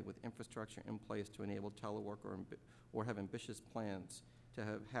the way with infrastructure in place to enable telework or have ambitious plans to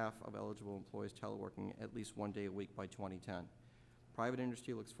have half of eligible employees teleworking at least 1 day a week by 2010. Private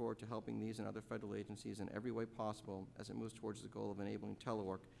industry looks forward to helping these and other federal agencies in every way possible as it moves towards the goal of enabling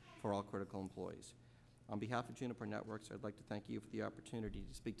telework for all critical employees. On behalf of Juniper Networks, I'd like to thank you for the opportunity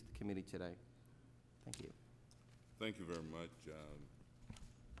to speak to the committee today. Thank you. Thank you very much.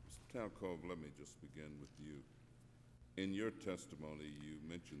 Mr. Talcove, let me just begin with you. In your testimony, you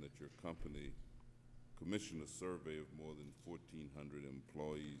mentioned that your company commissioned a survey of more than 1,400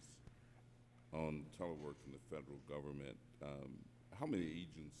 employees on telework in the federal government. How many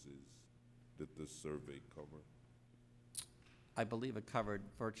agencies did this survey cover? I believe it covered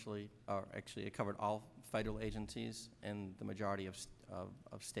virtually, or actually it covered all federal agencies and the majority of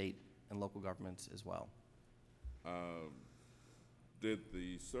state and local governments as well. Did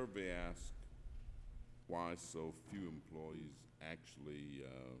the survey ask why so few employees actually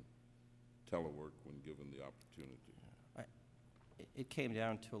telework when given the opportunity? It came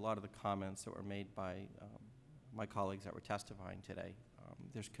down to a lot of the comments that were made by my colleagues that were testifying today.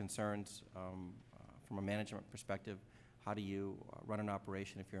 There's concerns from a management perspective. How do you run an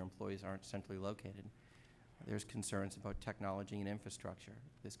operation if your employees aren't centrally located? There's concerns about technology and infrastructure.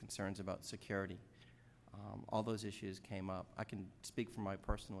 There's concerns about security. All those issues came up. I can speak from my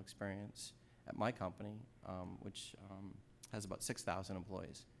personal experience at my company, which has about 6,000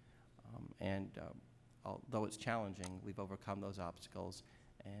 employees. Although it's challenging, we've overcome those obstacles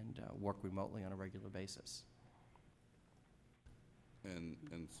and work remotely on a regular basis.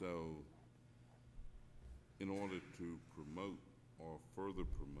 And so, in order to promote or further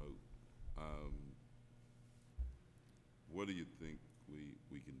promote, what do you think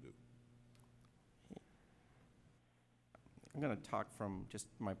we can do? I'm going to talk from just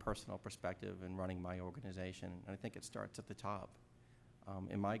my personal perspective in running my organization, and I think it starts at the top.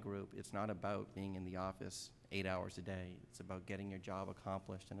 In my group, it's not about being in the office 8 hours a day. It's about getting your job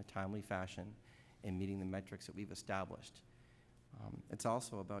accomplished in a timely fashion and meeting the metrics that we've established. It's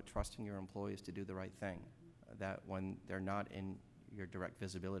also about trusting your employees to do the right thing, that when they're not in your direct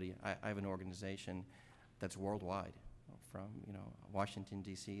visibility. I have an organization that's worldwide, from Washington,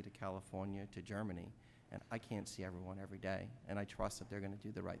 D.C. to California to Germany, and I can't see everyone every day, and I trust that they're going to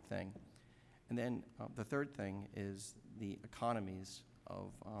do the right thing. And then the third thing is the economies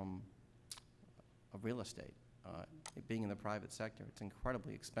of real estate. Being in the private sector, it's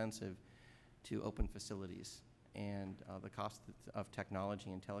incredibly expensive to open facilities, and the cost of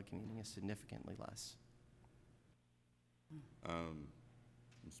technology and telecommuting is significantly less.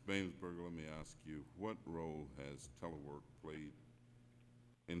 Ms. Bainsberger, let me ask you, what role has telework played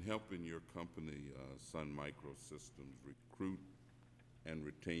in helping your company, Sun Microsystems, recruit and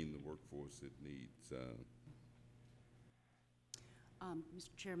retain the workforce it needs?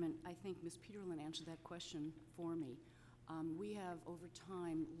 Mr. Chairman, I think Ms. Peterlin answered that question for me. We have over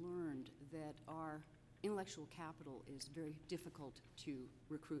time learned that our intellectual capital is very difficult to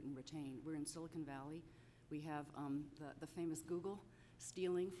recruit and retain. We're in Silicon Valley. We have the famous Google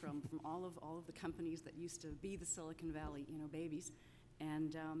stealing from all of the companies that used to be the Silicon Valley babies.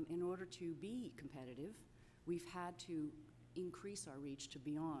 And in order to be competitive, we've had to increase our reach to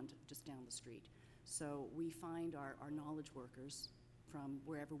beyond just down the street. So we find our knowledge workers from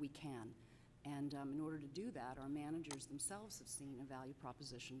wherever we can. And in order to do that, our managers themselves have seen a value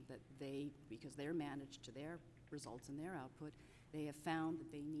proposition that because they're managed to their results and their output, they have found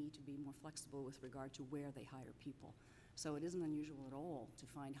that they need to be more flexible with regard to where they hire people. So it isn't unusual at all to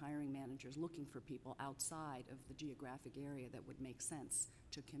find hiring managers looking for people outside of the geographic area that would make sense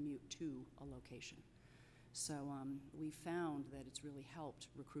to commute to a location. So we found that it's really helped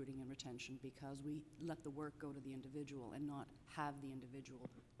recruiting and retention because we let the work go to the individual and not have the individual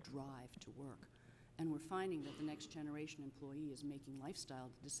drive to work. And we're finding that the next generation employee is making lifestyle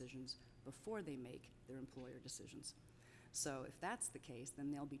decisions before they make their employer decisions. So if that's the case,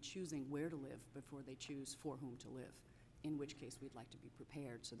 then they'll be choosing where to live before they choose for whom to live, in which case we'd like to be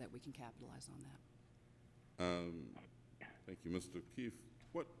prepared so that we can capitalize on that. Thank you. Mr. O'Keefe,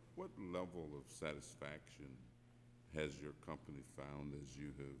 what level of satisfaction has your company found as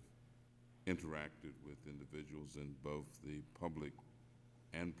you have interacted with individuals in both the public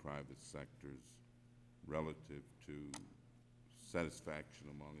and private sectors relative to satisfaction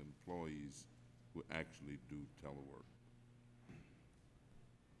among employees who actually do telework?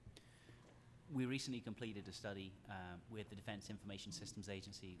 We recently completed a study with the Defense Information Systems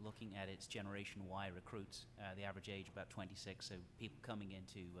Agency looking at its Generation Y recruits, the average age about 26, so people coming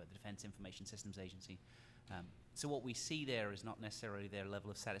into the Defense Information Systems Agency. So what we see there is not necessarily their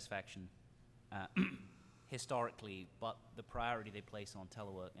level of satisfaction historically, but the priority they place on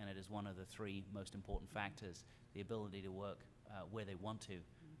telework, and it is one of the three most important factors: the ability to work where they want to,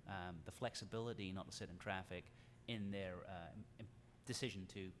 the flexibility not to sit in traffic, in their decision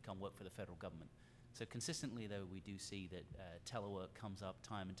to come work for the federal government. So consistently, though, we do see that telework comes up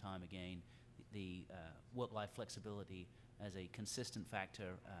time and time again, the work-life flexibility as a consistent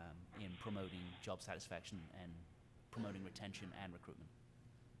factor in promoting job satisfaction and promoting retention and recruitment.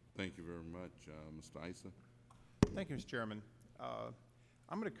 Thank you very much. Mr. Issa? Thank you, Mr. Chairman.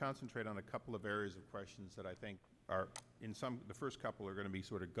 I'm going to concentrate on a couple of areas of questions that I think are, the first couple are going to be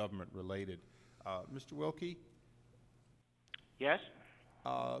sort of government related. Mr. Wilkie? Yes?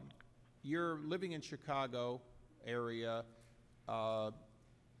 You're living in Chicago area.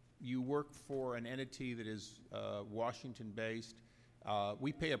 You work for an entity that is Washington-based.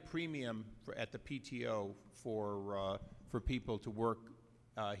 We pay a premium at the PTO for people to work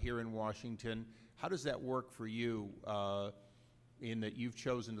here in Washington. How does that work for you? in that you've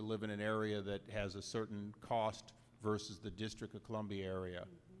chosen to live in an area that has a certain cost versus the District of Columbia area?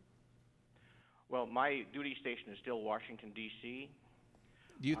 Well, my duty station is still Washington, D.C.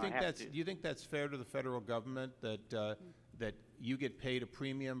 Do you think that's fair to the federal government that that you get paid a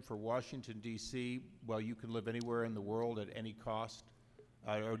premium for Washington, D.C., while you can live anywhere in the world at any cost?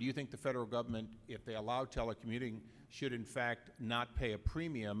 Or do you think the federal government, if they allow telecommuting, should in fact not pay a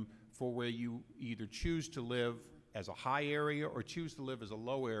premium for where you either choose to live as a high area or choose to live as a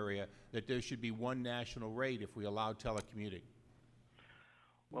low area, that there should be one national rate if we allow telecommuting?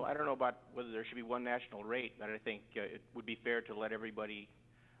 Well, I don't know about whether there should be one national rate, but I think it would be fair to let everybody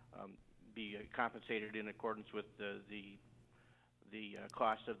be compensated in accordance with the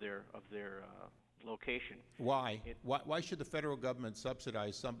cost of their location. Why? Why should the federal government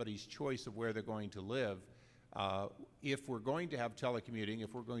subsidize somebody's choice of where they're going to live? If we're going to have telecommuting,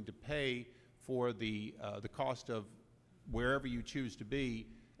 if we're going to pay for the cost of wherever you choose to be,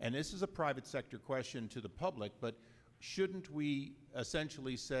 and this is a private sector question to the public, but shouldn't we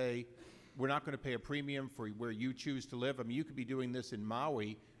essentially say we're not going to pay a premium for where you choose to live? I mean, you could be doing this in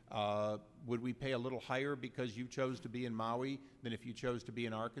Maui. Would we pay a little higher because you chose to be in Maui than if you chose to be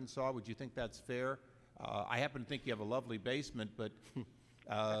in Arkansas? Would you think that's fair? I happen to think you have a lovely basement, but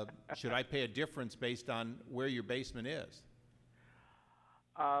should I pay a difference based on where your basement is?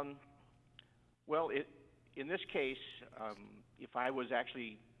 Well, in this case, if I was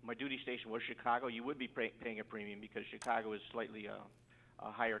actually, my duty station was Chicago, you would be paying a premium because Chicago is slightly a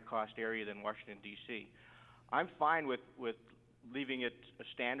higher cost area than Washington, D.C. I'm fine with leaving it a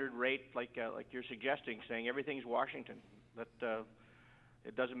standard rate like you're suggesting, saying everything's Washington. That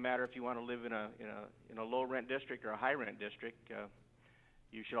it doesn't matter if you want to live in a low rent district or a high rent district.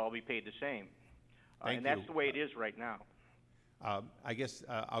 You should all be paid the same. And that's the way it is right now. I guess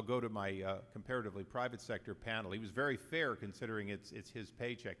I'll go to my comparatively private sector panel. He was very fair considering it's his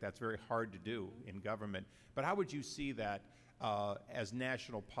paycheck. That's very hard to do in government. But how would you see that as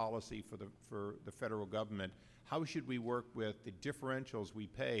national policy for the federal government? How should we work with the differentials we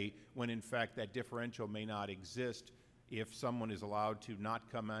pay when in fact that differential may not exist if someone is allowed to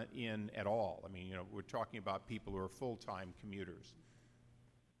not come in at all? I mean, you know, we're talking about people who are full-time commuters.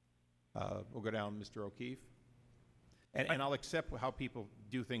 We'll go down, Mr. O'Keefe. And I'll accept how people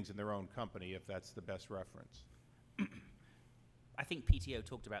do things in their own company if that's the best reference. I think PTO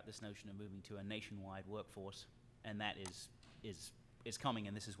talked about this notion of moving to a nationwide workforce, and that is coming,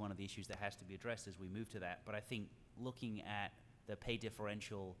 and this is one of the issues that has to be addressed as we move to that. But I think looking at the pay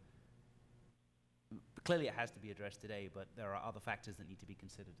differential, clearly it has to be addressed today, but there are other factors that need to be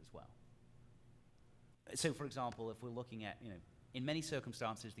considered as well. So, for example, if we're looking at, in many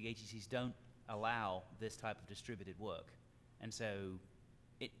circumstances, the agencies don't allow this type of distributed work, and so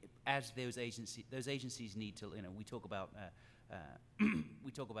as those agencies need to, we talk about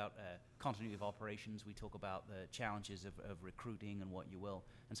continuity of operations, we talk about the challenges of recruiting and what you will,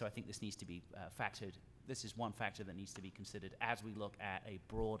 and so I think this needs to be factored. This is one factor that needs to be considered as we look at a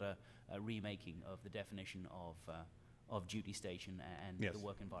broader remaking of the definition of duty station and yes. the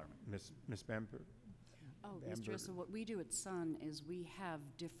work environment. Ms. Bamberger? Oh, Mr. Russell, what we do at Sun is we have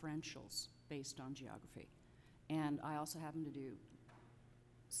differentials based on geography. And I also happen to do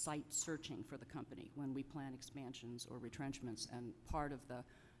site searching for the company when we plan expansions or retrenchments. And part of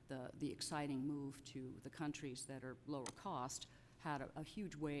the exciting move to the countries that are lower cost had a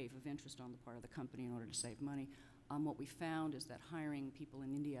huge wave of interest on the part of the company in order to save money. What we found is that hiring people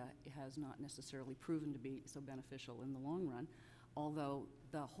in India has not necessarily proven to be so beneficial in the long run, although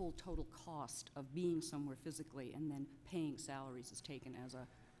the whole total cost of being somewhere physically and then paying salaries is taken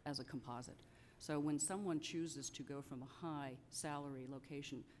as a composite. So when someone chooses to go from a high salary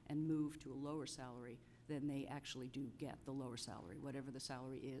location and move to a lower salary, then they actually do get the lower salary, whatever the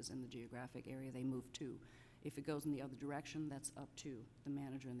salary is in the geographic area they move to. If it goes in the other direction, that's up to the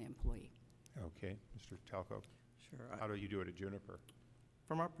manager and the employee. Okay, Mr. Talco. Sure. How do you do it at Juniper?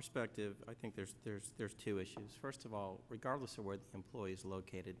 From our perspective, I think there's two issues. First of all, regardless of where the employee is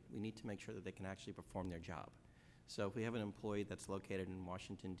located, we need to make sure that they can actually perform their job. So if we have an employee that's located in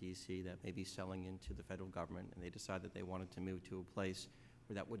Washington, D.C., that may be selling into the federal government, and they decide that they wanted to move to a place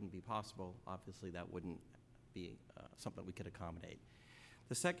where that wouldn't be possible, obviously that wouldn't be something we could accommodate.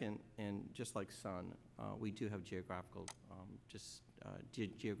 The second, and just like Sun, we do have geographical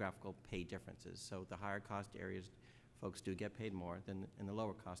pay differences. So the higher cost areas, folks do get paid more than in the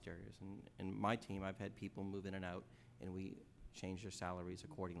lower cost areas. And in my team, I've had people move in and out, and we change their salaries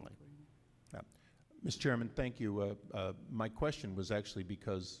accordingly. Yeah. Mr. Chairman, thank you. My question was actually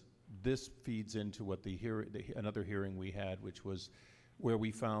because this feeds into what another hearing we had, which was where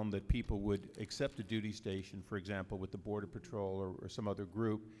we found that people would accept a duty station, for example, with the Border Patrol or some other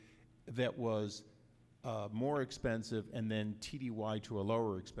group, that was more expensive and then TDY to a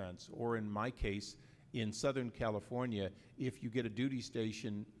lower expense. Or in my case, in Southern California, if you get a duty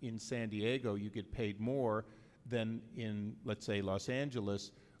station in San Diego, you get paid more than in, let's say, Los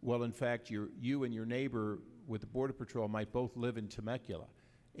Angeles. Well, in fact, you and your neighbor with the Border Patrol might both live in Temecula.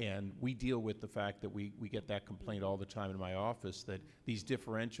 And we deal with the fact that we get that complaint all the time in my office, that these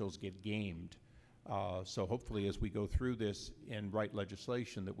differentials get gamed. So hopefully as we go through this and write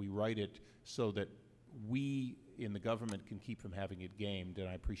legislation, that we write it so that we in the government can keep from having it gamed, and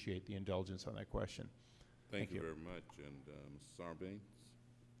I appreciate the indulgence on that question. Thank you very much. And Mrs. Sarbanes?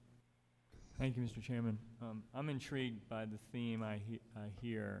 Thank you, Mr. Chairman. I'm intrigued by the theme I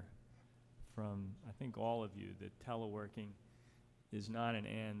hear from, I think, all of you, that teleworking is not an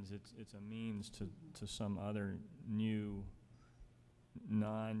ends, it's a means to some other new,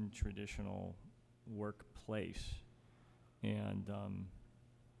 non-traditional workplace. And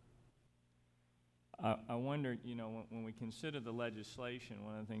I wonder, you know, when we consider the legislation,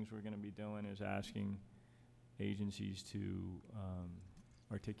 one of the things we're going to be doing is asking agencies to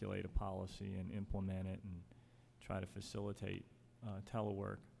articulate a policy and implement it and try to facilitate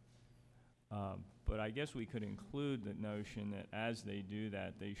telework. But I guess we could include the notion that as they do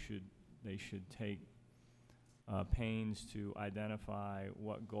that, they should take pains to identify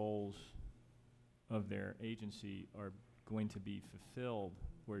what goals of their agency are going to be fulfilled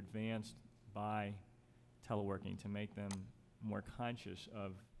or advanced by teleworking, to make them more conscious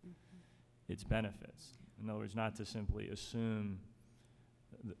of its benefits. In other words, not to simply assume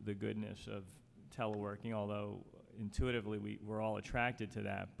the goodness of teleworking, although intuitively we're all attracted to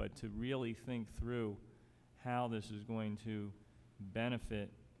that, but to really think through how this is going to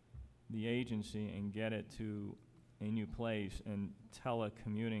benefit the agency and get it to a new place, and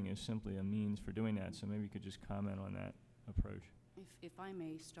telecommuting is simply a means for doing that. So maybe you could just comment on that approach. If I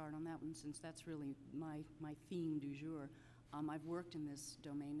may start on that one, since that's really my theme du jour. I've worked in this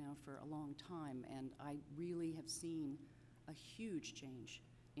domain now for a long time, and I really have seen a huge change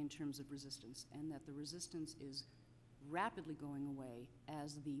in terms of resistance, and that the resistance is rapidly going away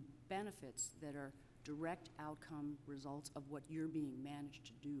as the benefits that are direct outcome results of what you're being managed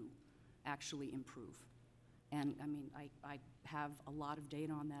to do actually improve. And I mean, I have a lot of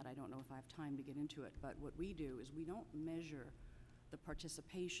data on that. I don't know if I have time to get into it, but what we do is we don't measure the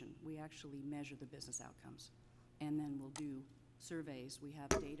participation, we actually measure the business outcomes. And then we'll do surveys. We have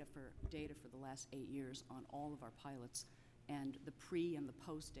data for the last 8 years on all of our pilots, and the pre and the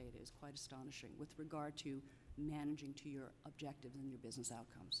post data is quite astonishing with regard to managing to your objectives and your business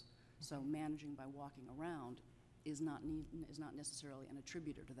outcomes. So managing by walking around is not necessarily an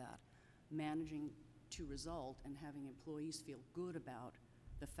attributor to that. Managing to result and having employees feel good about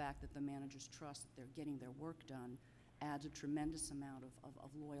the fact that the managers trust that they're getting their work done adds a tremendous amount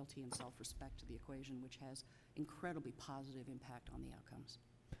of loyalty and self-respect to the equation, which has incredibly positive impact on the outcomes.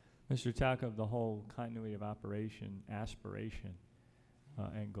 Mr. Talcott, the whole continuity of operation aspiration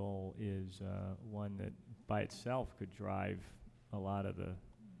and goal is one that by itself could drive a lot of the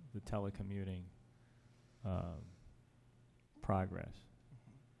telecommuting progress.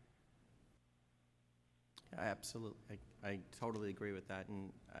 Absolutely. I totally agree with that.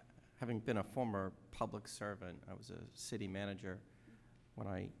 And having been a former public servant, I was a city manager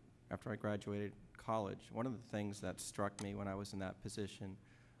after I graduated college. One of the things that struck me when I was in that position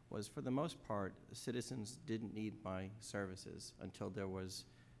was, for the most part, citizens didn't need my services until there was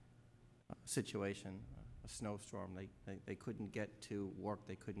a situation, a snowstorm. They couldn't get to work,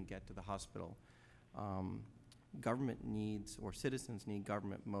 they couldn't get to the hospital. Government needs, or citizens need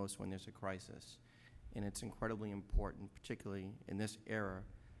government most when there's a crisis. And it's incredibly important, particularly in this era,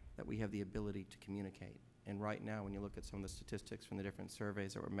 that we have the ability to communicate. And right now, when you look at some of the statistics from the different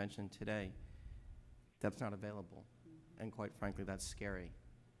surveys that were mentioned today, that's not available. And quite frankly, that's scary.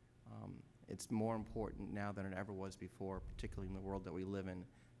 It's more important now than it ever was before, particularly in the world that we live in,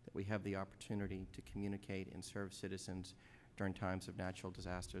 that we have the opportunity to communicate and serve citizens during times of natural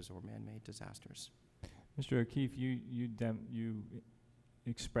disasters or man-made disasters. Mr. O'Keefe, you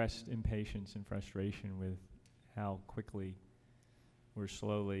expressed impatience and frustration with how quickly or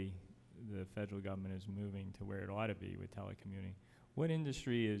slowly the federal government is moving to where it ought to be with telecommuting. What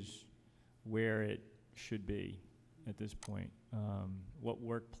industry is where it should be at this point? What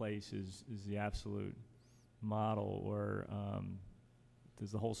workplace is the absolute model, or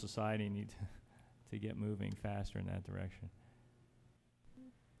does the whole society need to get moving faster in that direction?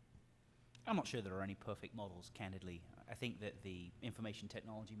 I'm not sure there are any perfect models, candidly. I think that the information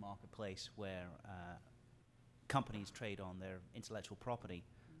technology marketplace, where companies trade on their intellectual property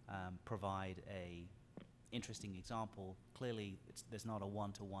provide a interesting example. Clearly, there's not a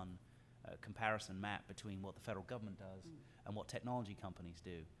one-to-one comparison map between what the federal government does and what technology companies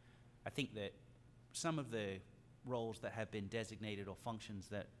do. I think that some of the roles that have been designated or functions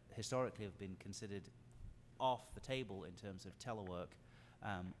that historically have been considered off the table in terms of telework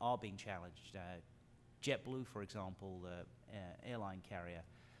are being challenged. JetBlue, for example, the airline carrier,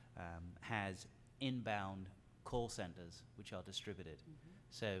 has inbound call centers which are distributed.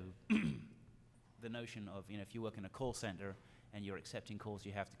 So the notion of, if you work in a call center and you're accepting calls,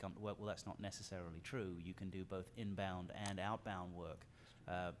 you have to come to work. Well, that's not necessarily true. You can do both inbound and outbound work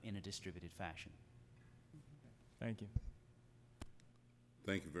in a distributed fashion. Thank you.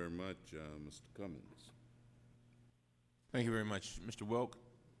 Thank you very much, Mr. Cummins. Thank you very much. Mr. Wilk,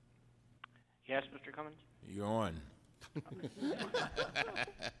 Yes, Mr. Cummins? you're on.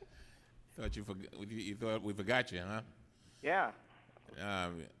 You thought we forgot you, huh? Yeah.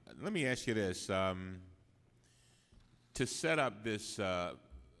 Let me ask you this. To set up this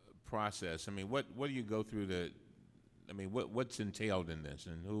process, I mean, what do you go through what's entailed in this,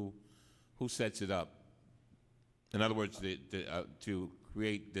 and who sets it up? In other words, to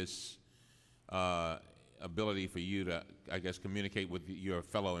create this ability for you to, I guess, communicate with your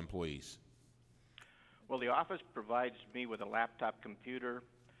fellow employees. Well, the office provides me with a laptop computer,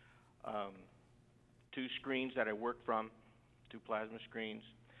 2 screens that I work from, 2 plasma screens.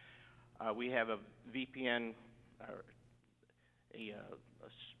 We have a VPN,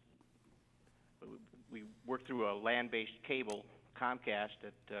 we work through a land-based cable, Comcast,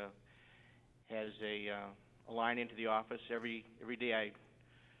 that has a line into the office. Every day I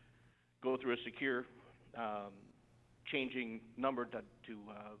go through a secure changing number to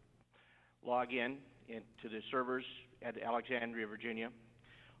log in into the servers at Alexandria, Virginia.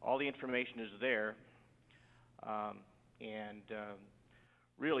 All the information is there, and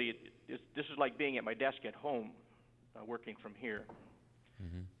really, this is like being at my desk at home, working from here.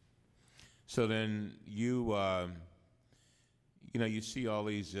 Mm-hmm. So then you see all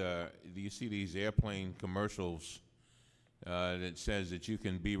these, you see these airplane commercials that says that you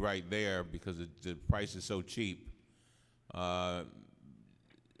can be right there because the price is so cheap.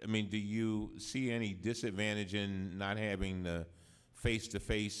 I mean, do you see any disadvantage in not having the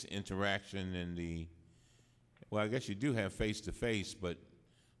face-to-face interaction and well, I guess you do have face-to-face, but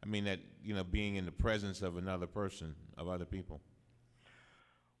I mean that, being in the presence of another person, of other people?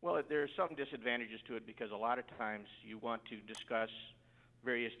 Well, there are some disadvantages to it because a lot of times you want to discuss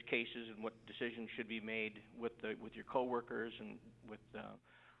various cases and what decisions should be made with your coworkers and with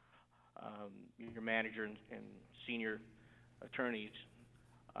your manager and senior attorneys.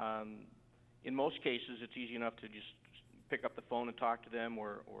 In most cases, it's easy enough to just pick up the phone and talk to them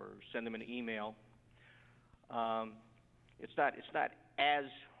or send them an email. It's not as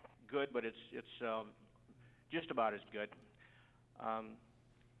good, but it's just about as good.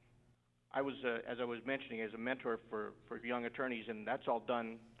 I was, as I was mentioning, as a mentor for young attorneys, and that's all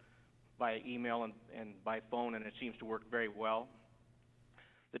done by email and by phone, and it seems to work very well.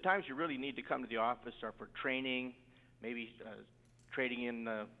 The times you really need to come to the office are for training, maybe trading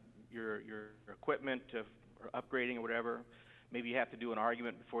in your equipment or upgrading or whatever. Maybe you have to do an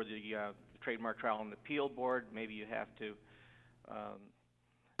argument before the Trademark Trial and Appeal Board. Maybe you have to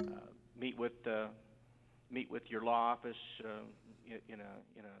meet with your law office in a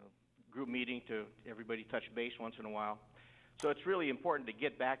group meeting to everybody touch base once in a while. So it's really important to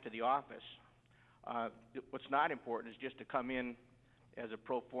get back to the office. What's not important is just to come in as a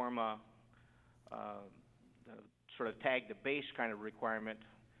pro forma sort of tag the base kind of requirement,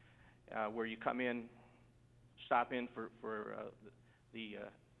 where you come in, stop in for the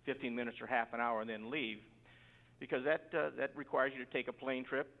 15 minutes or half an hour and then leave, because that requires you to take a plane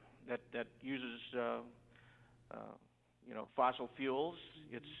trip that uses fossil fuels.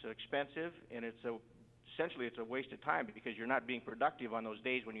 It's expensive, and essentially it's a waste of time because you're not being productive on those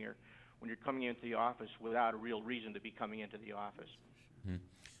days when you're coming into the office without a real reason to be coming into the office. Mm-hmm.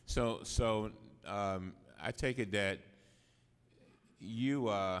 So I take it that you,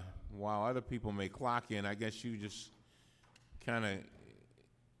 while other people may clock in, I guess you just kind of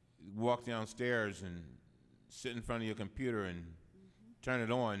walk downstairs and sit in front of your computer and turn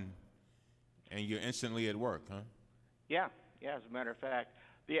it on, and you're instantly at work, huh? Yeah, as a matter of fact.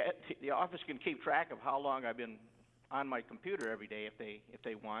 The office can keep track of how long I've been on my computer every day if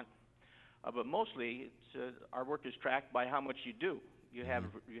they want. But mostly, our work is tracked by how much you do. You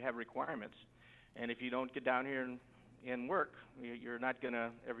have requirements, and if you don't get down here and work, you're not going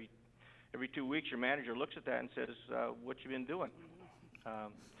to every 2 weeks. Your manager looks at that and says, "What you been doing?"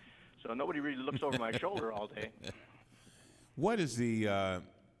 So nobody really looks over my shoulder all day. What is the?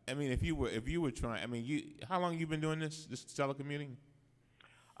 I mean, if you were trying, I mean, how long you been doing this telecommuting?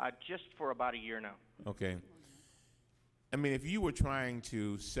 Just for about a year now. Okay. I mean, if you were trying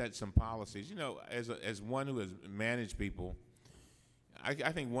to set some policies, you know, as one who has managed people, I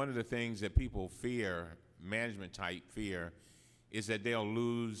think one of the things that people fear, management type fear, is that they'll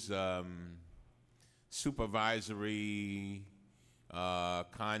lose supervisory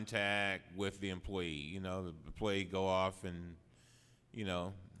contact with the employee. You know, the employee go off and, you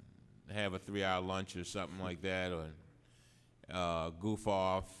know, have a 3-hour lunch or something like that, or goof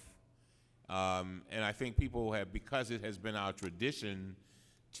off. And I think people have, because it has been our tradition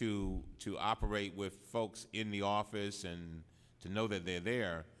to operate with folks in the office and to know that they're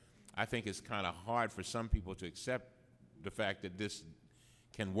there, I think it's kind of hard for some people to accept the fact that this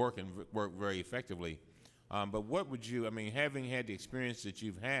can work and work very effectively. But what would you, I mean, having had the experience that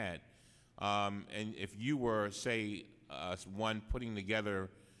you've had, and if you were, say, one putting together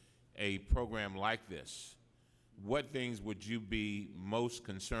a program like this, what things would you be most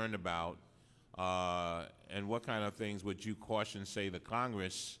concerned about, and what kind of things would you caution, say, the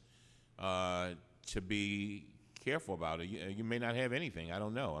Congress to be careful about? You may not have anything. I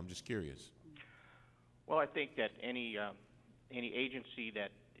don't know. I'm just curious. Well, I think that any agency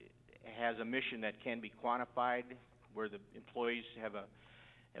that has a mission that can be quantified, where the employees have a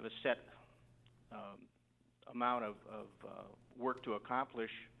set amount of work to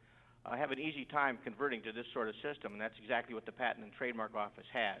accomplish, have an easy time converting to this sort of system, and that's exactly what the Patent and Trademark Office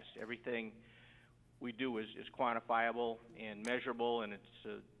has. Everything we do is quantifiable and measurable, and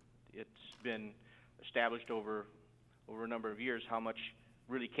it's been established over a number of years how much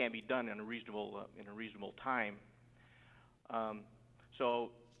really can be done in a reasonable time.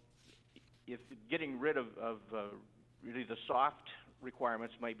 So, if getting rid of really the soft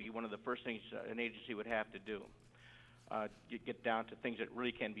requirements might be one of the first things an agency would have to do. Get down to things that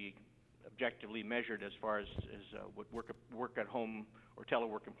really can be objectively measured as far as what work at home or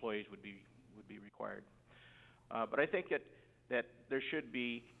telework employees would be required. But I think that there should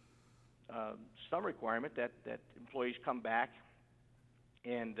be some requirement that employees come back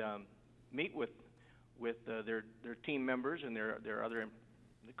and meet with their team members and their other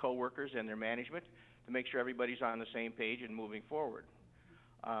co-workers and their management to make sure everybody's on the same page and moving forward.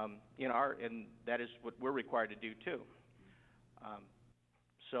 And that is what we're required to do too.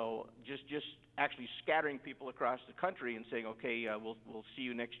 So just actually scattering people across the country and saying, okay, we'll see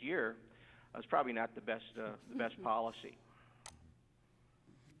you next year, is probably not the best policy.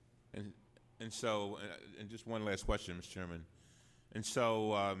 And so, and just one last question, Mr. Chairman. And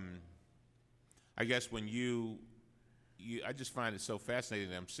so, I guess when I just find it so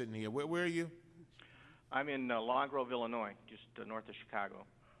fascinating that I'm sitting here. Where are you? I'm in Long Grove, Illinois, just north of Chicago.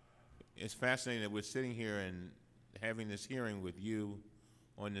 It's fascinating that we're sitting here and having this hearing with you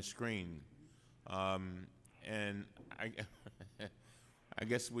on the screen. And I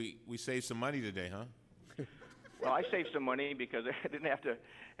guess we saved some money today, huh? Well, I saved some money because I didn't have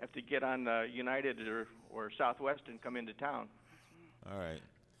to get on United or Southwest and come into town. All right.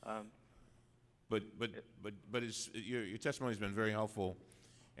 But your testimony has been very helpful,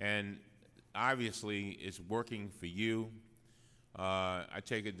 and obviously it's working for you. I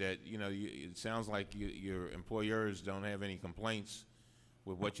take it that it sounds like your employers don't have any complaints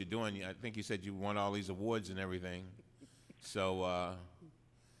with what you're doing. I think you said you won all these awards and everything, so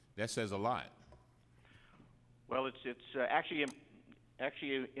that says a lot. Well, it's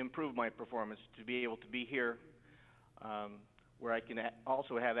actually improved my performance to be able to be here, where I can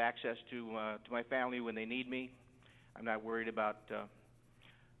also have access to my family when they need me. I'm not worried about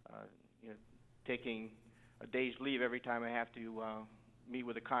taking a day's leave every time I have to meet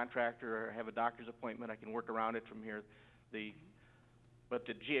with a contractor or have a doctor's appointment. I can work around it from here. But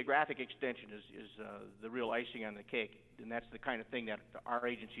the geographic extension is the real icing on the cake, and that's the kind of thing that our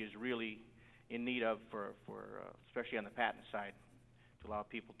agency is really in need of for especially on the patent side, to allow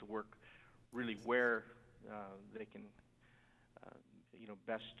people to work really where they can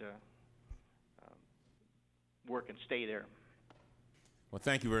best work and stay there. Well,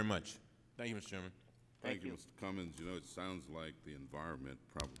 thank you very much. Thank you, Mr. Chairman. Thank you. Mr. Cummins. You know, it sounds like the environment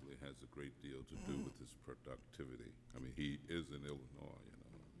probably has a great deal to do with his productivity. I mean, he is in Illinois,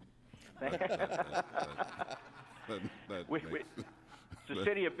 It's a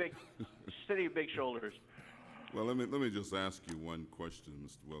city of big shoulders. Well, let me just ask you one question,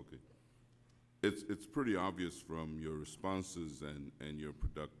 Mr. Wilkie. It's pretty obvious from your responses and your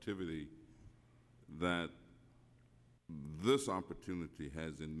productivity that this opportunity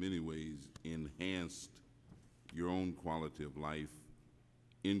has in many ways enhanced your own quality of life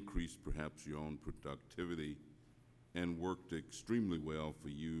increased perhaps your own productivity and worked extremely well for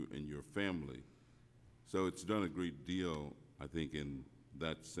you and your family. So it's done a great deal, I think, in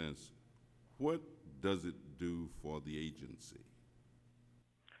that sense. What does it do for the agency?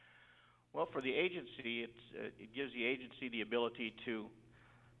 Well, for the agency, it gives the agency the ability to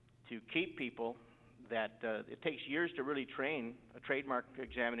keep people that it takes years to really train a trademark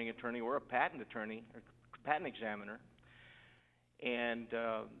examining attorney or a patent attorney or patent examiner. And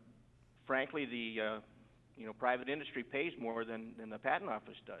frankly, the private industry pays more than the patent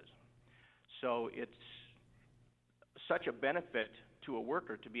office does. So it's such a benefit to a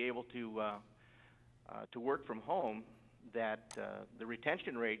worker to be able to work from home that the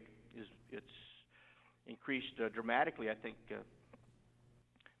retention rate it's increased dramatically. I think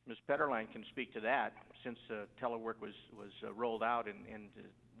Ms. Petterline can speak to that since telework was rolled out, and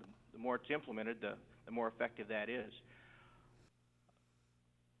the more it's implemented, the more effective that is.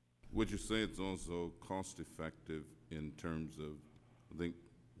 Would you say it's also cost effective in terms of, I think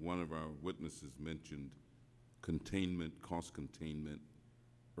one of our witnesses mentioned containment, cost containment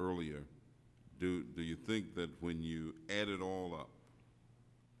earlier. Do you think that when you add it all up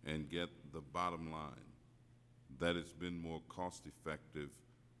and get the bottom line, that it's been more cost effective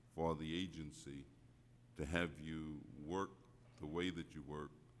for the agency to have you work the way that you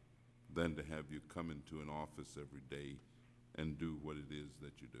work than to have you come into an office every day and do what it is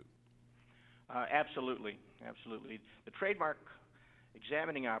that you do? Absolutely, absolutely. The trademark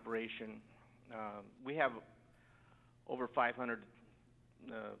examining operation, we have over 500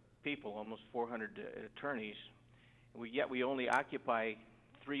 people, almost 400 attorneys, yet we only occupy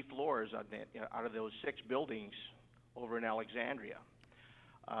 3 floors out of those 6 buildings over in Alexandria.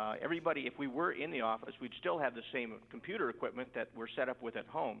 Everybody, if we were in the office, we'd still have the same computer equipment that we're set up with at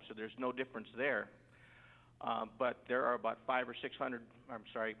home, so there's no difference there. But there are about 500 or 600, I'm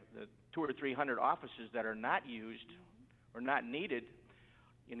sorry, 200 or 300 offices that are not used or not needed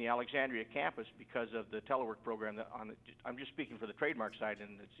in the Alexandria campus because of the telework program. I'm just speaking for the trademark side,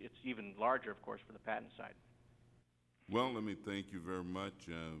 and it's even larger, of course, for the patent side. Well, let me thank you very much.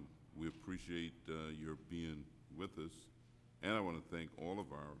 We appreciate your being with us. And I want to thank all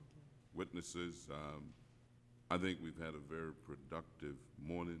of our witnesses. I think we've had a very productive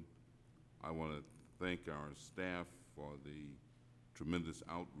morning. I want to thank our staff for the tremendous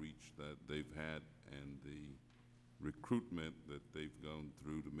outreach that they've had and the recruitment that they've gone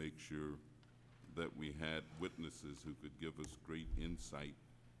through to make sure that we had witnesses who could give us great insight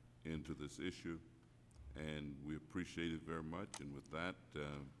into this issue. And we appreciate it very much. And with that,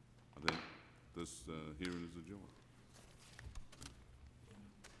 I think this hearing is adjourned.